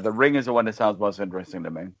 But yeah, the Ring is the one that sounds most interesting to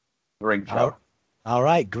me. The Ring Show. All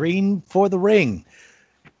right, green for the Ring.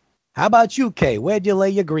 How about you, Kay? Where'd you lay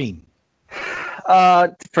your green?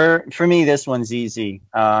 For me, this one's easy.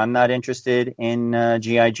 I'm not interested in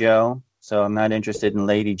G.I. Joe, so I'm not interested in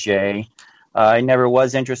Lady J. I never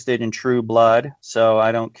was interested in True Blood, so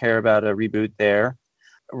I don't care about a reboot there.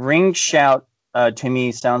 Ring Shout, to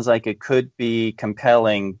me, sounds like it could be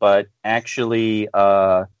compelling, but actually,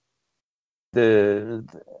 the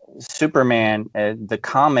Superman, the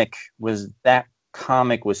comic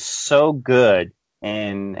was so good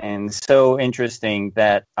and so interesting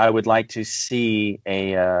that I would like to see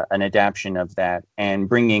an adaptation of that. And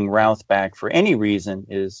bringing Ralph back for any reason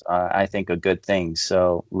is, I think, a good thing.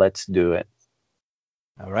 So let's do it.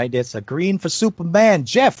 All right, that's a green for Superman.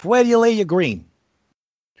 Jeff, where do you lay your green?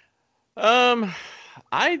 I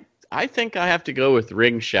think I have to go with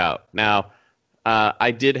Ring Shout. Now,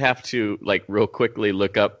 I did have to real quickly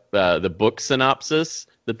look up the book synopsis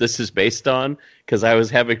that this is based on because I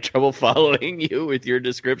was having trouble following you with your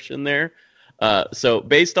description there. So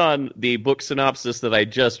based on the book synopsis that I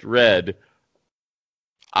just read,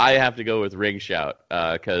 I have to go with Ring Shout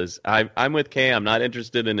because I'm with Kay. I'm not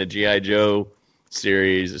interested in a G.I. Joe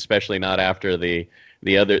series, especially not after the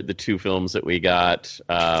two films that we got.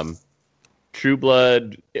 True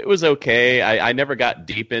Blood, it was okay. I never got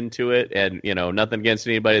deep into it, and nothing against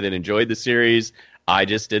anybody that enjoyed the series. I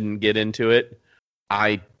just didn't get into it.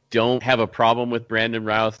 I don't have a problem with Brandon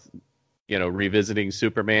Routh, revisiting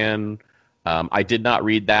Superman. I did not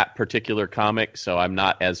read that particular comic, so I'm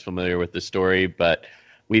not as familiar with the story, but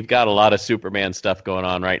we've got a lot of Superman stuff going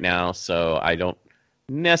on right now, so I don't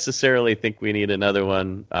necessarily think we need another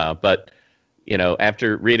one. But,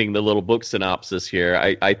 after reading the little book synopsis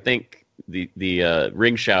here, I think the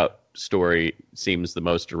Ring Shout story seems the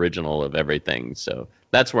most original of everything, so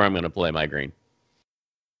that's where I'm going to play my green.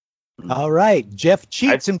 All right, Jeff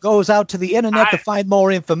cheats and goes out to the internet to find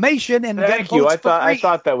more information. And thank you. I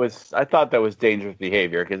thought that was dangerous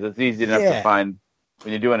behavior because it's easy enough to find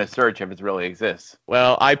when you're doing a search if it really exists.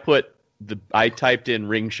 Well, I typed in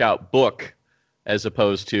Ring Shout book as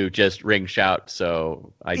opposed to just Ring Shout,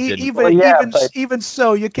 so I didn't. Even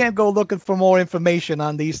so, you can't go looking for more information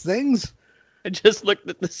on these things. I just looked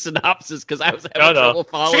at the synopsis because I was having trouble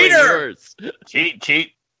following yours. Cheat.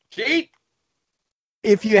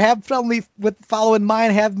 If you have trouble with following mine,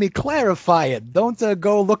 have me clarify it. Don't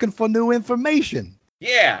go looking for new information.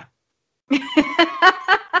 Yeah.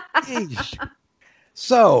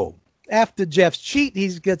 So, after Jeff's cheat,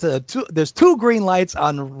 he gets there's 2 green lights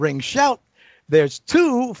on Ring Shout. There's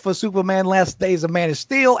 2 for Superman Last Days of Man of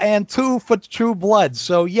Steel and 2 for True Blood.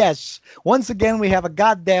 So, yes, once again, we have a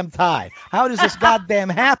goddamn tie. How does this goddamn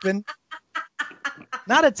happen?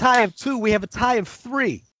 Not a tie of 2, we have a tie of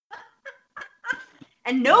 3.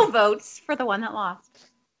 And no votes for the one that lost.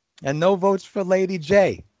 And no votes for Lady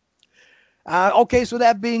J. Okay, so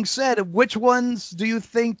that being said, which ones do you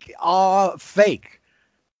think are fake?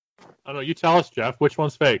 I don't know. You tell us, Jeff. Which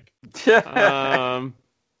one's fake?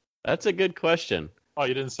 That's a good question. Oh,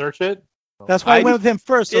 you didn't search it? That's why I went with him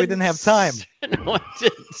first, so he didn't have time. No, I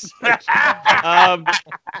didn't search.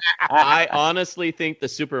 I honestly think the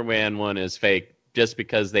Superman one is fake. Just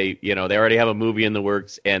because they already have a movie in the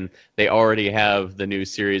works and they already have the new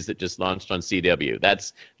series that just launched on CW.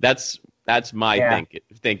 That's my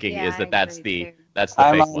thinking is that's the fake one.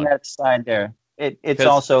 I'm on that side there. It's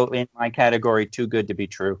also in my category too good to be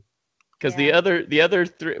true. Because the other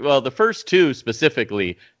 3, well, the first 2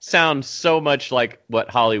 specifically sound so much like what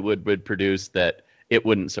Hollywood would produce that it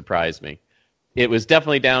wouldn't surprise me. It was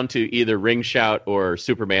definitely down to either Ring Shout or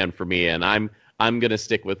Superman for me, and I'm gonna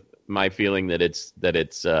stick with my feeling that it's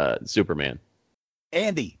Superman.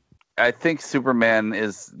 Andy, I think Superman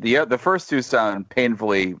is the first 2 sound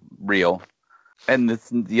painfully real, and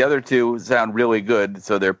the other 2 sound really good,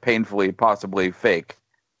 so they're painfully possibly fake.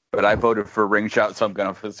 But I voted for Ring Shout, so I'm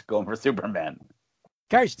going for Superman.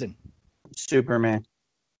 Karsten, Superman.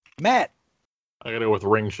 Matt, I got to go with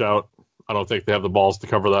Ring Shout. I don't think they have the balls to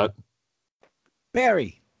cover that.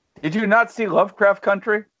 Barry, did you not see Lovecraft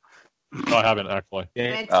Country? No, I haven't actually.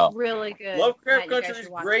 It's really good. Lovecraft Country is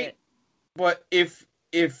great, but if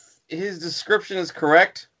his description is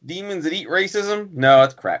correct, demons that eat racism, no,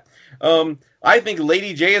 it's crap. I think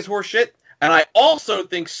Lady J is horseshit, and I also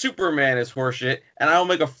think Superman is horseshit, and I will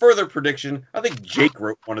make a further prediction. I think Jake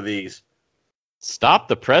wrote one of these. Stop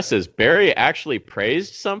the presses. Barry actually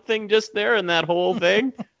praised something just there in that whole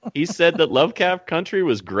thing. He said that Lovecraft Country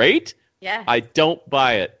was great. Yeah. I don't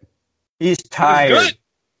buy it. He's tired. Good.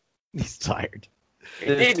 he's tired.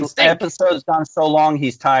 This episode's gone so long,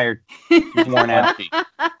 he's tired. He's worn out.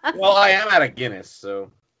 Well, I am out of Guinness,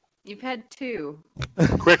 so. You've had 2.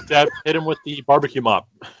 Quick, Dad, hit him with the barbecue mop.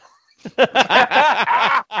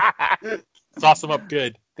 Sauce him up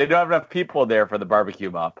good. They don't have enough people there for the barbecue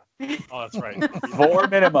mop. Oh, that's right. 4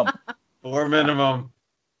 minimum. 4 minimum.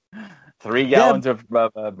 3 gallons of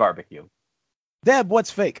barbecue. Deb,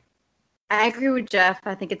 what's fake? I agree with Jeff.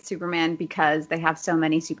 I think it's Superman because they have so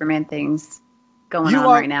many Superman things going on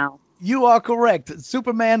right now. You are correct.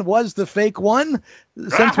 Superman was the fake one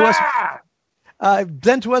sent to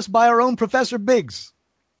us by our own Professor Biggs.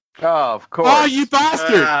 Oh, of course. Oh, you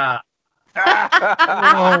bastard!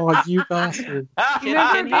 Oh, you bastard!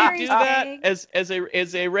 Can he do that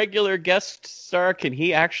as a regular guest star? Can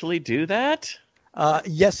he actually do that?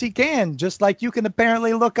 Yes, he can. Just like you can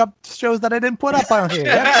apparently look up shows that I didn't put up on here.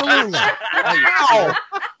 Absolutely. Wow!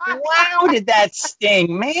 Wow! Did that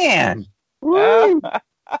sting, man? More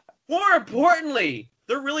importantly,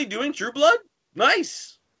 they're really doing True Blood.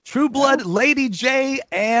 Nice. True Blood, Lady J,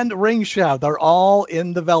 and Ring Shout are all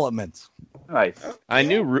in development. Nice. I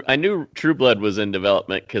knew True Blood was in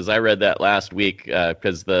development because I read that last week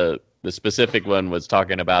because the The specific one was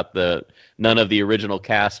talking about none of the original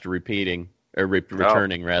cast repeating or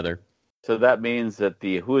returning rather. So that means that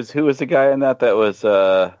who was the guy in that was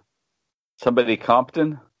somebody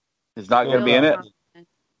Compton is not going to be in it.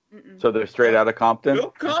 So they're straight out of Compton. Bill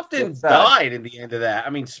Compton died in the end of that. I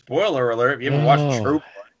mean, spoiler alert if you haven't watched True Blood,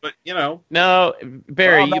 but you know. No,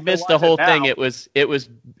 Barry, you missed the whole thing. It was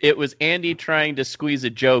Andy trying to squeeze a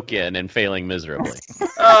joke in and failing miserably.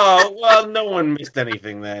 Oh, well, no one missed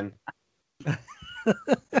anything then.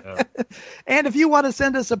 And if you want to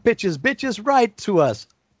send us some pitches, bitches, write to us.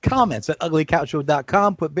 Comments at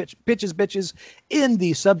uglycouchshow.com. Put bitches in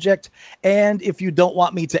the subject. And if you don't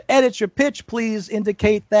want me to edit your pitch, please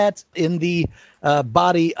indicate that in the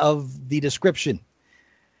body of the description.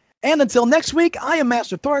 And until next week, I am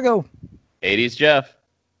Master Thorgo. 80s Jeff.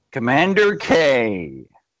 Commander K.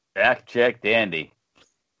 Back check Dandy.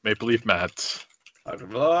 Maple Leaf Matt.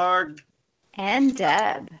 Vlog. And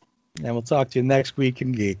Deb. And we'll talk to you next week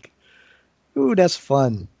in Geek. Ooh, that's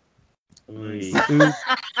fun.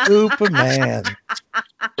 Superman.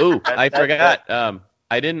 Ooh, I forgot.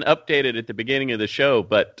 I didn't update it at the beginning of the show,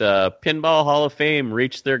 but Pinball Hall of Fame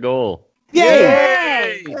reached their goal.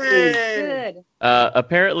 Yay! Good.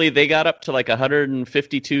 Apparently, they got up to like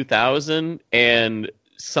 152,000, and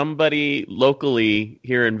somebody locally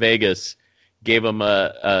here in Vegas gave them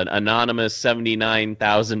an anonymous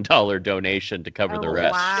 $79,000 donation to cover the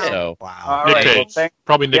rest. Wow. So, All Nick right, Cage.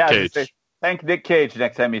 Probably Nick Cage. Thank Nick Cage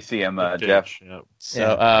next time you see him, Jeff. Yep.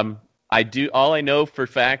 So all I know for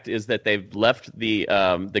fact is that they've left the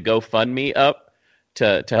GoFundMe up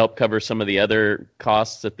to help cover some of the other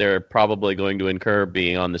costs that they're probably going to incur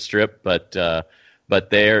being on the Strip, but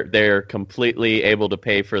they're completely able to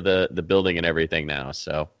pay for the building and everything now.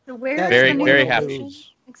 So Where very is the very new happy.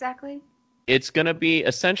 location exactly? It's going to be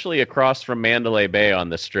essentially across from Mandalay Bay on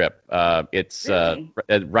the Strip. It's Really?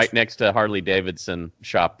 right next to Harley Davidson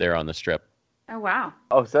shop there on the Strip. Oh wow.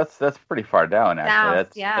 Oh, so that's pretty far down,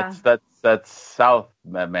 actually. That's south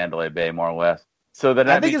Mandalay Bay, more or less. So then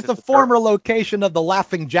I think it's the former location of the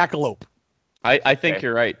Laughing Jackalope. I think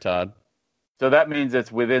you're right, Todd. So that means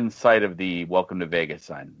it's within sight of the Welcome to Vegas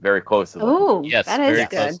sign, very close to it. Oh, Yes, that is very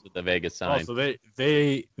good. close to the Vegas Oh, sign. so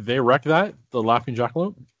they wrecked that, the Laughing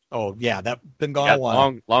Jackalope? Oh, yeah, that's been gone Yeah, a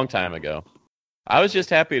while. long time ago. I was just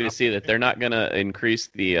happy to see that they're not going to increase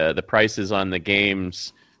the prices on the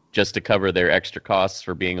games just to cover their extra costs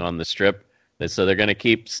for being on the Strip. So they're going to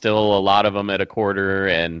keep still a lot of them at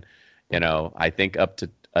 $0.25, and I think up to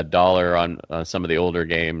 $1 on some of the older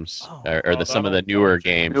games or some of the newer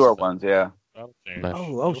games. Newer ones, yeah.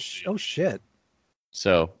 Oh, shit.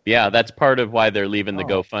 So yeah, that's part of why they're leaving the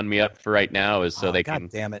GoFundMe up for right now is so they God can.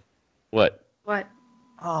 damn it! What? What?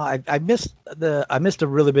 Oh, I missed a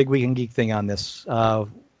really big Weekend Geek thing on this.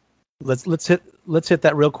 Let's hit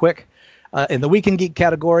that real quick. In the Weekend Geek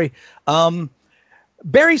category,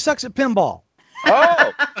 Barry sucks at pinball.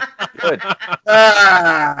 Oh, good.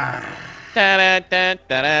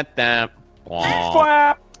 Da-da-da-da-da-da.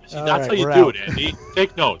 Wah. See, All that's right, how you we're do out. it, Andy.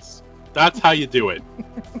 Take notes. That's how you do it.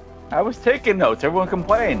 I was taking notes. Everyone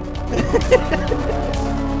complained.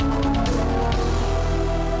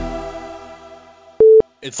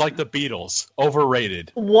 It's like the Beatles,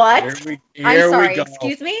 overrated. What? Here I'm sorry. we go.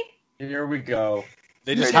 Excuse me? Here we go.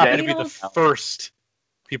 They just They're happen to be the Beatles. first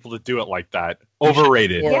people to do it like that.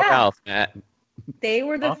 Overrated. Yeah. Mouth, Matt. They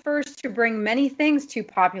were the first to bring many things to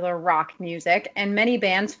popular rock music, and many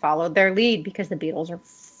bands followed their lead because the Beatles are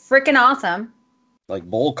freaking awesome. Like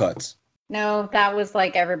bowl cuts. No, that was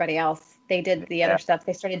like everybody else. They did the other stuff.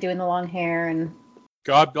 They started doing the long hair and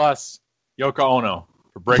God bless Yoko Ono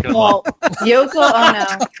for breaking them well, up. Yoko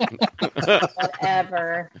Ono.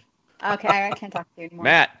 Whatever. Okay, I can't talk to you anymore.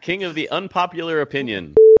 Matt, king of the unpopular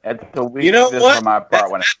opinion. That's the You know weakness what? for my part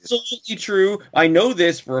That's when I absolutely true. I know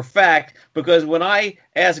this for a fact because when I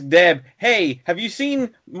asked Deb, "Hey, have you seen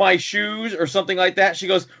my shoes or something like that?" She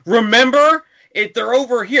goes, "Remember? They're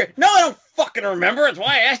over here." No, I don't fucking remember. That's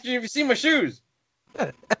why I asked you if you seen my shoes.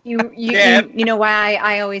 You Yeah. know why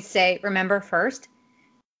I always say remember first?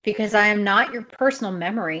 Because I am not your personal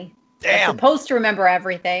memory. I'm supposed to remember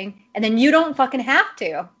everything, and then you don't fucking have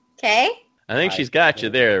to. Okay? I think she's got you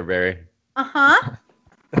there, Barry. Uh-huh.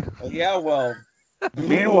 Yeah, well.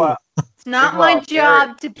 Meanwhile, It's not my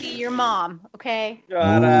job to be your mom, okay?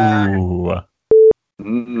 Ooh.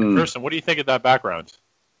 mm, Kirsten, what do you think of that background?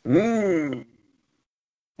 Mm.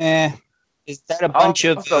 Is that a bunch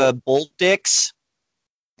of bull dicks?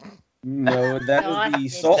 No, that was the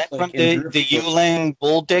Is Salt Is that from Lake. the Yulang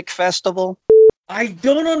Bull Dick Festival? I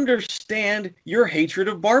don't understand your hatred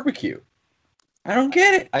of barbecue. I don't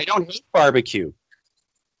get it. I don't hate barbecue.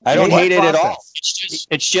 I don't What hate it at all. process?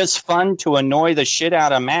 It's just fun to annoy the shit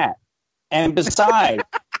out of Matt. And besides,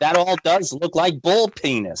 that all does look like bull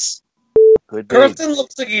penis. Good day. Kirsten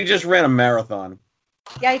looks like he just ran a marathon.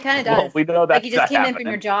 Yeah, he kind of does. Well, we know like that's you just not came in from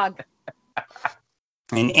your jog.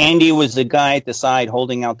 And Andy was the guy at the side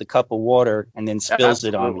holding out the cup of water and then spills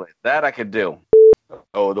it on me. Absolutely. That I could do.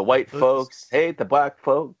 Oh, the white folks hate the black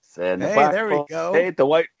folks, and the Hey, black there we folks go. hate the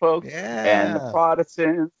white folks, Yeah. and the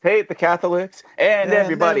Protestants hate the Catholics, and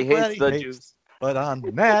everybody hates the Jews. But on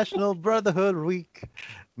National Brotherhood Week,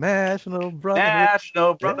 National Brotherhood.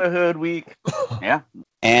 National Brotherhood Week. Yeah.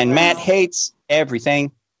 And Matt hates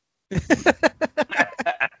everything.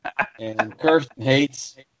 And Kirsten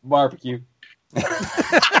hates barbecue.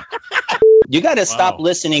 You got to stop Wow.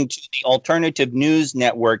 listening to the alternative news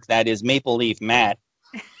network that is Maple Leaf Matt.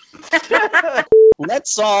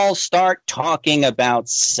 Let's all start talking about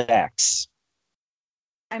sex.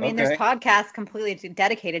 I mean, Okay. there's podcasts completely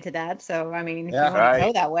dedicated to that. So, I mean, if Yeah, you want right. to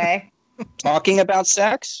go that way. Talking about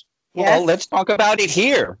sex? Yes. Well, let's talk about it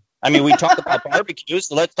here. I mean, we talk about barbecues,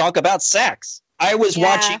 so let's talk about sex. I was Yeah.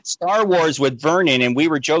 watching Star Wars with Vernon, and we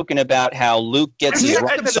were joking about how Luke gets his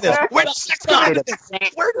Where does sex come into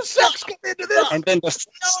this? Where does sex come into this? And then the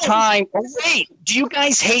first time, oh wait, do you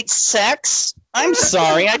guys hate sex? I'm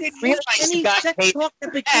sorry, I didn't realize you guys hate talk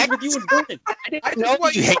that begins sex. with you and Vernon. I know just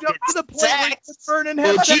want you you to hated jump to the point where sex. Vernon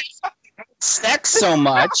Well, has sex. geez, you hate sex so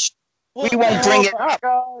much, we won't bring it up.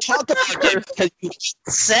 Talk about it because you hate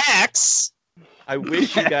sex. I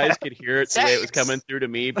wish you guys could hear it the way it was coming through to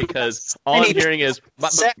me, because all I'm hearing is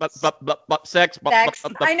sex, Sex.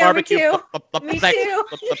 I know, me too. Me too.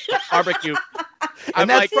 barbecue. And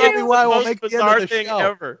that's probably why we'll make the end bizarre of the thing show.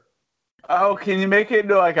 ever. Oh, can you make it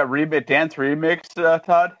into like a dance remix,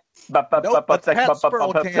 Todd? Nope, but Pat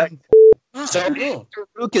Spurl can. So after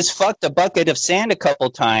Luke has fucked a bucket of sand a couple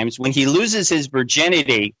times, when he loses his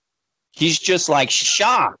virginity, he's just like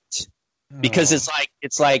shocked. Because it's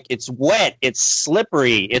wet, it's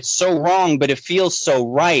slippery, it's so wrong, but it feels so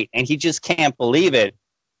right, and he just can't believe it.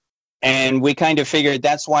 And we kind of figured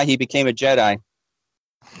that's why he became a Jedi.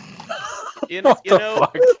 You know,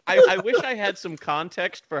 I wish I had some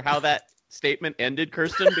context for how that statement ended,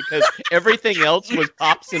 Kirsten, because everything else was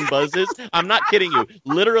pops and buzzes. I'm not kidding you.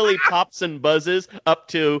 Literally pops and buzzes up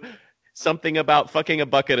to something about fucking a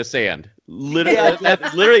bucket of sand.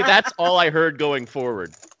 Literally, that's all I heard going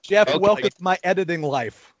forward. Jeff, Okay. welcome to my editing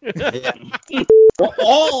life. Well,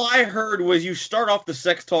 all I heard was you start off the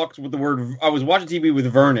sex talks with the word. I was watching TV with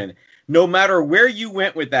Vernon. No matter where you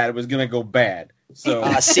went with that, it was going to go bad. So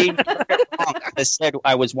See, I said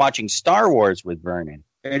I was watching Star Wars with Vernon.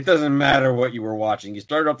 it doesn't matter what you were watching. You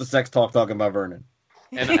started off the sex talk talking about Vernon.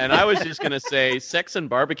 And I was just gonna say, sex and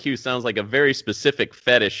barbecue sounds like a very specific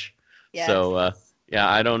fetish. Yes. So yeah,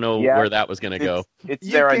 I don't know Yeah. where that was gonna go. It's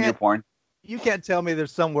You there on can't- YouPorn. You can't tell me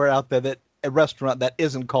there's somewhere out there that a restaurant that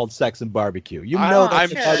isn't called Sex and Barbecue. You I'm know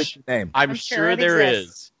that's sure. the sure. name. I'm sure sure it there is.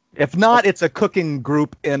 exists. If not, it's a cooking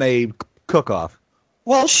group in a cook-off.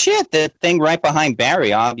 Well, shit, the thing right behind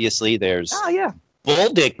Barry, obviously, there's Oh yeah. Bull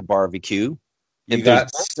Dick Barbecue. You If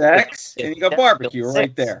got there's- sex and you got barbecue Sex.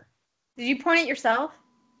 right there. Did you point at yourself?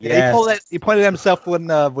 Yeah, he pointed at himself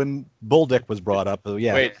when Bull Dick was brought up. So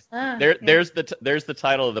yeah. Wait, Ah, there's yeah. the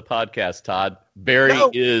title of the podcast, Todd. Barry No.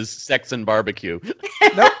 is Sex and Barbecue.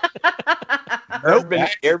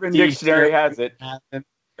 Urban Dictionary has it. That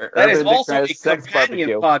is Urban also Dictionary a has sex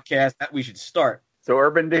companion barbecue. podcast that we should start. So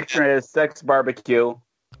Urban Dictionary is sex barbecue,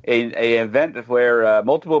 a event where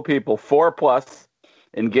multiple people, 4+,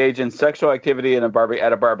 engage in sexual activity at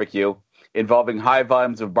a barbecue involving high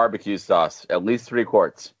volumes of barbecue sauce, at least 3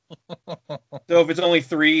 quarts. So if it's only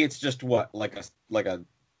 3, it's just what, like a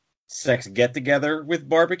sex get together with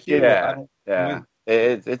barbecue? Yeah.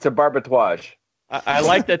 It's a barbetuage. I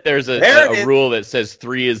like that there's There it a is. rule that says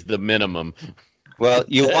 3 is the minimum. Well,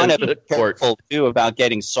 you want to be Court. careful, too, about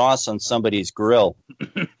getting sauce on somebody's grill.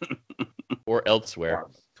 Or elsewhere.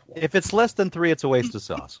 If it's less than 3, it's a waste of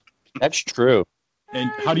sauce. That's true. And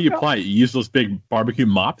how do you apply it? You use those big barbecue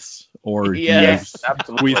mops, or do Yes, you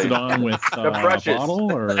absolutely. squeeze it on with The a brushes.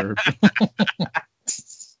 bottle, or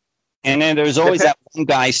And then there's always that one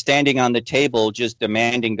guy standing on the table just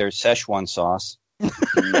demanding their Szechuan sauce.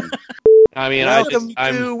 I mean, Welcome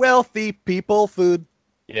I'm to wealthy people food.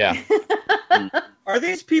 yeah. Are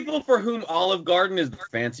these people for whom Olive Garden is the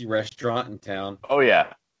fancy restaurant in town? Oh,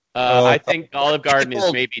 yeah. I think Olive Garden is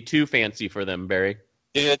people- maybe too fancy for them, Barry.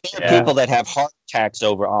 There are Yeah. people that have heart attacks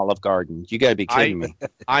over Olive Garden. You got to be kidding me.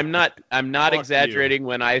 I'm not Fuck exaggerating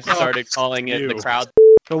when I started calling it the you. crowd.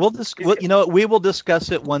 So we will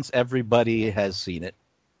discuss it once everybody has seen it.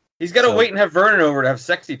 He's got to wait and have Vernon over to have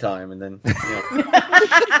sexy time, and then he's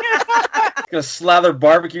gonna slather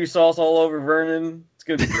barbecue sauce all over Vernon. It's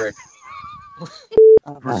gonna be great.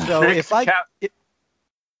 So if I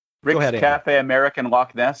Rick's Go ahead, Andy. Cafe American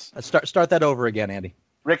Loch Ness. Start that over again, Andy.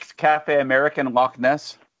 Rick's Cafe American Loch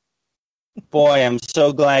Ness. Boy, I'm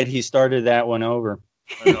so glad he started that one over.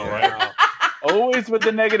 I know, right? Always with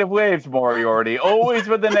the negative waves, Moriarty. Always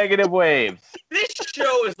with the negative waves. This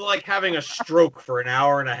show is like having a stroke for an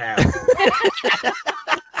hour and a half.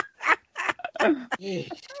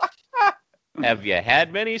 Have you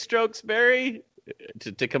had many strokes, Barry,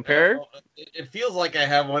 to compare? It feels like I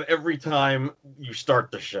have one every time you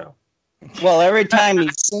start the show. Well, every time he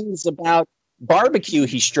sings about barbecue,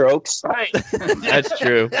 he strokes. Right. That's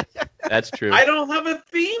true. That's true. I don't have a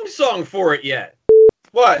theme song for it yet.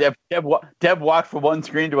 What? Deb walked from one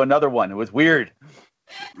screen to another one. It was weird.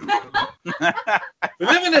 We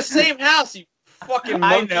live in the same house, you fucking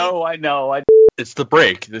monkey. I know. It's the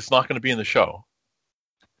break. It's not going to be in the show.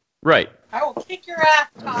 Right. I will kick your ass,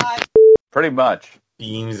 Todd. Pretty much.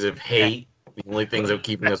 Beams of hate. The only things that are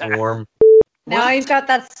keeping us warm. Now you've got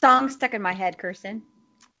that song stuck in my head, Kirsten.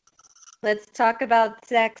 Let's talk about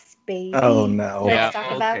sex, baby. Oh, no. Let's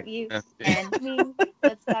talk about you and me.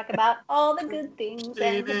 Let's talk about all the good things.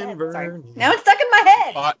 And the bad. Sorry. Now it's stuck in my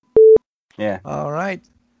head. Yeah. All right.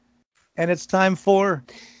 And it's time for...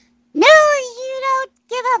 No, you don't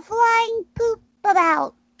give a flying poop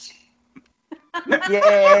about.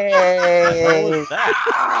 Yay! What was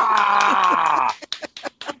that?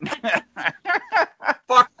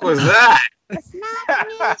 Fuck was that? It's not the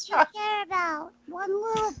news you care about. One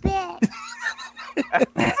little bit.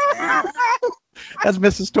 That's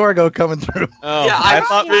Mrs. Torgo coming through. Oh, Yeah, I I-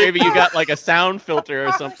 thought maybe you got like a sound filter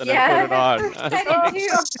or something Yeah. and put it on. I did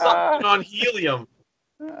too. Something on helium.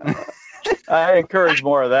 I encourage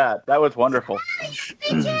more of that. That was wonderful.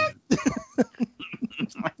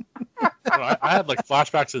 I had like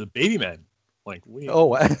flashbacks to the Baby Men. Like,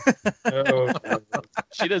 Oh, Oh,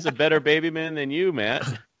 She does a better baby man than you, Matt.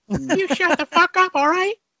 You shut the fuck up, all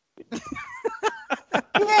right?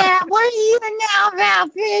 Yeah, what are you even now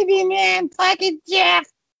about, baby man? Fucking Jeff.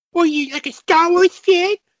 Well, you like a Star Wars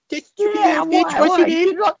fan? That's Yeah, what's it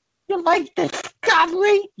in? You like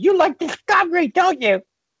Discovery? You like Discovery, don't you?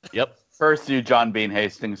 Yep. First, you, John Bean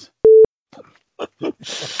Hastings.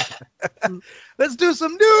 let's do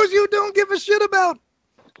some news you don't give a shit about.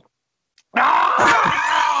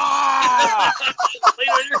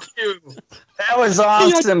 That was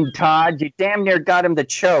awesome, Todd. You damn near got him to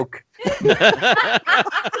choke.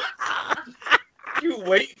 you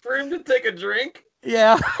wait for him to take a drink?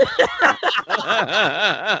 Yeah.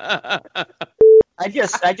 I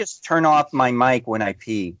just turn off my mic when I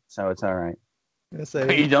pee, so it's all right.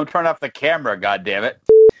 You don't turn off the camera, goddammit.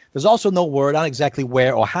 There's also no word on exactly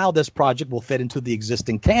where or how this project will fit into the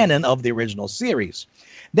existing canon of the original series.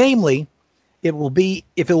 Namely, if it will be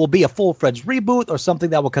a full-fledged reboot or something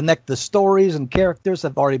that will connect the stories and characters that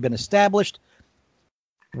have already been established.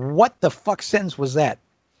 What the fuck sentence was that?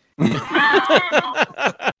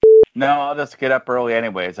 No, I'll just get up early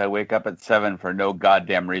anyways. I wake up at 7 for no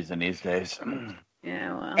goddamn reason these days.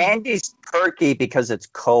 Yeah, well. Andy's perky because it's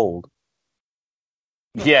cold.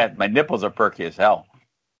 Yeah, my nipples are perky as hell.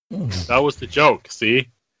 that was the joke. See?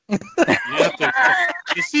 You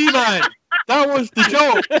see that? That was the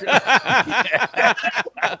joke.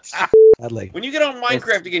 Sadly. When you get on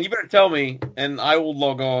Minecraft again, you better tell me, and I will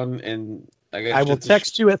log on and I will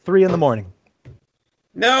text you at 3 a.m.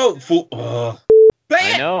 No, fool.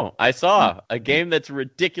 I know. I saw a game that's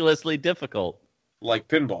ridiculously difficult. Like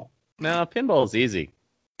pinball. No, pinball's easy.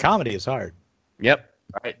 Comedy is hard. Yep.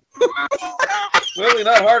 Right. Clearly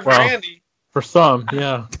not hard for Well. Andy. For some,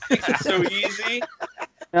 yeah. It's so easy.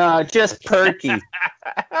 Just perky.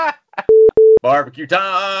 Barbecue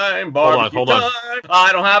time, barbecue Hold on. time.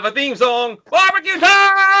 I don't have a theme song. Barbecue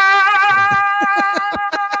time!